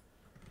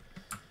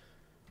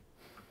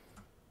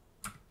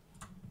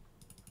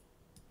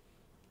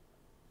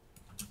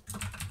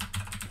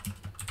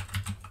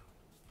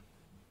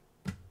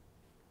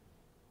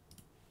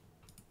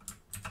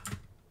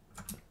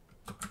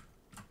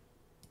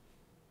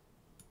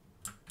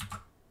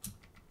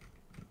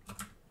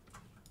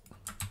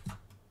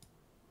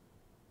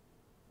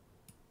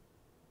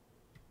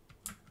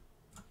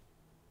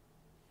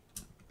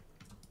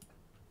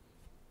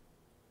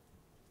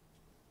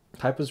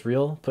 Hype was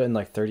real. Put in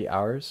like 30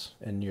 hours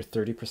and you're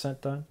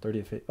 30% done. 30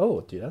 to 50.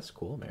 Oh, dude, that's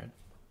cool, man.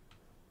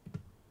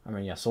 I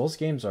mean, yeah, Souls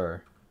games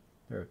they're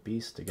a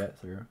beast to get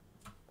through.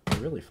 They're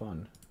really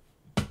fun.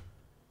 I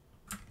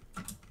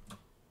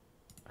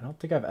don't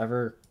think I've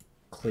ever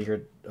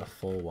cleared a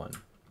full one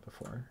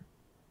before.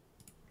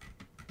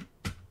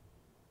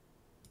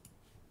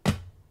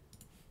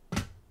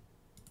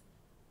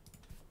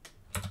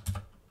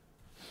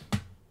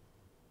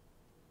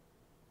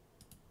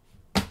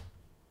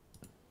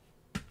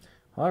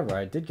 However,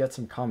 I did get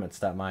some comments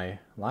that my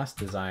last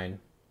design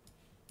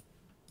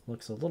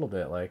looks a little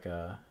bit like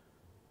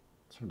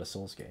it's from the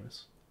Souls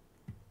games.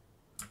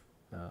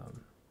 To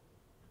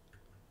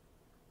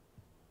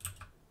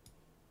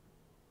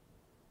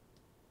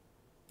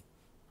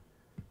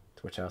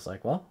which I was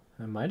like, well,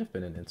 it might have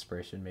been an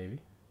inspiration, maybe.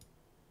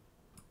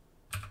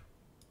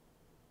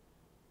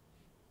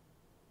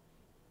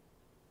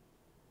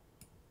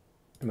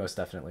 It most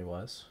definitely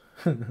was.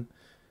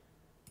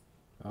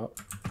 Oh.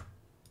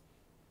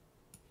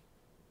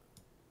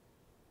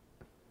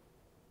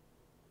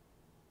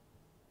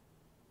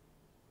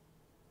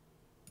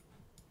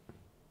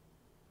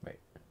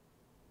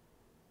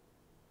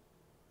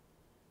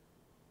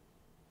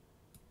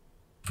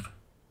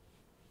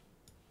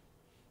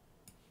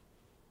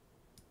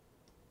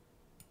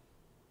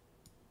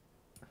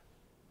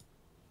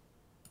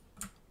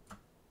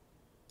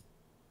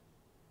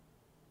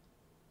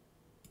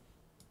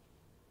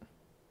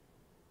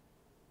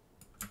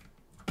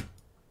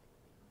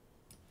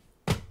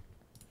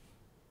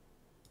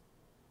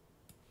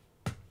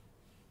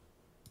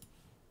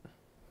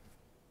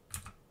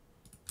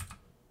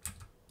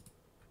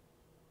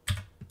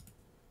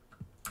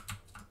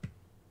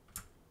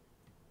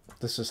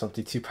 This is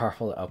something too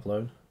powerful to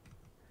upload.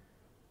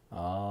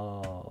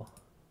 Oh.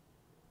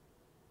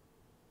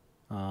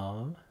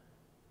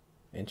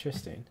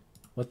 Interesting.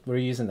 What are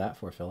you using that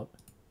for, Philip?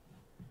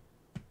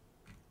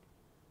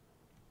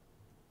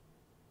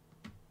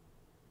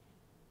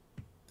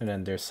 And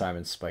then there's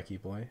Simon's Spiky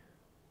Boy.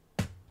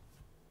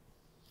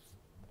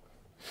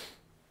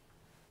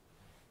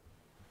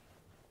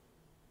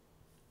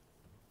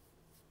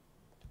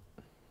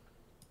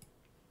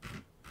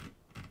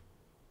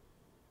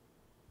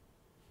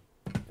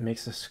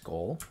 Makes a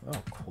skull.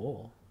 Oh,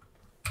 cool.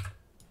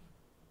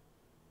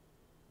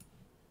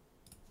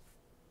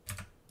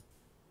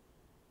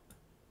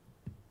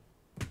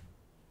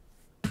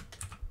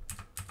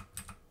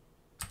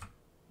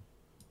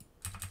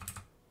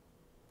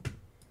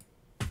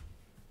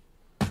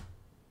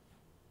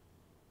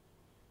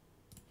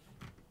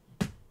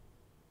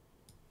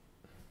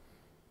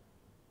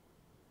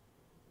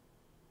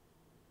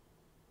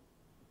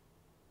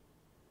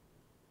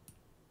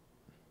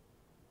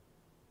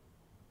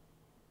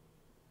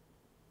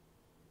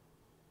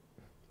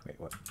 Wait,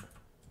 what?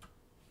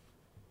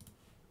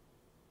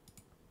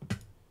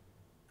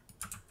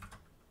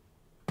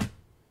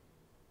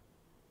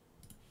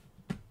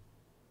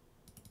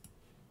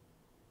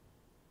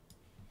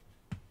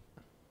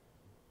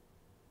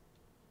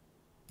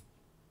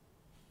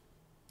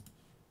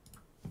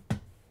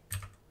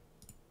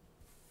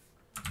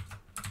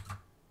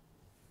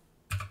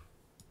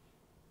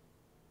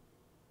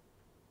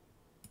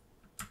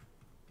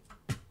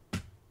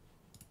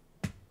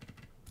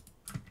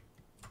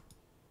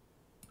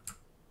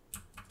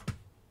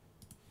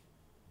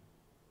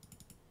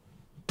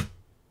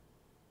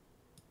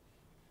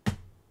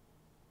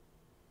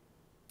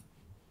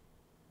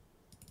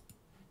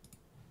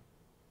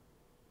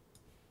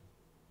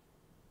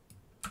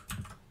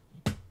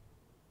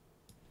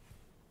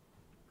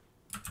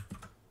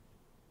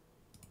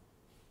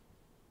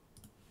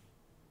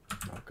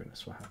 Oh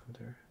goodness, what happened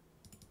there?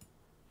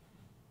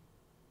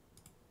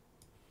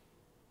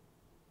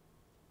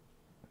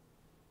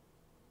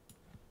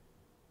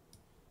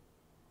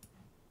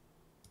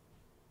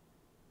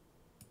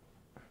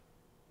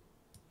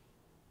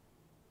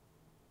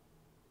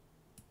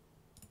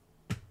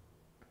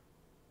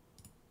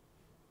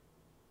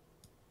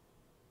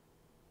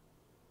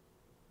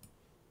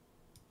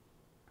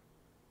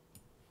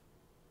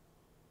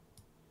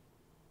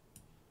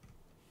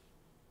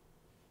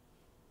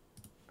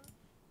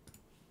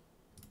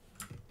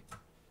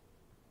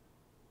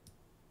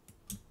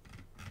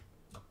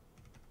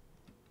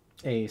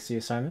 Hey, see you,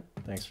 Simon.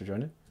 Thanks for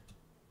joining.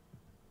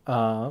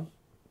 Thought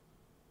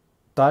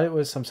it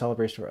was some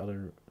celebration or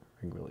other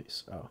ring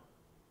release. Oh.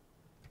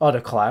 Oh, the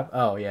collab?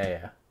 Oh, yeah,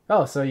 yeah.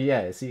 Oh, so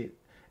yeah, see,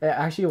 it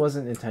actually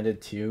wasn't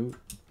intended to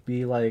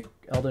be like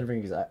Elden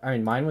Ring. I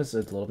mean, mine was a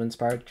little bit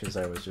inspired because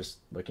I was just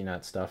looking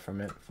at stuff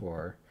from it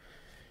for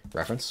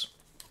reference.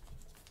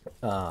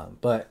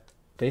 But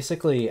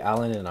basically,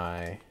 Alan and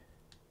I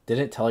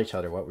didn't tell each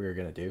other what we were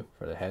gonna do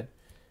for the head.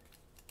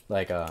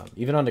 Like,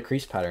 even on the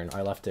crease pattern,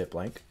 I left it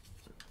blank.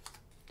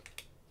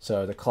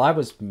 So the collab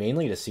was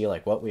mainly to see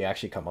like what we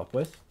actually come up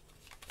with.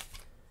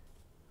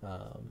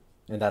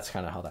 And that's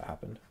kind of how that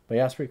happened. But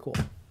yeah, it's pretty cool.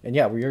 And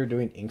yeah, we are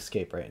doing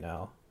Inkscape right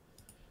now.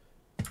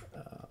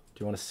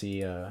 Do you want to see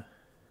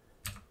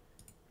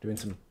doing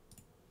some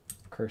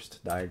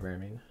cursed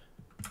diagramming?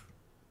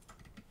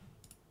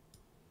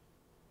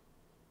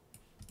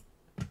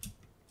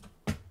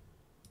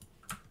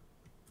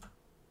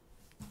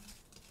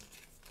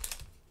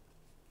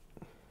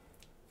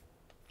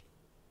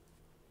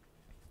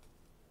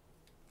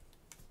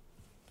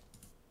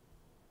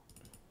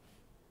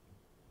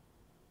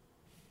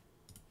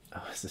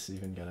 Oh, is this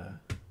even gonna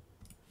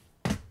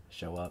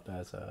show up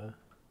as a...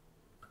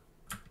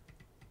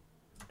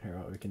 Here,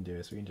 what we can do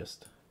is we can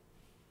just...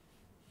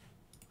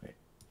 Wait.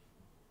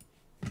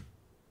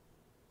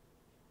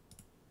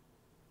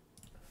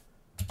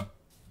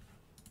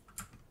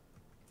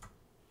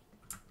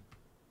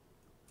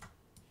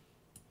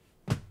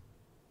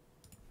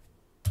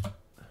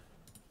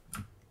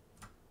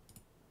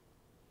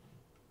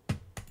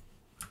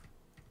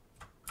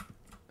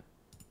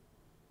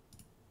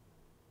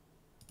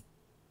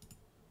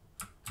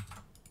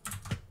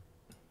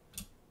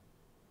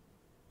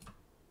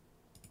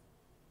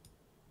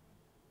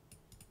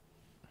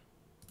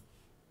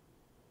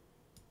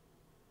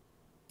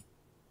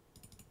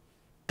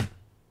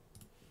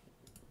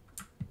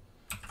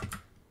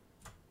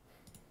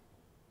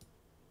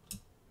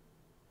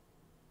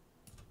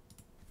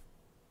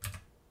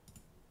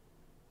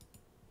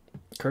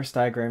 Curse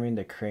diagramming,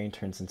 the crane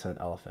turns into an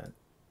elephant.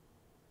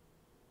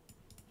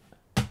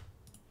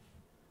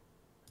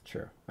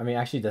 True. I mean,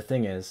 actually, the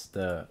thing is,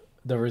 the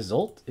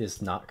result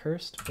is not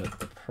cursed,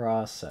 but the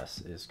process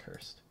is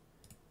cursed.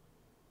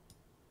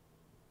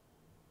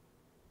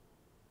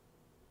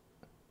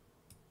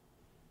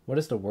 What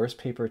is the worst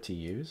paper to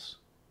use?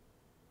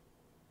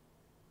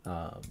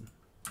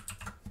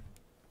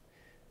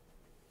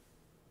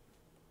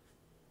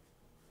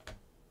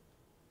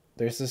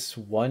 There's this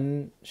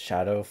one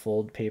shadow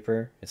fold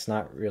paper. It's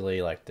not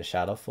really like the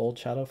shadow fold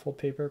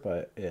paper,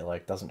 but it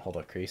like doesn't hold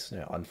a crease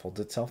and it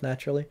unfolds itself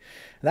naturally.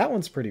 And that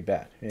one's pretty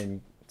bad,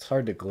 and it's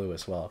hard to glue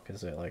as well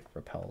because it like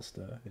repels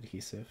the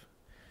adhesive.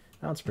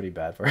 That one's pretty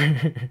bad for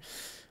it.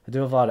 I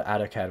do a lot of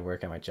AutoCAD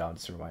work at my job.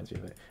 This reminds me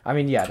of it. I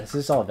mean, yeah, this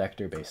is all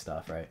vector-based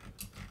stuff, right?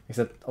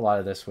 Except a lot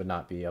of this would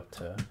not be up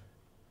to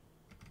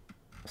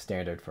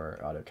standard for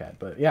AutoCAD.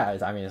 But yeah,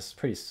 I mean, it's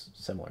pretty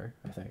similar,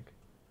 I think.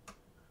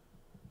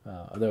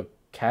 Although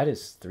CAD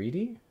is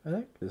 3D, I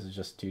think. This is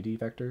just 2D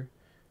vector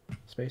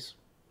space.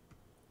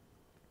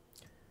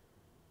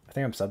 I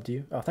think I'm subbed to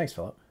you. Oh, thanks,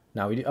 Philip.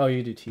 Now we do. Oh,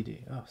 you do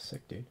TD. Oh,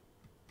 sick, dude.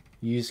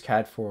 You use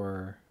CAD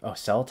for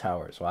cell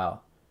towers.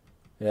 Wow.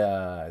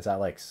 Yeah, is that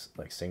like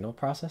signal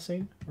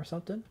processing or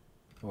something?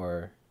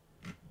 Or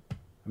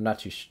I'm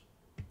not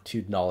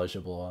too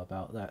knowledgeable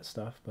about that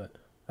stuff, but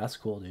that's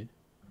cool, dude.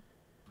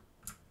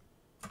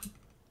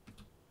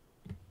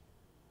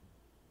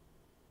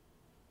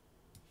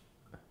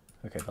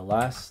 Okay, the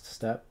last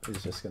step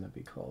is just going to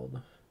be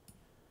called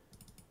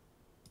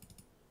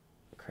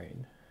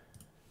crane.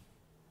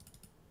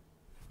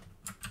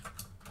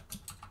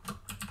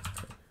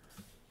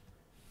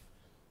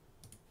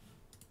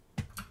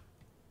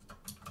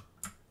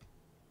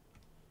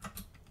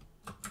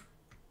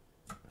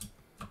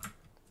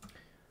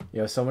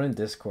 Yo, someone in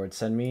Discord,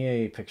 send me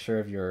a picture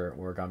of your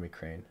origami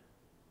crane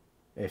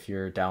if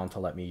you're down to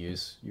let me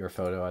use your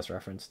photo as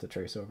reference to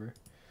trace over.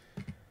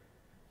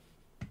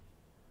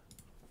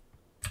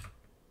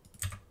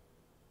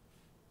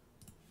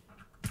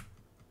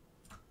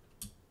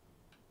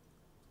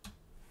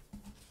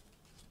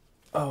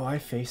 Oh, I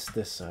faced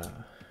this,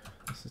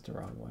 this is the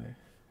wrong way.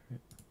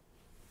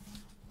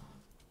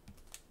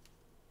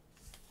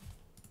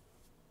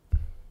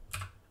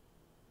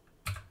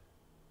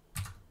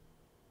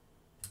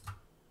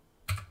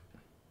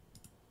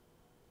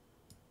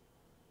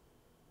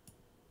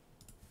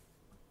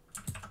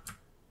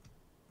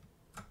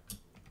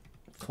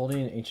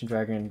 Folding an Ancient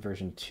Dragon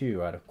version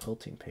 2 out of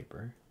quilting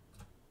paper.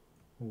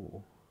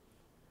 Ooh.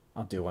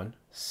 I'll do one.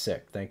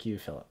 Sick. Thank you,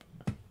 Philip.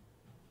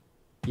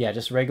 Yeah,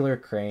 just regular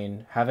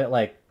crane. Have it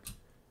like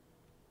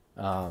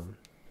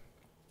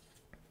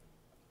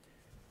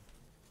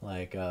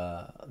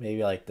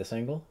maybe like this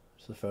angle.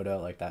 Just the photo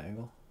at like that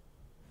angle.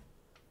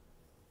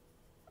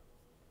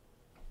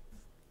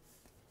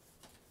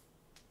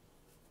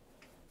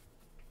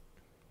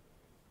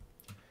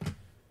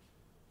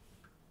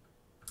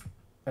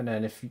 And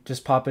then if you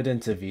just pop it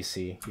into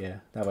VC, yeah,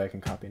 that way I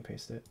can copy and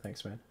paste it.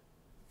 Thanks, man.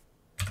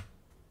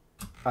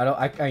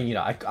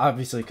 I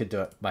obviously could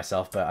do it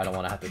myself, but I don't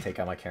want to have to take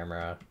out my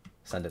camera,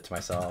 send it to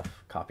myself,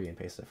 copy and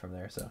paste it from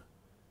there. So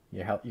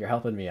you're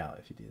helping me out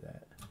if you do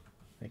that.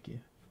 Thank you.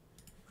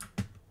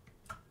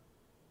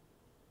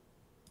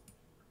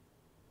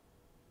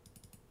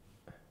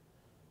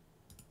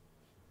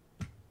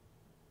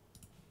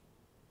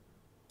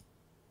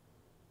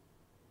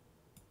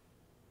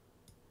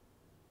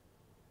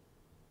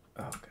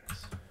 Oh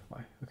goodness.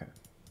 Why? Okay.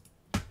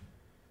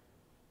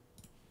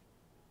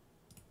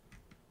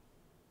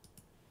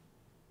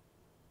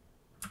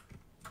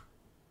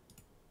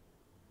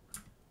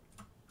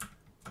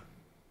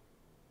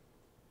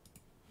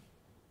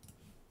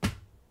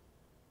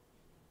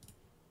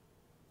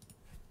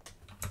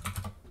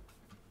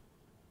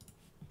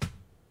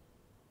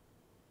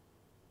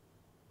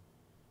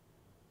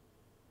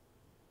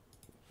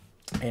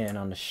 And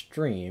on the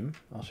stream,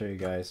 I'll show you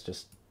guys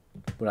just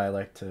what I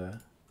like to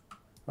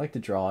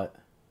draw it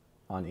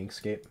on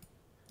Inkscape,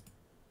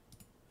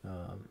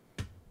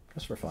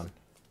 just for fun.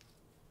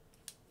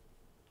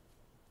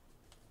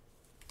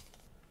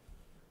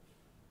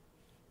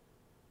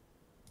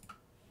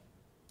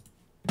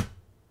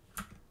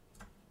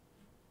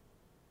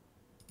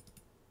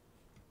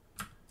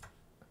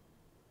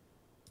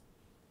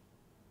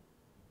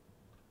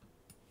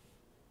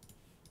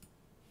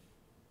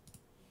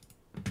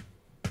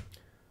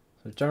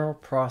 So the general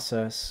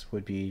process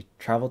would be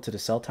travel to the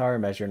cell tower,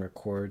 measure and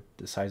record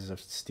the sizes of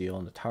steel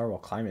in the tower while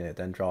climbing it,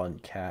 then draw in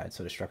CAD.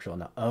 So the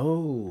structural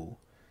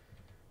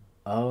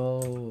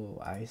oh,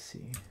 I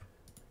see.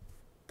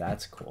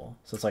 That's cool.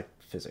 So it's like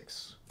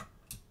physics.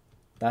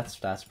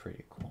 That's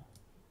pretty cool.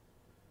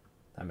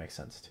 That makes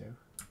sense too.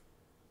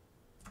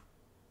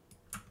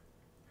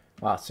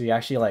 Wow, so you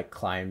actually like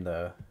climb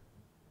the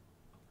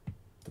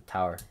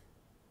tower.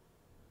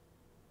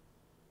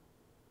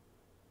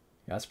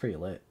 Yeah, that's pretty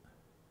lit.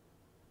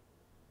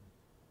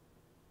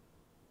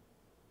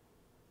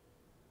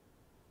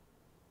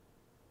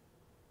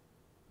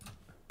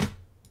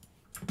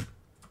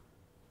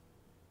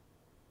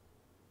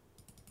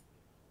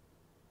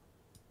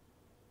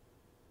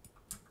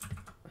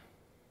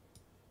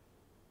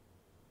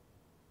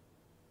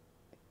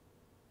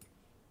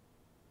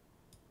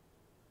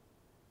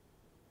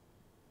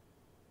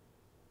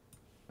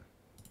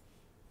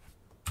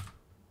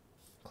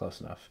 Close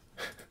enough.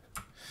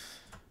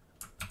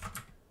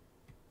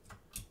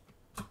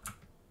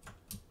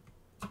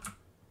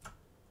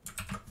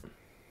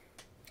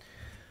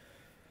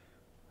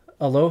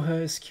 Aloha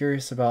is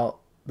curious about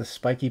the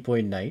Spiky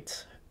Boy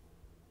Knight.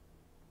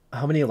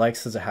 How many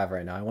likes does it have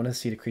right now? I want to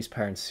see decrease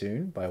pattern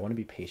soon, but I want to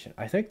be patient.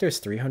 I think there's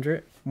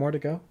 300 more to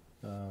go.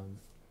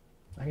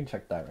 I can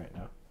check that right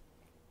now.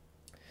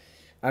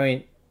 I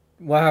mean,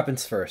 what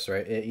happens first,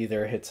 right? It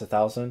either hits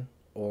 1,000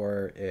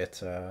 or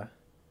it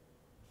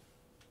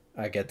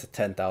I get to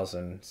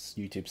 10,000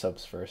 YouTube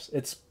subs first.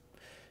 It's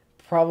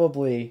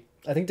probably,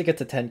 I think to get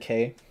to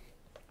 10K,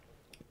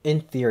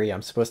 in theory,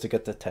 I'm supposed to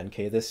get to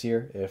 10K this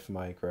year if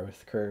my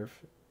growth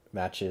curve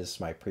matches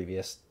my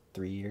previous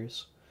 3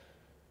 years,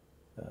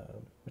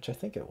 which I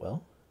think it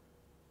will.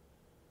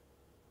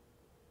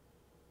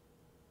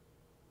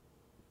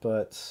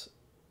 But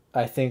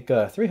I think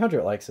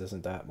 300 likes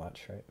isn't that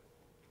much, right?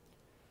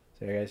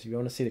 So guys, if you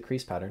want to see the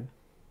crease pattern,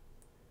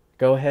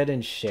 go ahead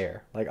and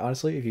share. Like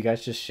honestly, if you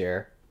guys just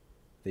share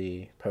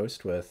the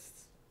post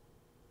with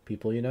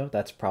people you know,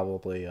 that's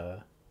probably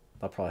that'll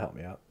probably help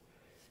me out.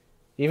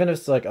 Even if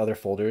it's like other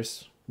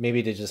folders,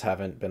 maybe they just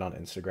haven't been on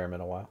Instagram in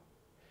a while.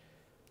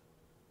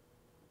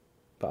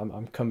 But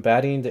I'm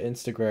combating the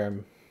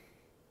Instagram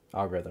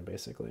algorithm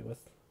basically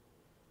with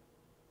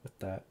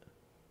that.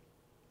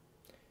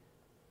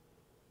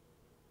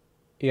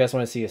 You guys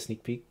want to see a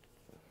sneak peek?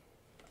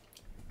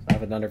 I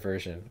have another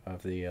version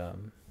of the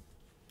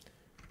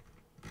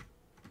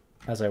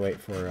as I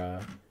wait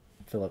for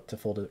Philip to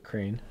fold the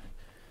crane.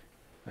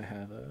 I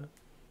have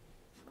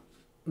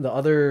the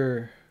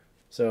other,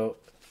 so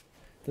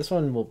this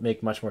one will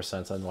make much more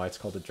sense on why it's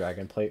called the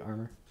dragon plate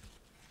armor.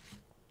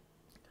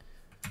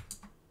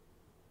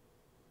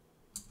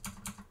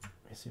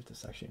 Let me see if this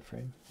is actually in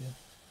frame. Yeah.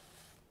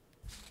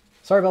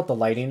 Sorry about the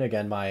lighting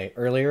again. My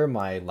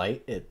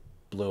light, it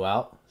blew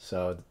out,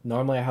 so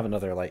normally I have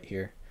another light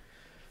here,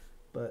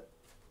 but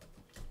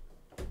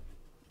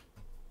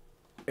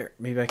here,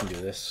 maybe I can do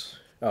this.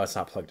 Oh, it's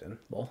not plugged in.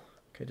 Well,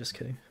 okay, just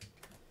kidding.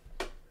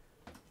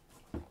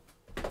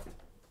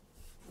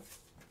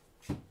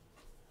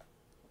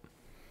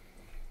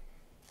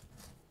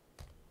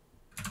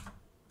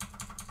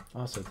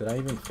 Also, did I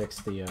even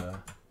fix the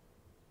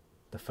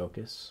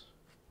focus?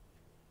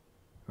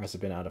 Or has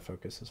it been out of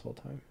focus this whole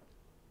time?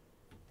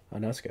 Oh,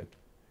 no, that's good.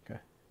 Okay.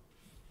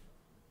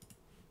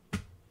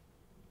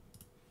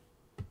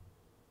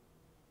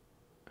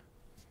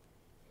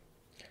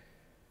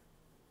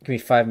 Give me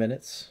 5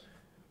 minutes.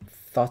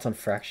 Thoughts on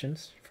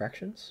fractions?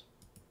 Fractions?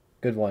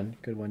 Good one,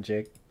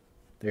 Jake.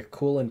 They're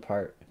cool in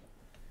part.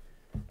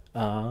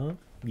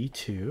 Me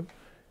too.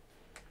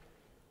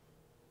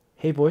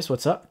 Hey boys,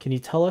 what's up? Can you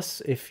tell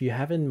us if you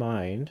have in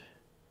mind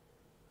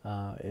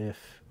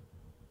if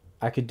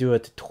I could do a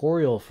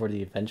tutorial for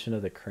the invention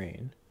of the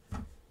crane?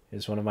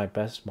 Is one of my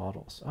best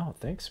models. Oh,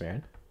 thanks,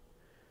 man.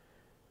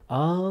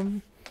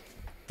 Trying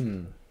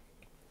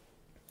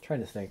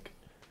to think.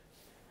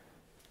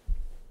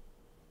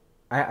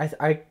 I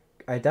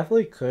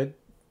definitely could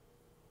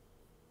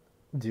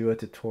do a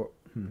tutorial.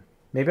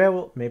 Maybe I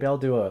will. Maybe I'll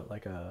do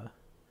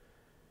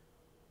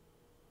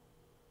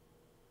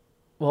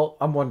well,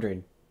 I'm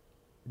wondering.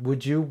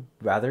 would you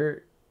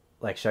rather,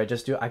 like, should I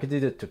just do, I could do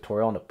the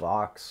tutorial on the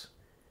box,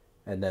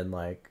 and then,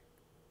 like,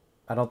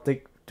 I don't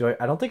think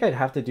I'd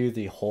have to do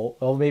the whole,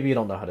 oh, maybe you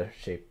don't know how to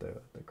shape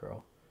the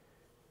girl.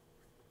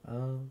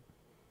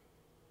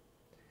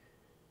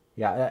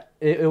 Yeah,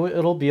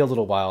 it'll be a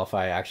little while if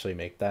I actually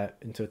make that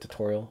into a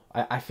tutorial.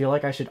 I feel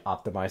like I should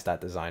optimize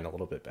that design a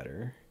little bit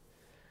better.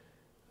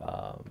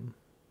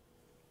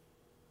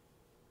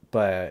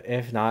 But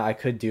if not, I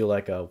could do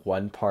like a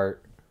one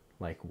part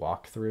like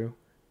walkthrough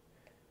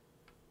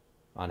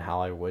on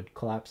how I would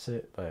collapse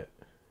it, but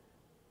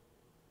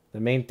the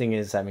main thing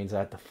is that means I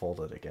have to fold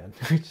it again.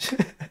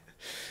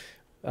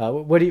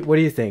 What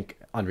do you think,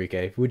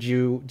 Enrique?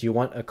 Do you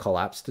want a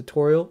collapse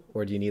tutorial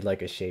or do you need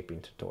like a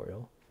shaping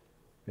tutorial?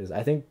 Because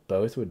I think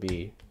both would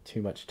be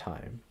too much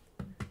time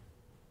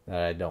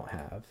that I don't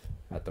have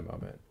at the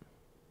moment.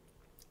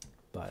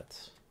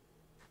 But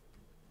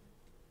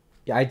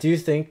yeah, I do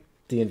think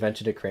the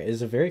invention to create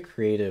is a very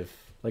creative,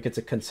 like it's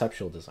a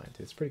conceptual design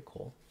too. It's pretty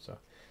cool. So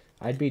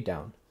I'd be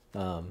down.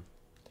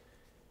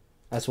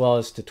 As well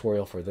as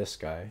tutorial for this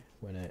guy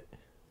when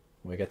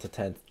we get to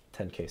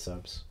 10K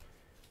subs.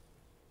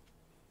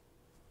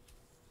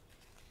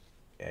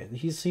 Yeah,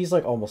 he's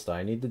like almost done.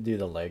 I need to do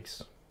the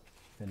legs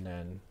and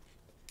then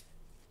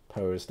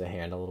pose the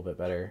hand a little bit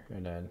better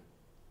and then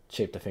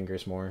shape the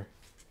fingers more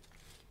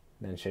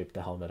and then shape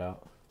the helmet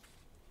out.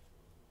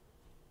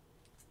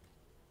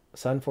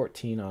 Sun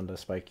 14 on the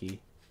spiky.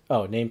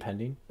 Oh, name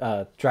pending.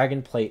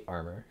 Dragon plate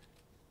armor,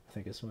 I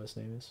think is what his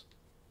name is.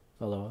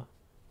 Aloha.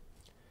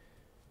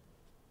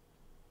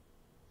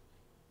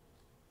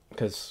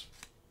 Because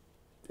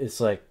it's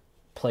like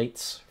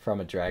plates from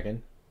a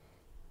dragon,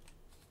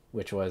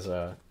 which was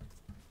I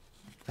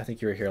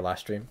think you were here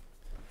last stream.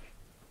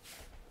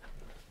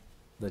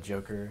 The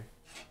Joker.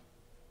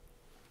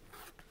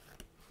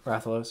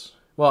 Rathalos.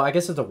 Well, I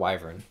guess it's a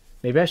wyvern.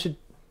 Maybe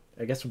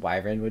I guess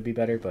wyvern would be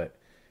better, but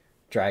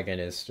dragon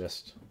is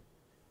just,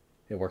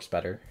 it works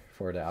better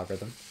for the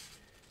algorithm.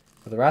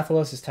 But the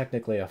Rathalos is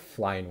technically a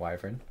flying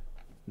wyvern,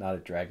 not a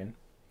dragon.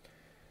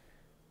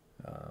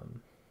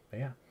 But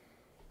yeah,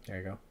 there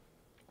you go.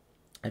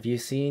 Have you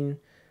seen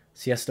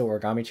Siesta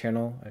Origami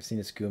channel? I've seen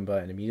his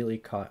Goomba and immediately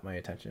caught my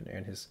attention.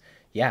 And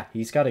yeah,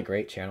 he's got a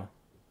great channel.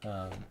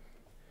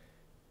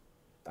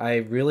 I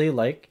really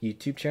like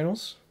YouTube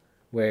channels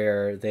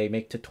where they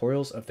make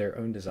tutorials of their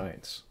own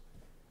designs.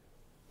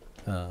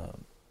 So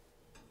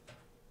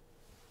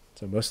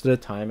most of the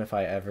time, if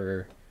I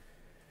ever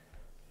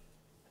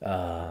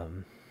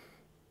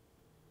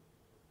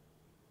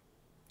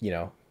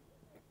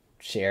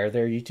share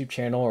their YouTube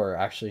channel or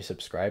actually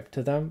subscribe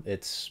to them,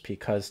 it's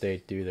because they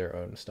do their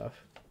own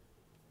stuff.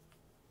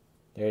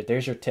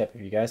 There's your tip.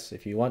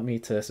 If you want me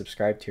to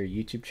subscribe to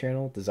your YouTube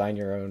channel, design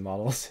your own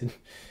models and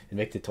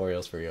make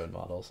tutorials for your own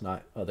models,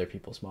 not other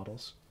people's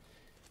models.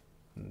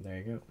 And there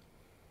you go.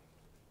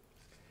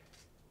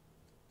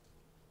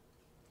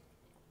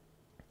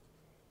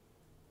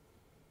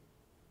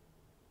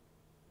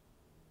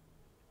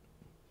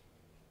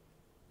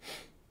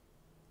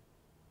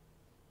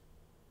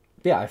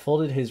 Yeah, I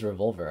folded his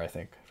revolver, I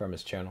think, from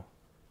his channel.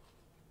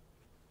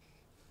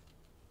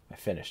 I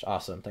finished.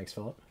 Awesome. Thanks,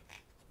 Philip.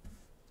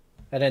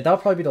 And then that'll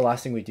probably be the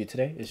last thing we do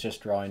today, is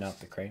just drawing out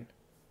the crane.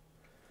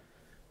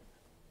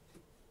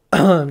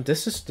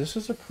 This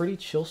is a pretty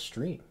chill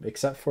stream,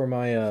 except for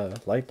my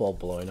light bulb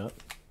blowing up.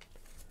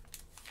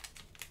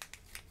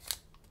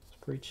 It's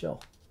pretty chill.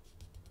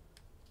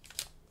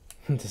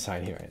 I'm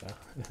designing right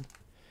now.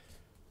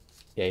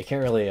 Yeah, you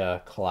can't really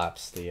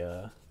collapse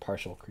the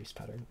partial crease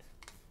pattern.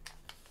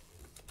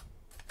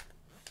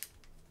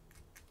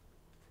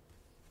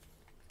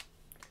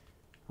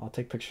 I'll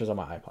take pictures on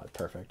my iPod.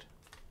 Perfect.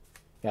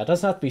 Yeah, it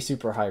doesn't have to be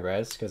super high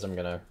res because I'm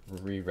gonna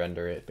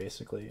re-render it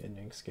basically in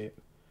Inkscape.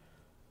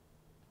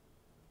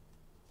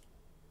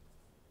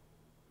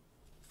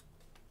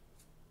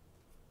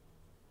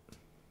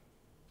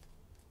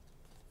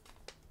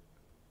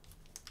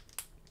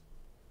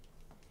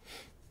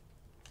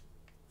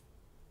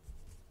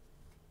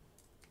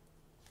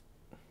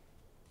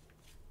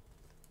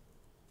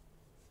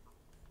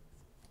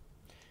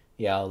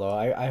 Yeah, although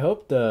I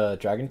hope the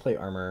dragon plate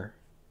armor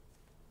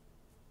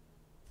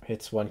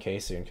hits 1K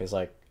soon, because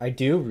like I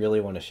do really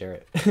want to share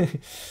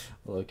it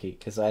low-key,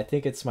 because I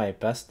think it's my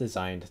best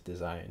designed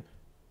design.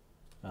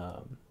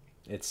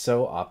 It's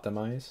so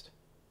optimized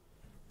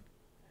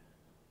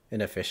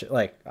and efficient.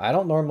 Like, I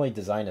don't normally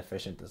design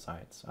efficient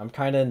designs. I'm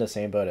kind of in the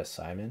same boat as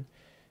Simon,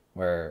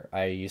 where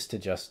I used to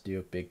just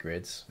do big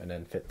grids and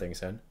then fit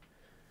things in.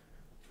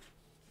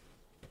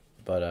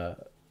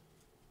 But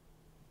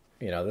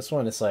this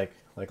one, it's like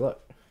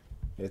look,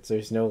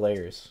 there's no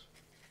layers.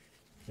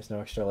 There's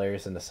no extra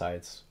layers in the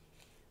sides.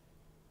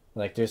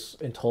 Like, there's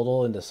in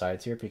total in the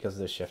sides here, because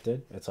they're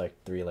shifted, it's like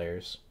 3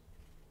 layers.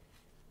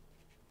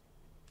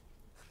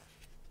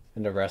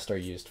 And the rest are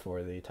used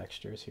for the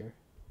textures here.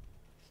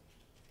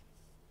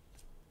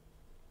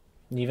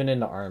 And even in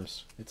the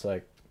arms, it's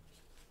like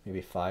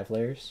maybe 5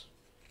 layers.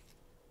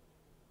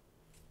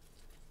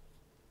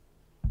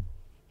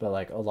 But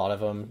like a lot of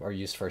them are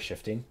used for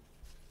shifting.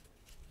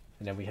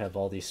 And then we have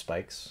all these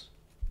spikes,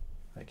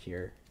 like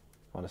here,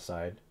 on the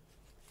side.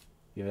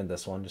 Even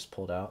this one just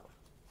pulled out.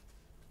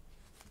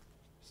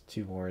 There's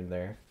 2 more in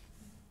there.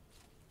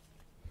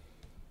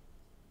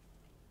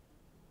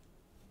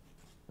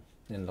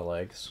 And the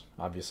legs,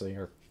 obviously,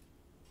 are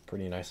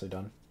pretty nicely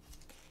done.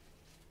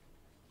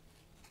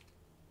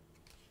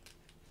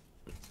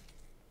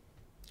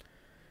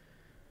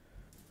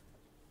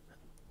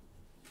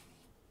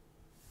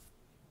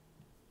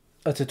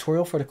 A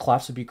tutorial for the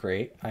collapse would be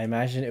great. I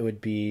imagine it would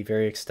be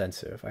very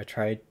extensive. I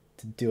tried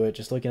to do it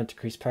just looking at the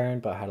crease pattern,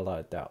 but I had a lot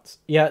of doubts.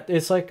 Yeah,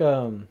 it's like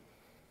because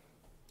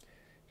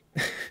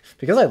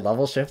I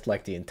level shift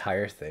like the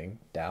entire thing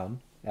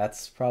down,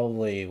 that's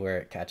probably where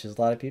it catches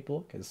a lot of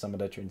people, because some of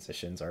the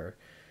transitions are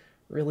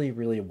really,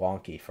 really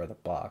wonky for the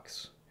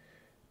box.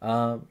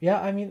 Yeah,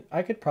 I mean,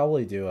 I could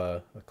probably do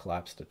a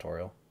collapse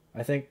tutorial.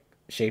 I think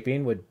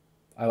shaping would...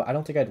 I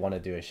don't think I'd want to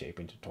do a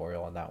shaping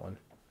tutorial on that one.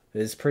 It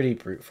is pretty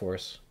brute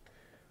force.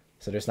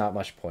 So there's not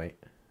much point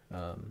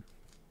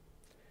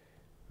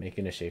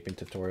making a shaping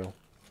tutorial.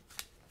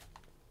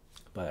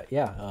 But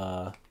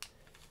yeah,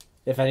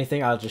 if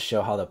anything, I'll just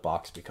show how the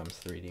box becomes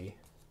 3D.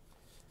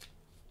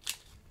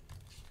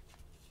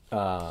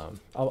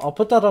 I'll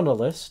put that on the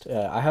list.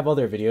 I have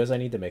other videos I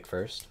need to make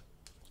first.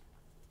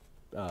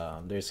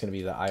 There's going to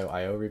be the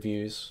IO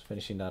reviews,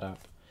 finishing that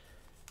up.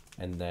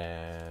 And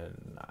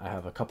then I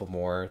have a couple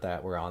more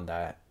that were on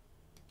that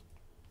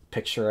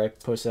picture I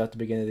posted at the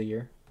beginning of the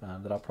year.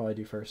 That I'll probably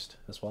do first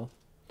as well.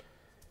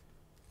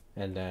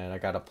 And then I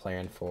got a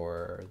plan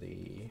for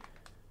the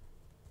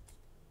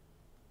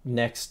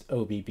next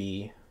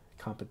OBB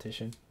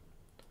competition.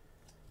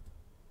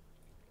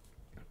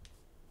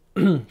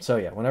 So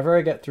yeah, whenever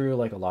I get through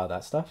like a lot of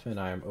that stuff and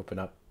I'm open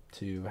up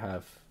to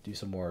do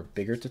some more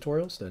bigger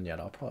tutorials, then yeah,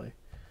 I'll probably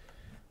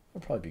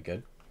be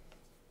good.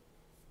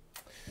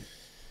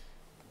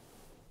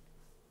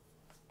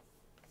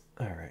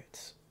 All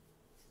right.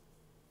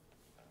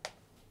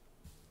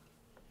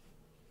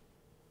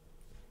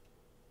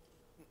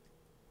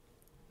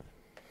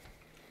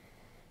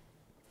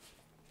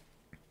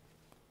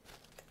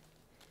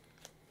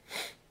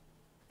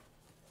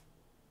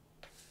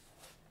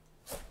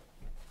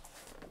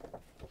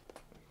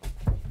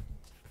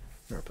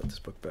 I'll put this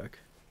book back.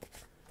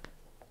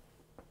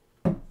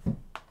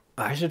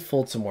 I should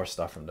fold some more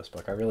stuff from this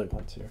book. I really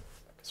want to.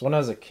 Because when I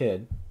was a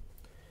kid,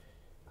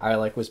 I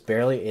was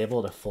barely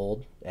able to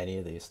fold any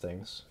of these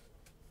things.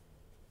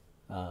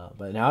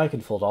 But now I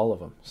can fold all of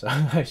them. So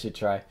I should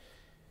try.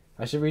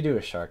 I should redo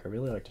a shark. I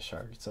really like the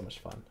shark. It's so much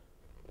fun.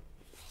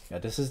 Yeah,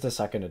 this is the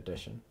 2nd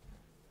edition.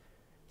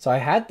 So I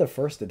had the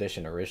 1st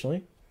edition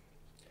originally.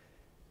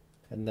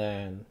 And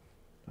then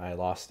I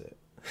lost it.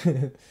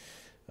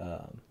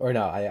 Or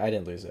no, I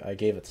didn't lose it. I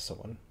gave it to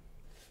someone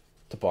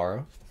to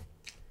borrow.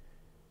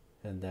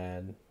 And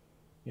then,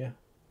 yeah.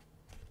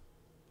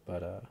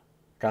 But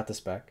got this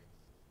back.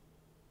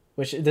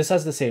 Which, this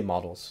has the same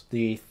models.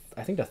 I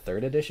think the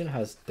 3rd edition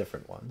has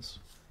different ones.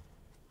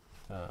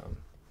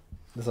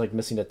 It's like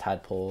missing the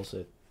tadpoles.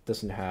 It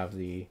doesn't have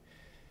the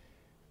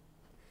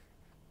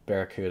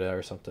barracuda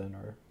or something,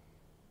 or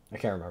I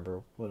can't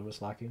remember what it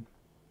was lacking.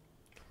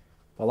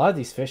 But a lot of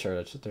these fish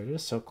they're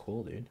just so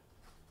cool, dude.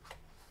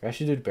 I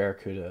should do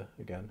barracuda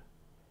again.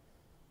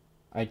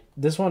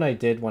 This one I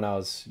did when I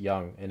was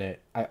young, and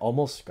I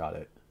almost got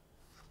it.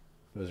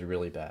 It was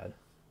really bad.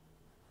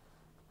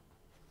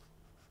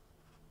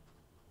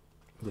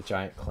 The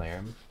giant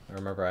clam. I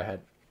remember I had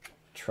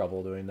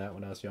trouble doing that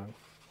when I was young.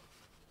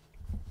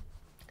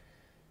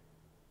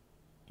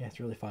 Yeah, it's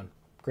really fun.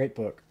 Great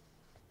book.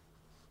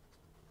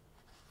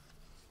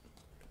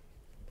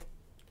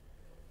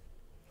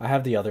 I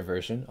have the other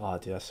version. Oh,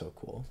 dude, that's so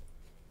cool.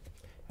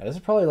 Yeah, this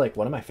is probably like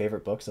one of my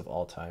favorite books of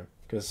all time,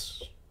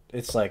 because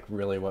it's like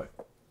really what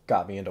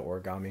got me into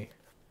origami.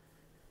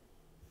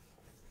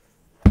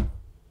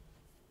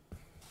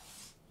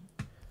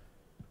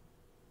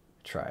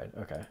 Tried.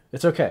 Okay.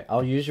 It's okay.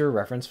 I'll use your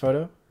reference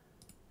photo,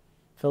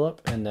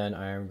 Philip, and then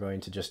I am going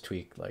to just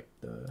tweak like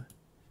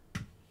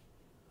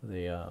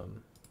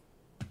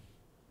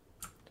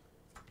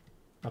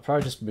I'll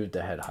probably just move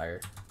the head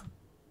higher.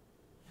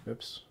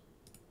 Oops.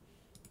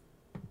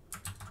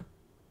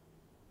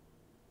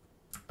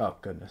 Oh,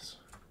 goodness.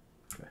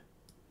 Okay.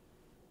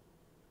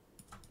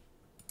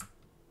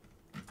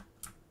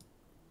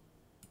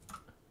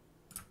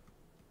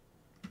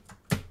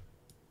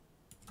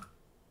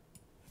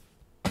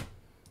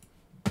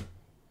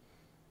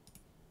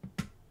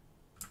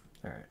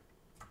 All right.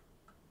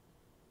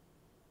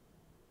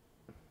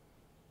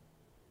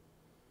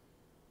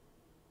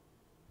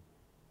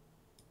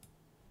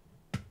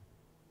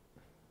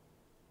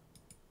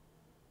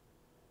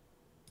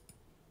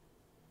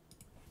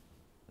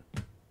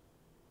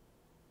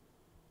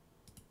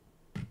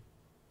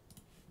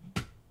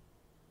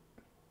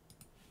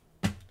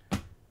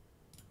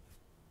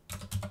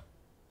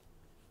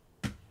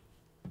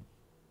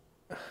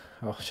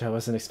 Oh, I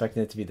wasn't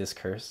expecting it to be this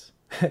cursed.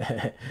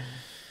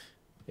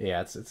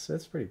 Yeah,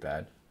 it's pretty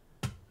bad.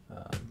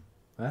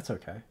 That's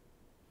okay.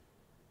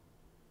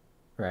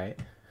 Right.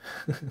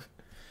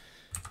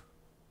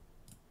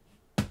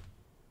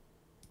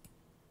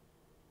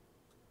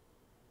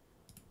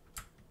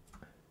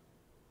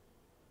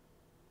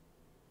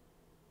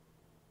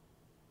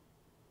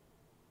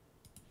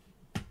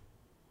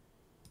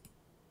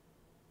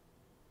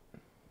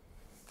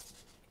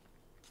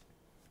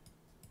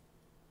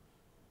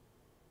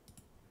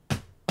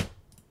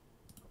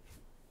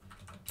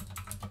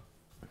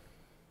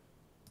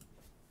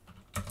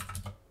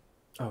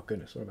 Oh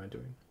goodness, what am I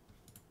doing?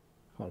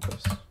 Hold on,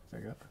 please.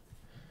 There you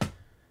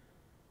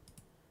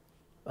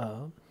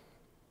go.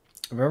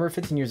 I remember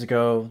 15 years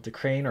ago, the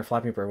crane or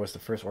Flappy Bird was the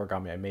first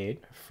origami I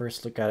made.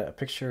 First look at a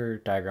picture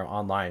diagram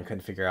online,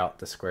 couldn't figure out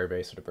the square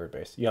base or the bird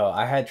base. Yo,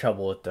 I had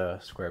trouble with the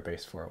square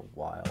base for a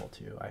while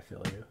too, I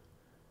feel you.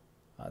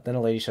 Then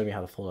a lady showed me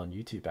how to fold on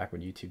YouTube back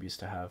when YouTube used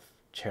to have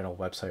channel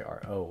website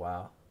art. Oh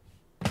wow.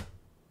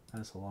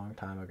 That's a long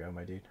time ago,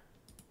 my dude.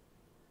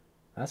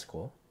 That's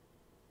cool.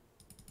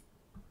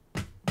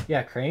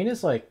 Yeah, crane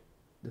is like,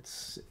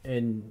 it's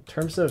in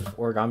terms of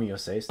Origami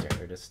Yosei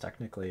standard, it's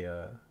technically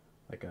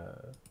like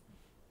a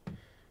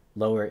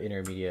lower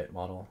intermediate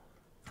model.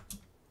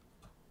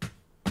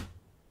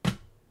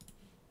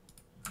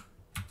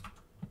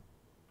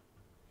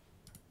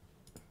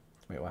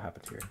 Wait, what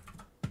happened here?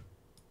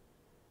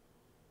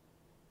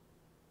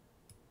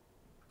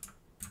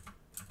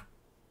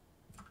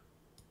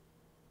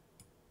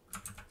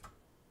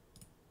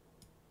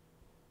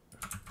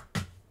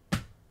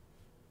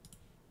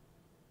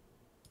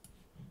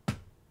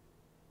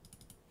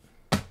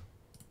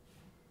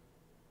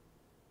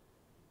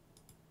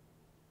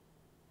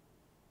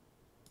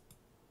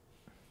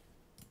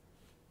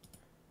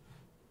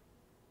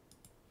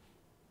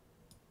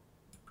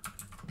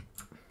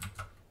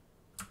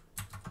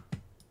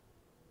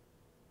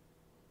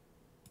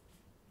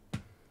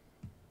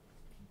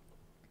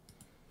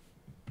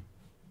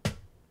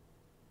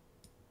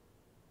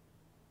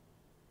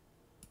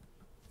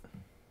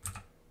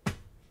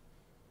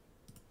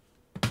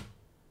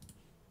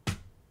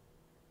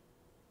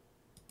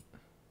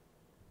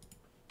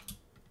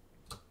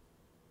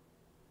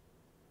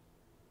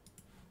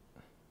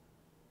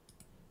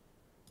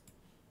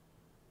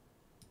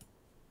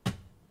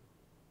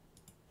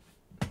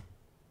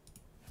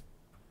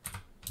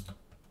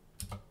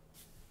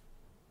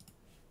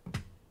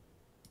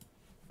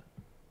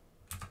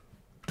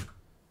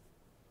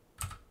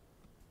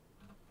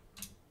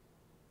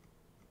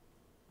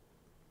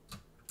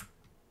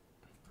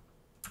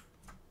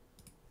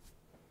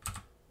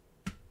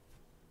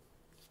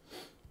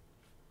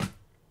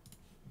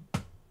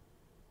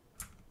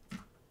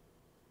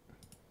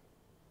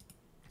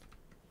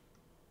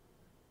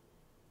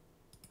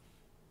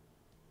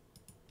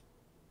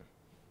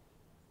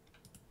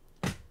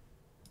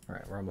 All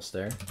right, we're almost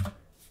there.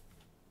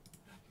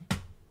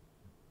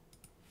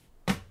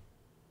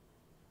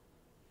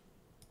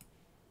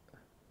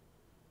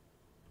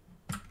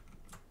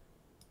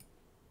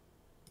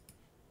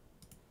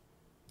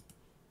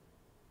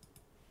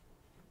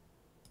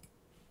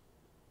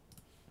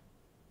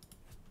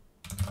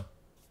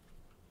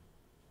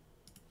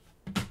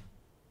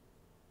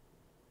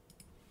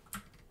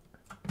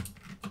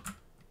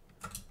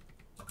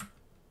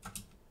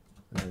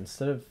 And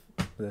instead of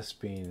this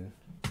being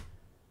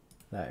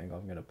that angle,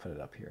 I'm going to put it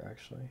up here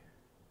actually.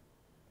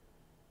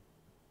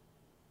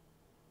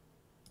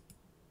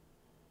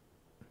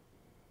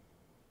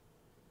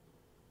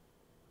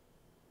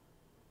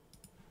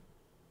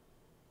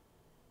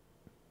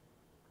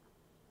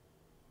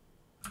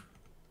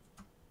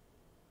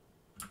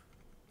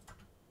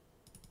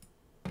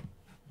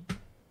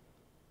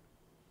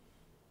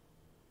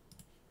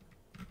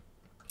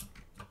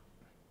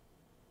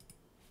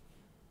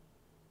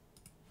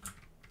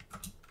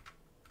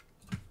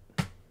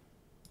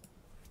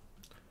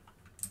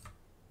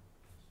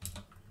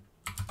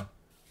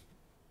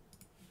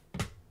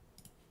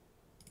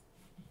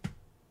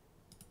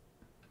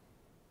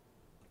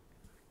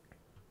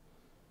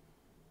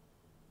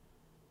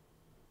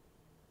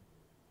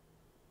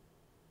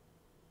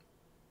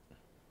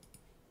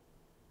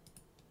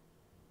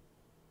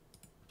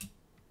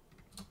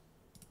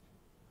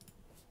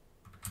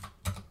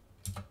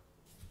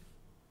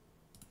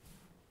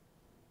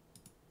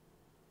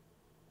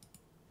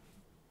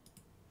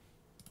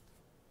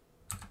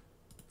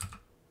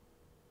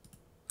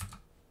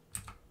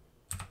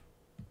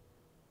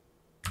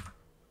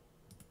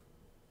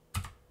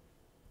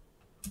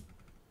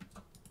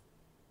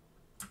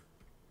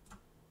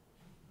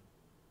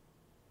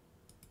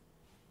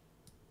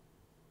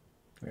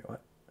 Wait,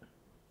 what?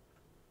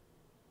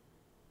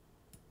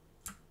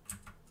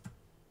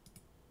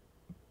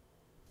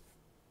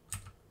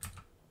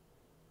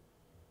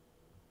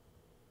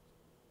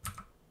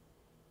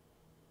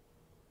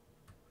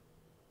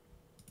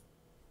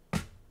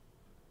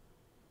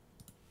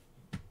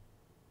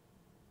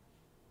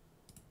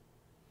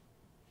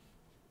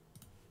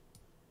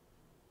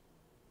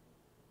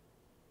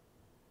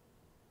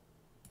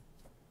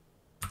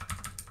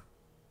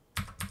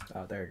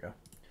 Oh, there you go.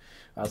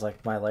 I was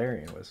like, my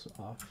layering was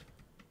off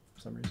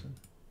for some reason.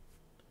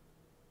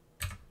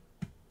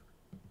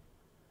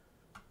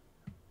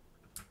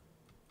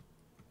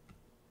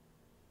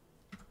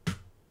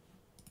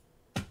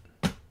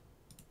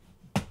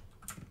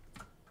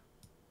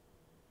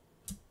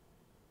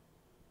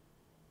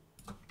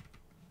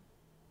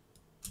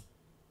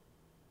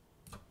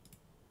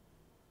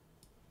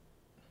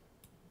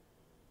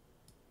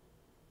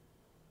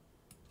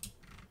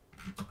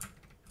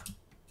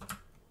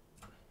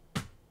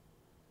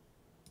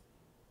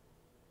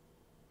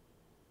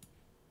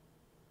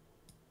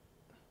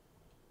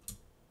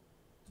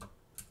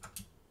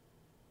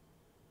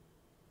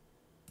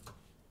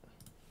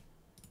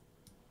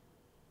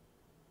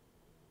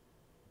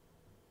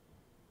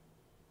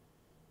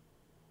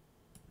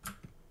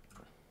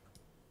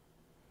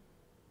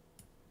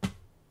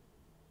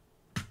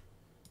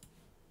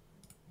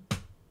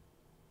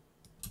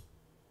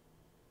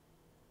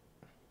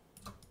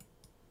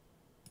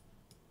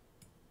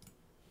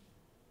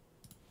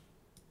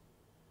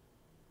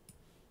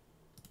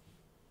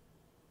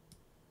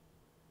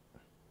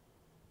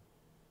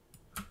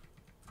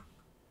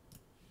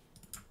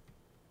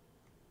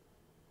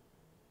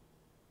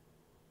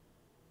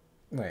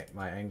 Wait,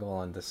 my angle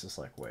on this is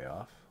like way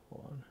off.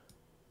 Hold on.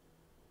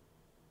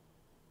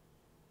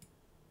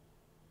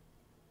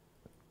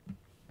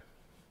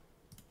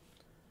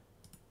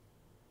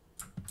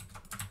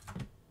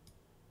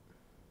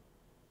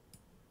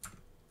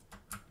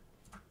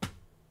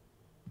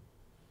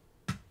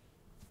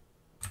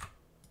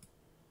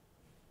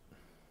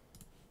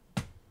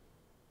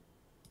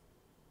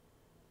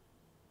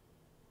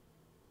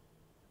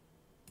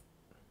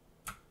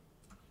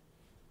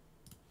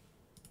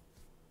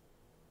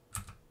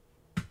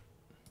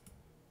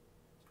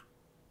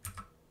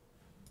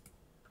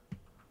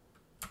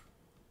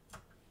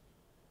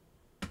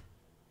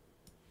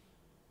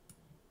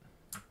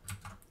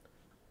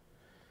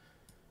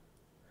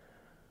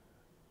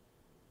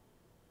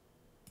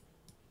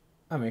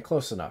 I mean,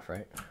 close enough,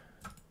 right?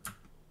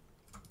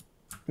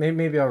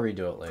 Maybe I'll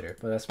redo it later,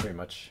 but that's pretty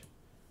much.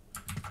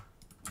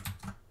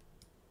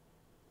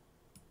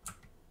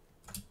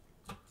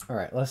 All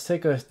right, let's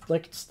take a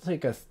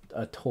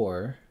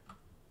tour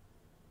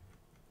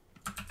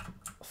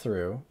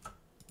through.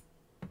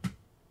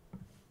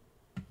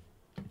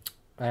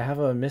 I have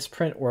a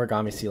misprint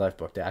Origami Sea Life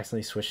book. They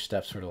accidentally switched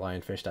steps for the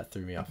lionfish. That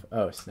threw me off.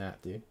 Oh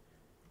snap, dude!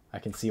 I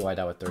can see why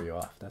that would throw you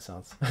off. That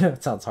sounds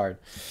that sounds hard.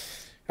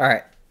 All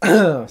right.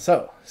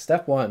 So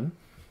step 1.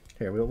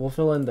 Here we'll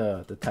fill in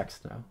the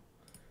text now.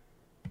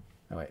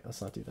 Oh wait,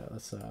 let's not do that.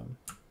 Let's so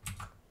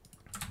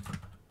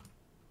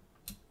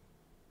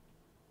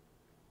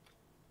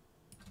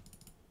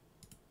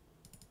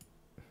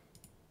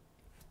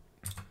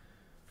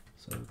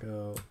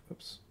go.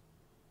 Oops.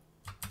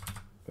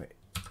 Wait.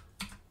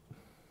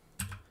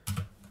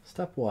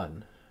 Step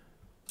 1.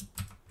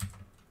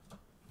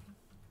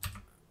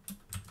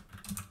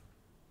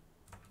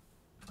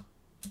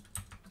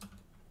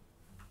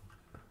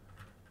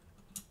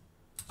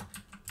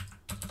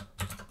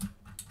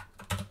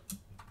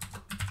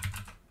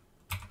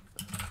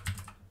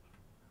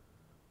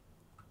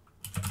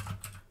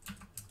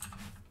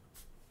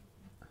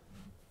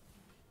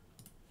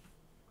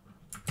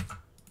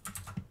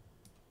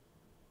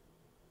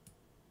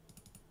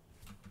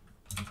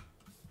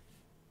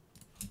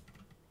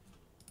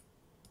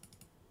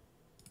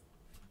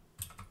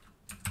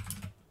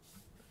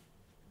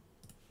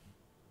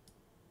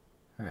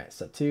 Alright,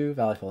 step 2,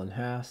 valley fold in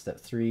half. Step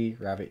 3,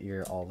 rabbit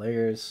ear all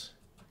layers.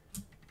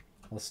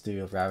 Let's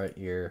do rabbit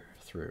ear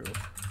through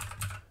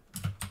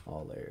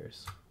all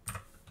layers.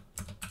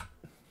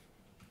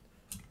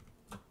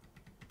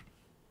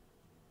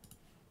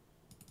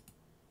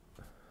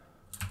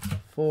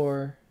 Step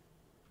 4.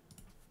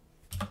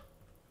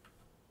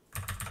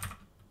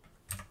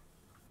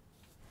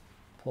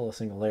 Pull a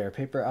single layer of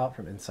paper out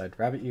from inside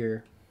rabbit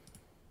ear.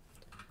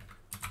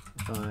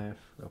 5,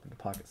 open the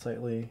pocket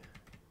slightly.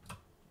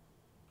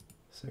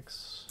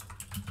 6,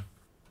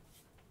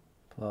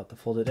 pull out the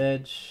folded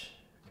edge.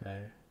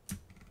 Okay.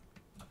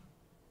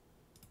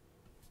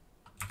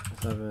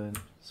 7,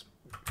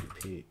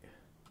 repeat.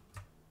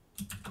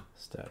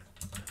 Step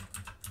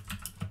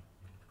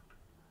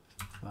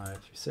 5 through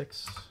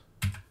 6.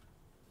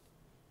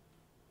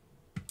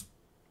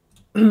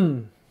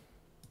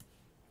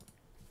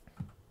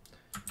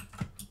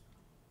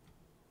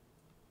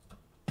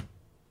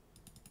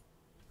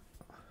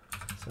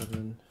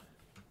 7,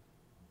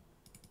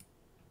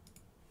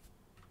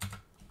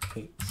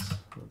 8.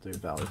 We'll do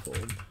valley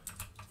fold.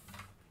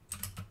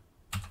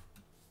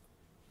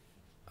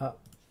 Up.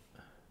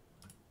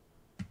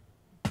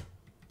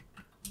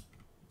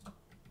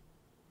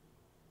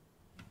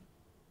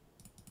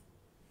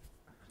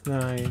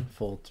 9.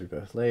 Fold through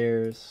both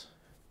layers.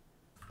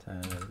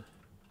 10.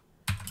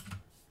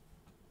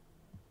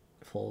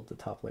 Fold the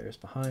top layers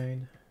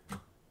behind.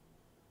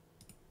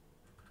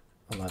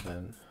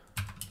 11.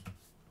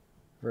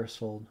 Reverse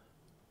fold.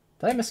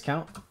 Did I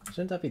miscount?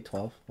 Shouldn't that be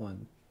 12?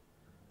 1,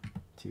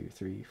 2,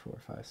 3, 4,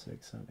 5,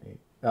 6, 7, 8.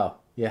 Oh,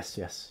 yes,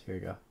 yes. Here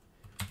we go.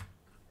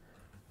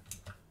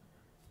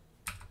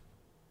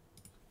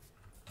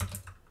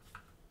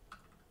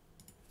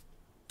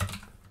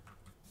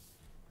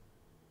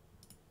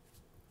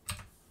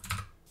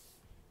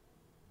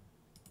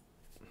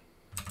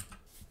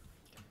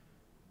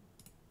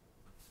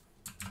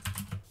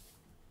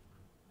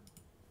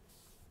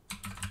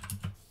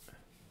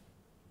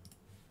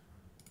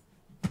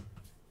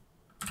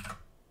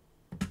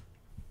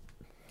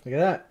 Look at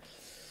that.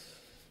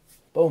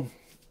 Boom.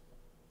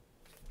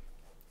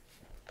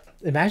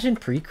 Imagine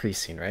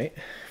pre-creasing, right?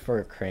 For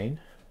a crane.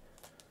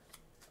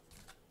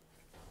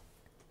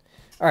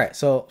 Alright,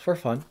 so for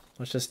fun,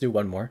 let's just do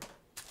one more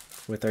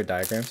with our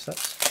diagram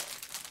steps.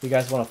 If you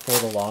guys want to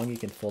fold along, you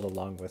can fold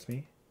along with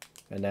me.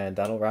 And then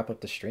that'll wrap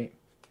up the stream.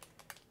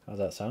 How's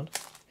that sound?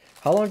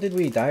 How long did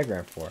we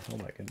diagram for? Oh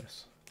my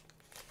goodness.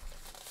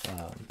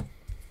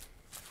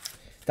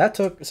 That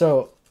took,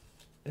 so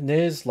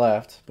Niz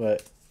left,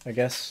 but I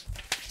guess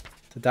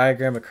to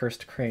diagram a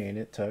cursed crane,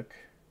 it took,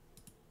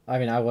 I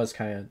mean, I was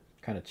kind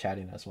of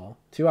chatting as well.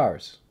 2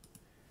 hours.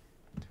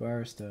 2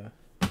 hours to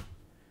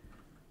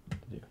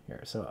do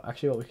here. So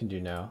actually what we can do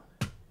now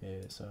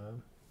is,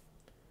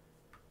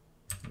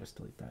 just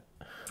delete that.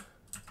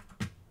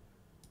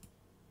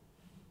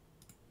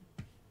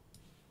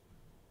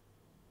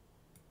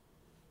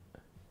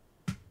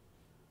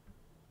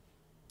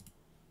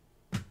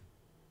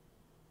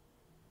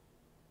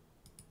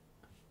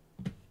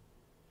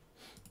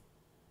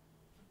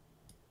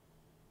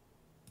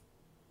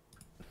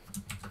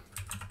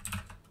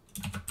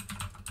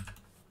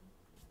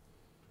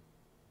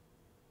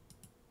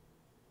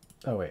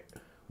 Oh wait,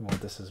 we want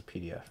this as a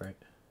PDF, right?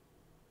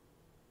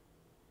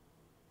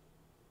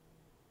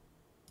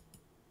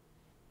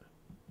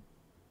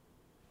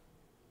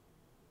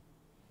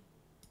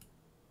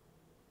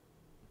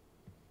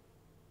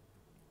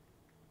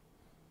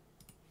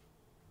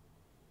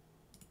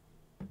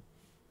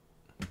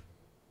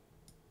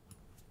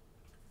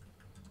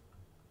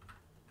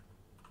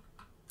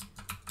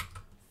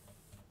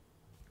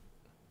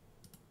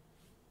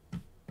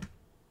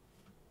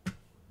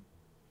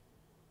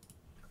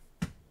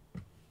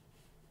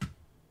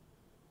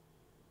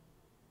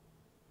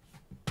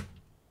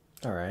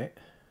 All right.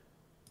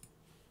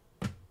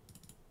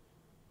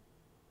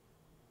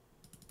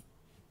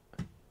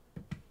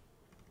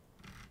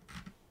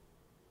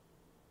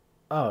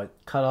 Oh, it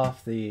cut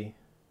off the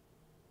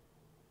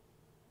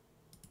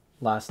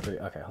last three.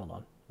 Okay, hold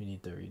on. We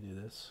need to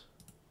redo this.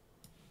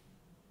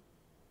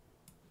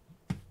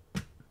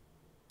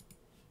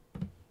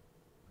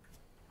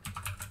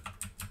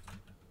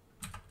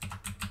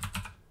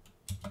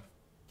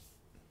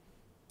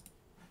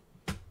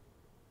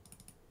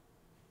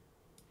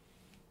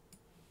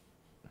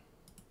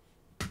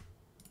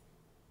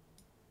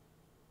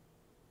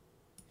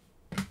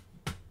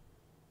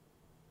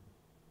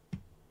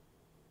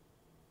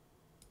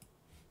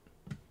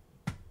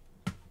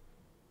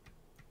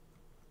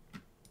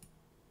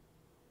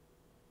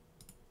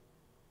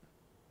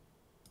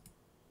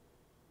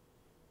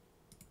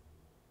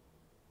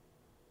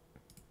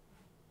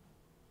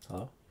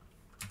 Hello?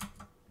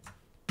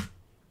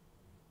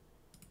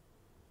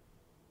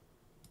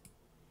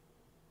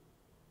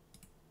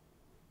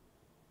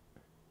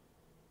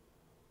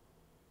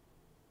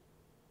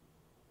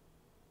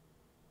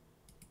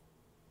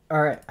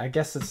 All right, I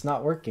guess it's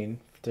not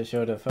working to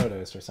show the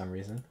photos for some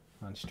reason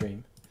on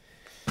stream.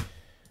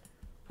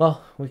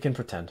 Well, we can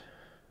pretend.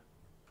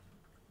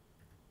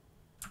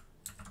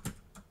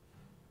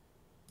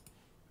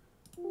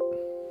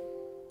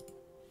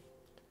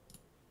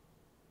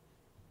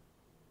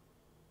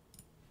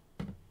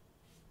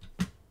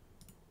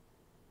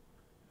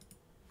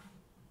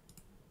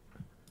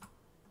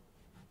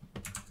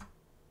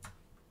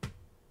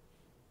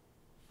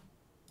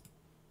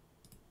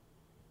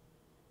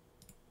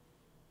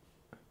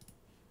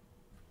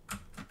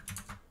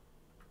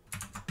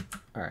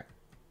 All right.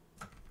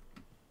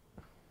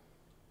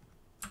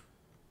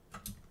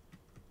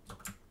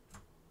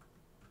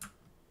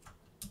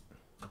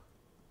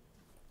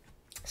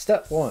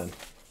 Step 1.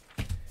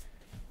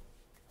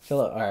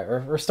 Fill out. All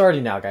right, we're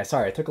starting now, guys.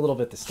 Sorry, it took a little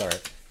bit to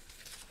start.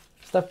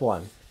 Step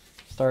 1.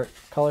 Start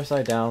color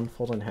side down,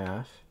 fold in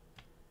half.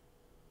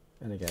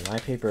 And again, my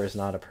paper is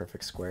not a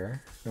perfect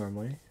square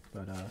normally,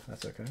 but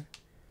that's okay.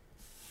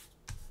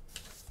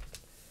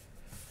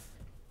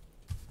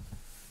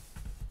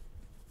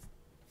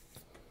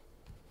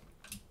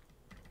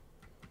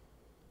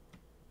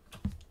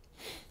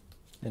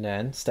 And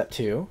then step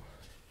 2,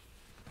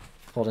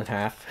 fold in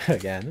half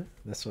again,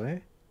 this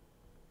way.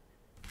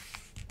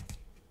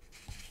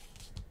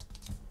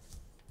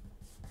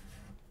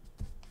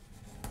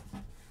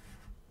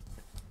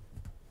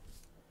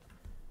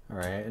 All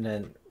right, and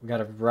then we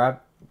gotta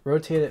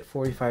rotate it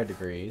 45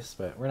 degrees,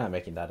 but we're not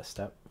making that a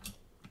step.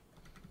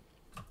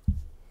 I'm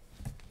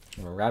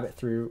gonna wrap it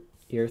through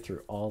here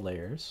through all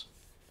layers.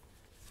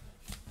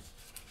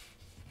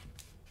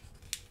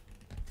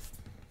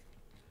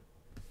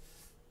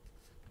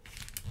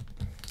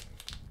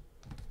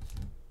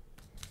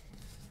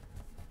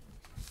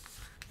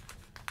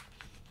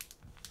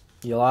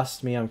 You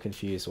lost me, I'm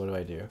confused. What do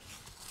I do?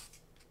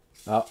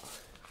 Oh.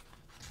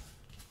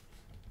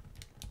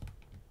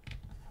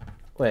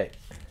 Wait.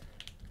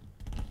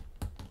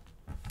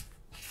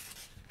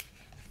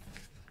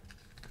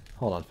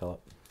 Hold on, Philip.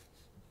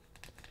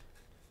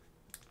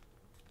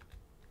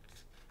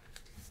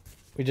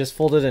 We just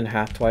folded in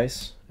half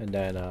twice and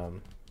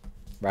then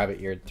rabbit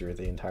eared through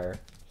the entire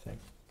thing.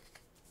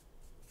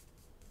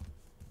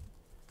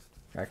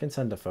 I can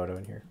send a photo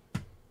in here.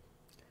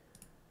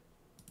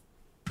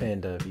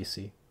 And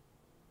VC.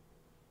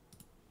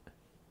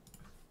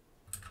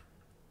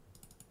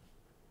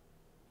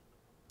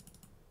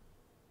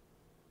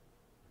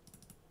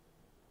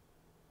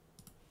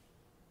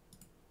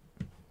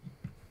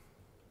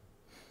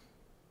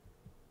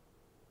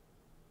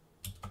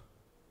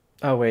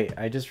 Oh wait,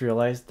 I just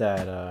realized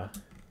that I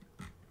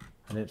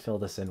didn't fill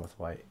this in with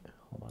white.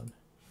 Hold on.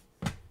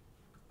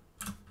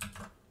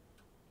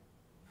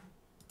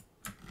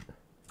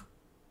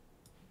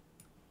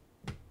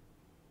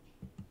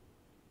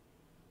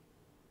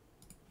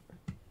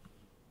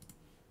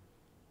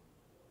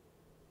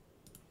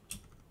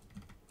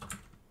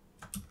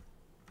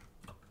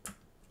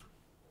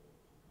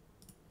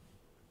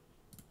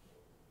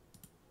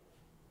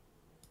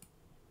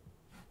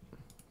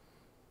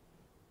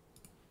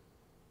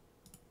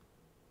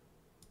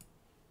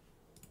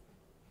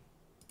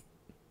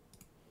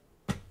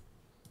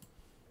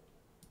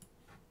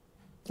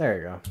 There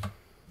you go.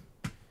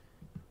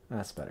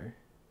 That's better.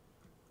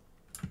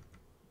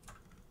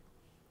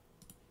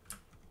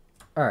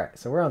 Alright,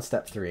 so we're on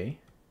step 3.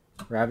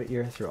 Rabbit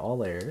ear through all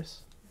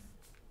layers.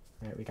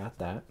 Alright, we got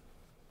that.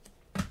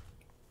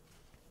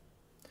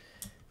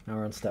 Now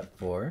we're on step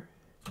 4.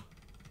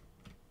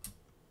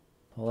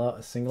 Pull out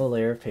a single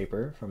layer of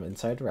paper from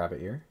inside the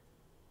rabbit ear.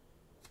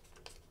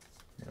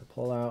 We're going to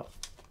pull out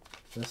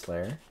this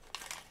layer.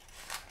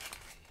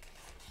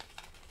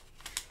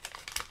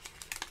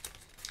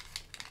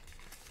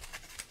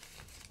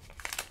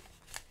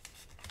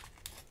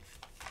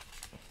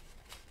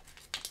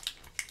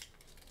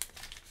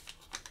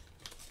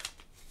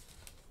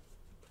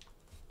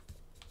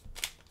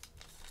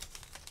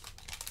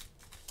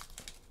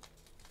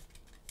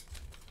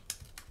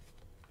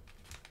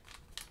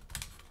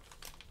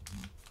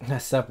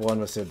 Step 1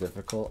 was so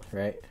difficult,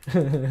 right?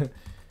 Alright,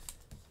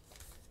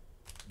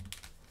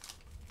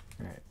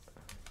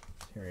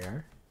 here we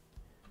are.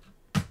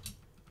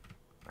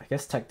 I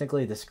guess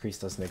technically this crease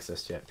doesn't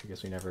exist yet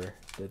because we never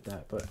did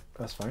that, but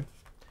that's fine.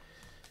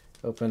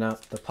 Open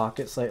up the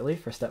pocket slightly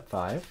for step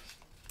 5.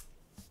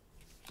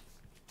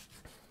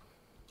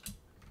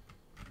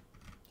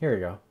 Here we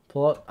go.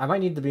 Pull out, I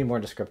might need to be more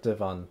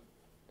descriptive on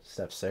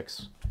step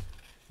 6.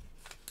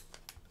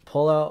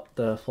 Pull out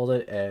the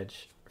folded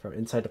edge from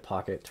inside the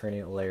pocket,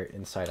 turning the layer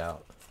inside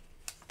out.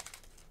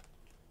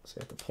 So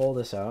you have to pull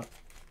this out.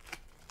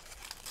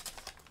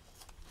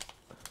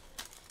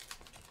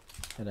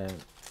 And then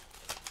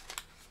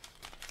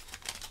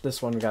this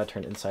one we gotta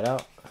turn inside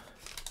out.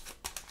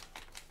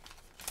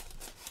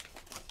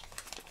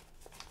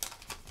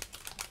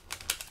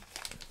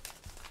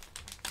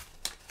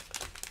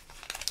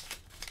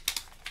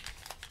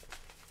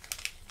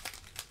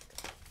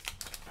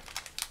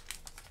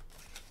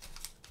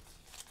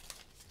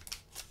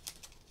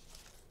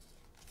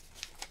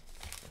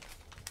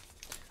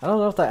 I don't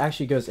know if that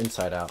actually goes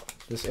inside out.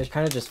 It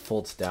kind of just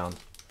folds down.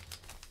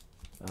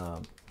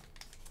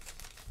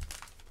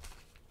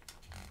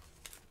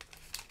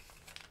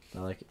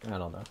 I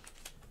don't know.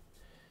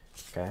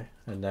 Okay,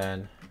 and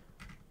then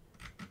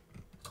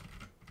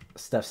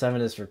step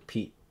 7 is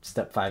repeat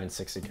step 5 and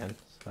 6 again.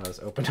 So that was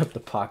open up the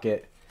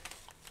pocket,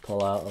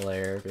 pull out a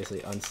layer,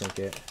 basically unsync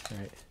it,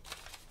 right?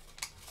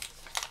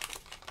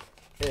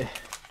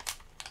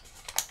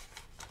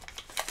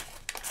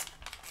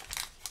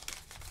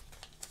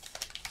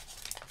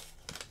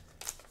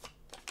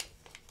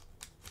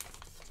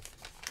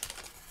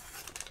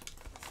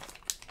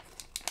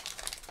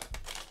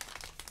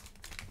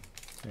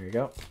 There you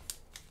go.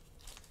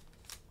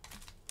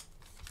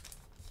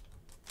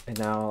 And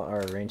now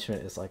our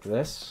arrangement is like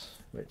this,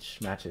 which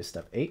matches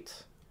step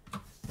 8.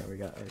 There we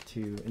got our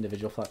 2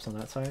 individual flaps on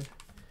that side.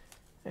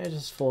 And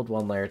just fold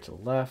one layer to the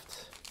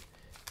left.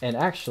 And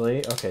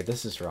actually, okay,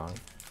 this is wrong.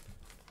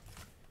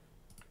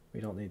 We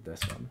don't need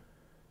this one.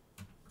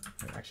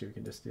 Actually, we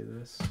can just do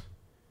this.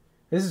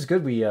 This is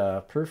good we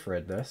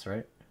proofread this,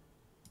 right?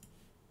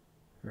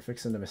 We're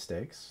fixing the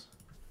mistakes.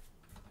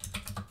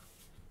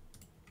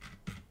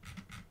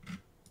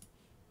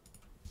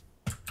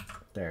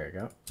 There you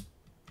go.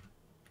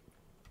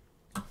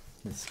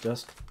 It's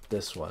just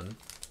this one.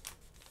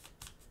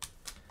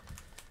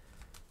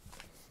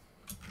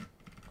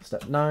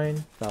 Step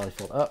 9, valley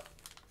fold up.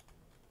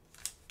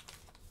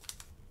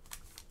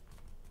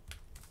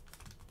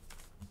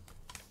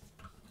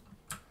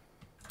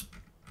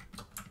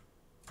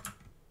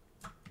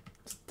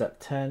 Step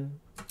 10,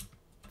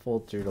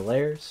 fold through the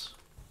layers.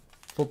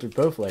 Fold through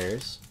both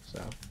layers,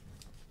 so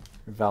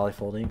we're valley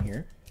folding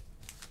here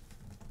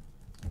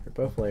for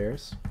both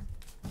layers.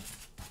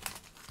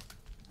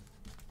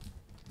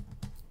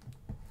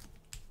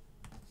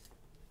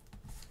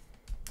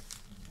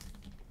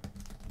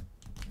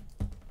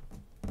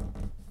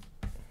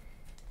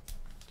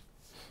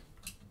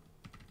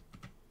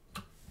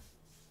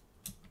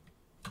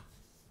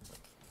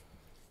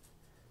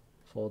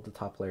 Fold the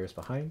top layers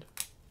behind.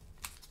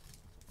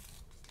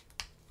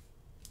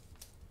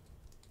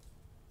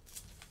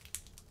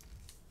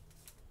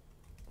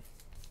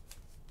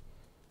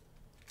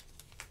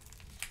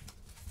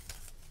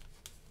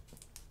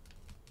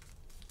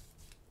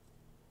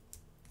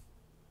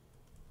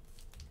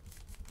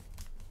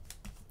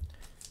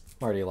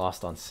 I'm already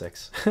lost on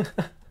 6.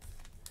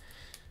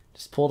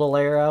 Just pull the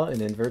layer out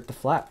and invert the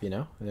flap, you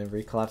know, and then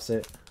recollapse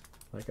it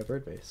like a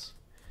bird vase.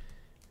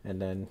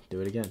 And then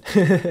do it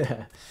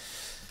again.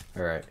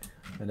 Alright,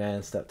 and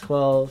then step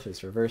 12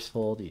 is reverse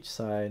fold each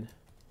side.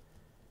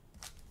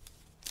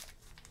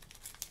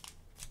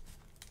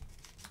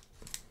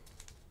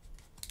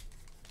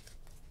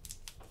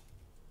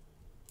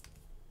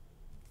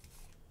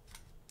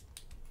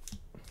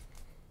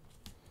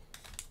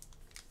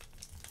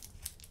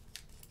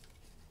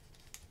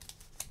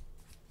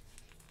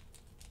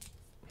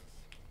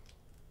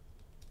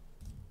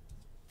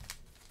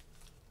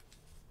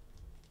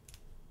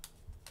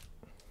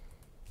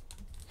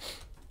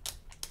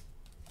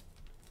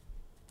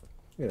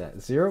 Look at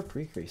that, 0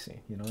 pre-creasing,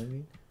 you know what I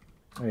mean?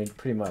 I mean,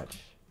 pretty much.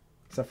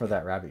 Except for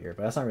that rabbit ear,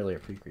 but that's not really a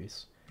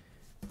pre-crease.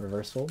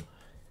 Reverse fold.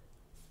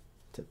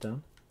 Tip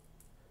down.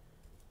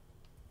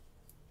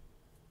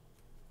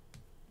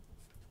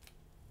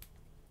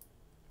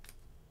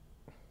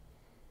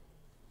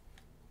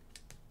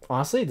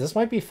 Honestly, this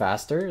might be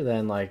faster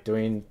than like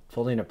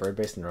folding a bird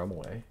based in the normal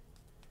way.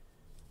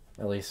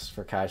 At least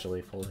for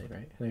casually folding,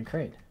 right? And then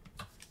crane.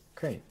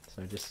 Crane.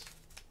 So just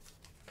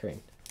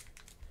crane.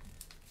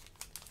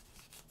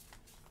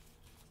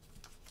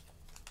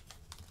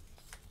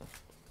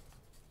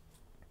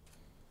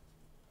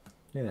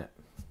 Look at that.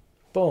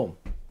 Boom.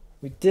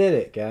 We did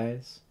it,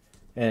 guys.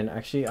 And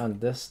actually on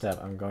this step,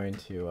 I'm going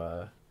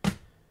to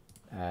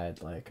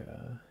add like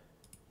a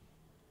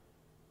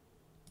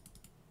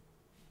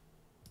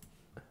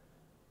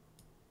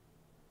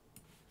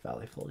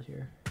valley fold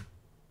here.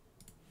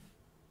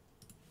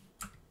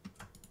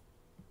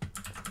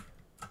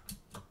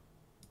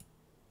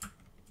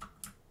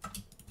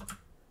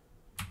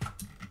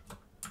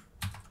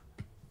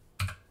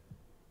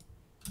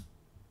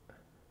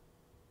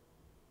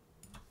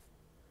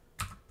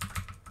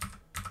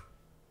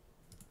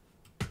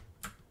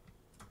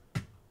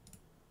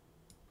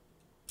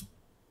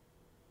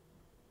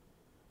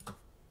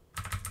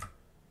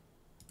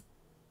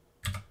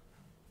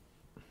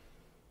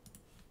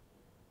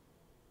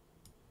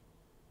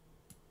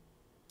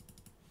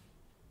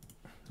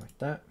 Like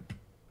that.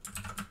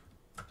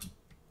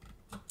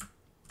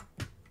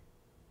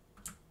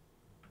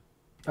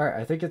 Alright,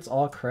 I think it's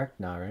all correct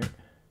now, right?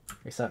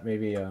 Except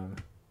maybe,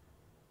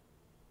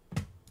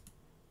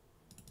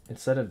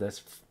 instead of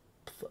this,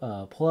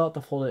 pull out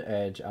the folded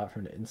edge out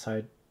from the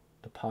inside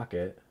the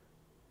pocket.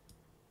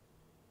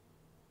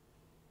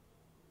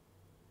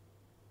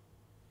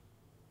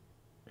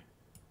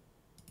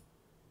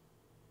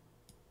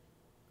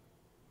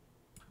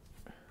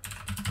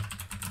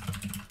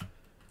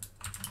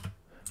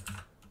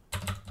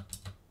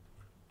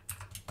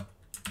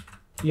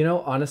 You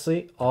know,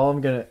 honestly,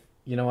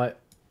 you know what?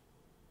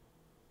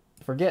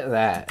 Forget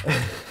that.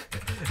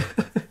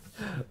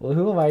 Well,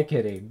 who am I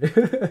kidding?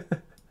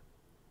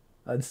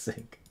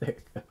 Unsync. There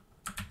you go.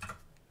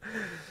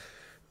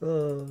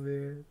 Oh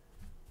man.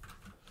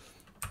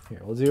 Here,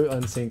 we'll do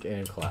unsync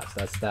and collapse.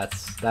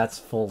 That's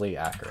fully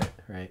accurate,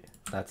 right?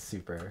 That's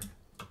super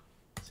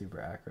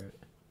accurate.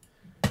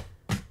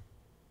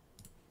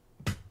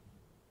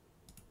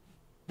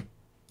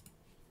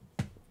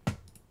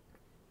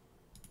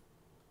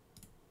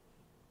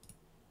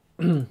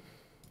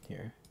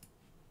 Here.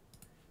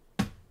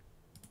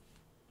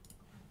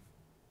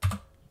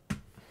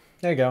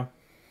 There you go.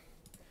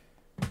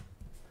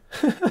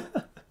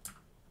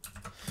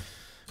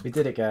 We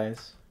did it,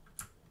 guys.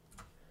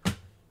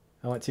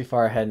 I went too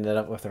far ahead and ended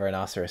up with the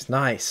rhinoceros.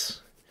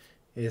 Nice.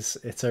 It's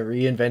a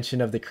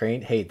reinvention of the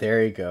crane. Hey,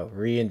 there you go.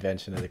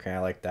 Reinvention of the crane. I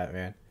like that,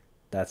 man.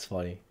 That's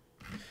funny.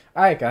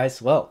 All right,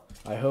 guys. Well,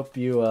 I hope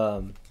you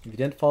if you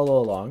didn't follow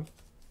along,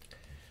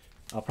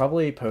 I'll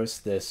probably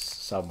post this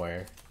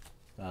somewhere.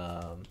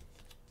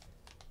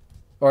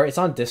 Or it's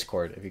on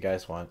Discord if you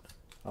guys want.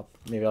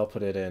 Maybe I'll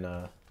put it in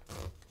a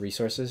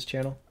resources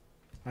channel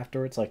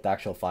afterwards, like the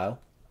actual file.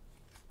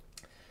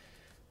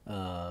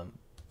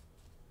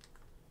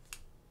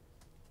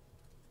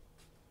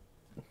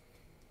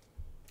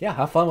 Yeah,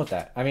 have fun with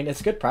that. I mean,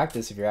 it's good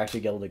practice if you're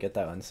actually able to get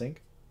that unsync.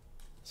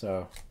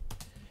 So,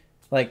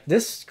 like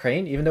this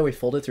crane, even though we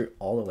folded through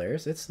all the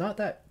layers, it's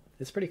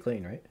pretty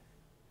clean, right?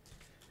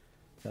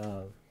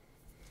 Yeah,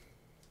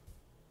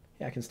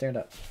 I can stand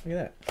up. Look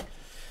at that.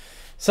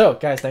 So,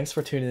 guys, thanks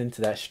for tuning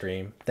into that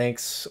stream.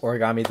 Thanks,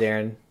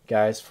 Origami-dan,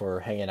 guys,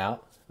 for hanging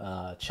out,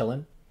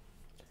 chilling.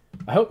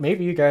 I hope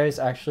maybe you guys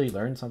actually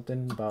learned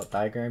something about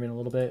diagramming a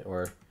little bit,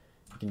 or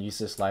you can use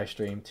this live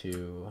stream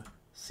to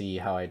see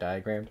how I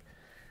diagrammed.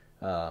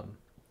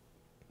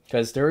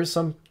 Because there is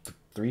some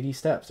 3D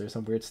steps. There's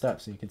some weird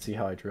steps, and you can see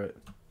how I drew it.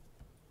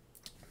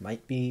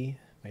 Might be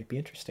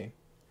interesting.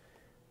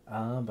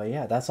 But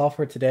yeah, that's all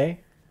for today.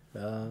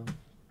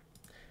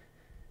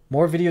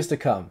 More videos to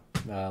come.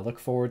 Look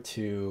forward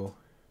to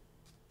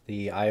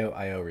the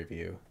IO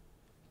review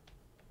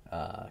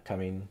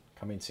coming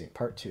soon,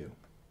 part 2.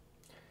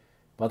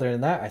 Other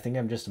than that, I think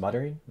I'm just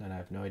muttering, and I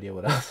have no idea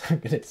what else I'm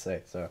going to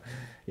say. So,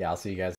 yeah, I'll see you guys.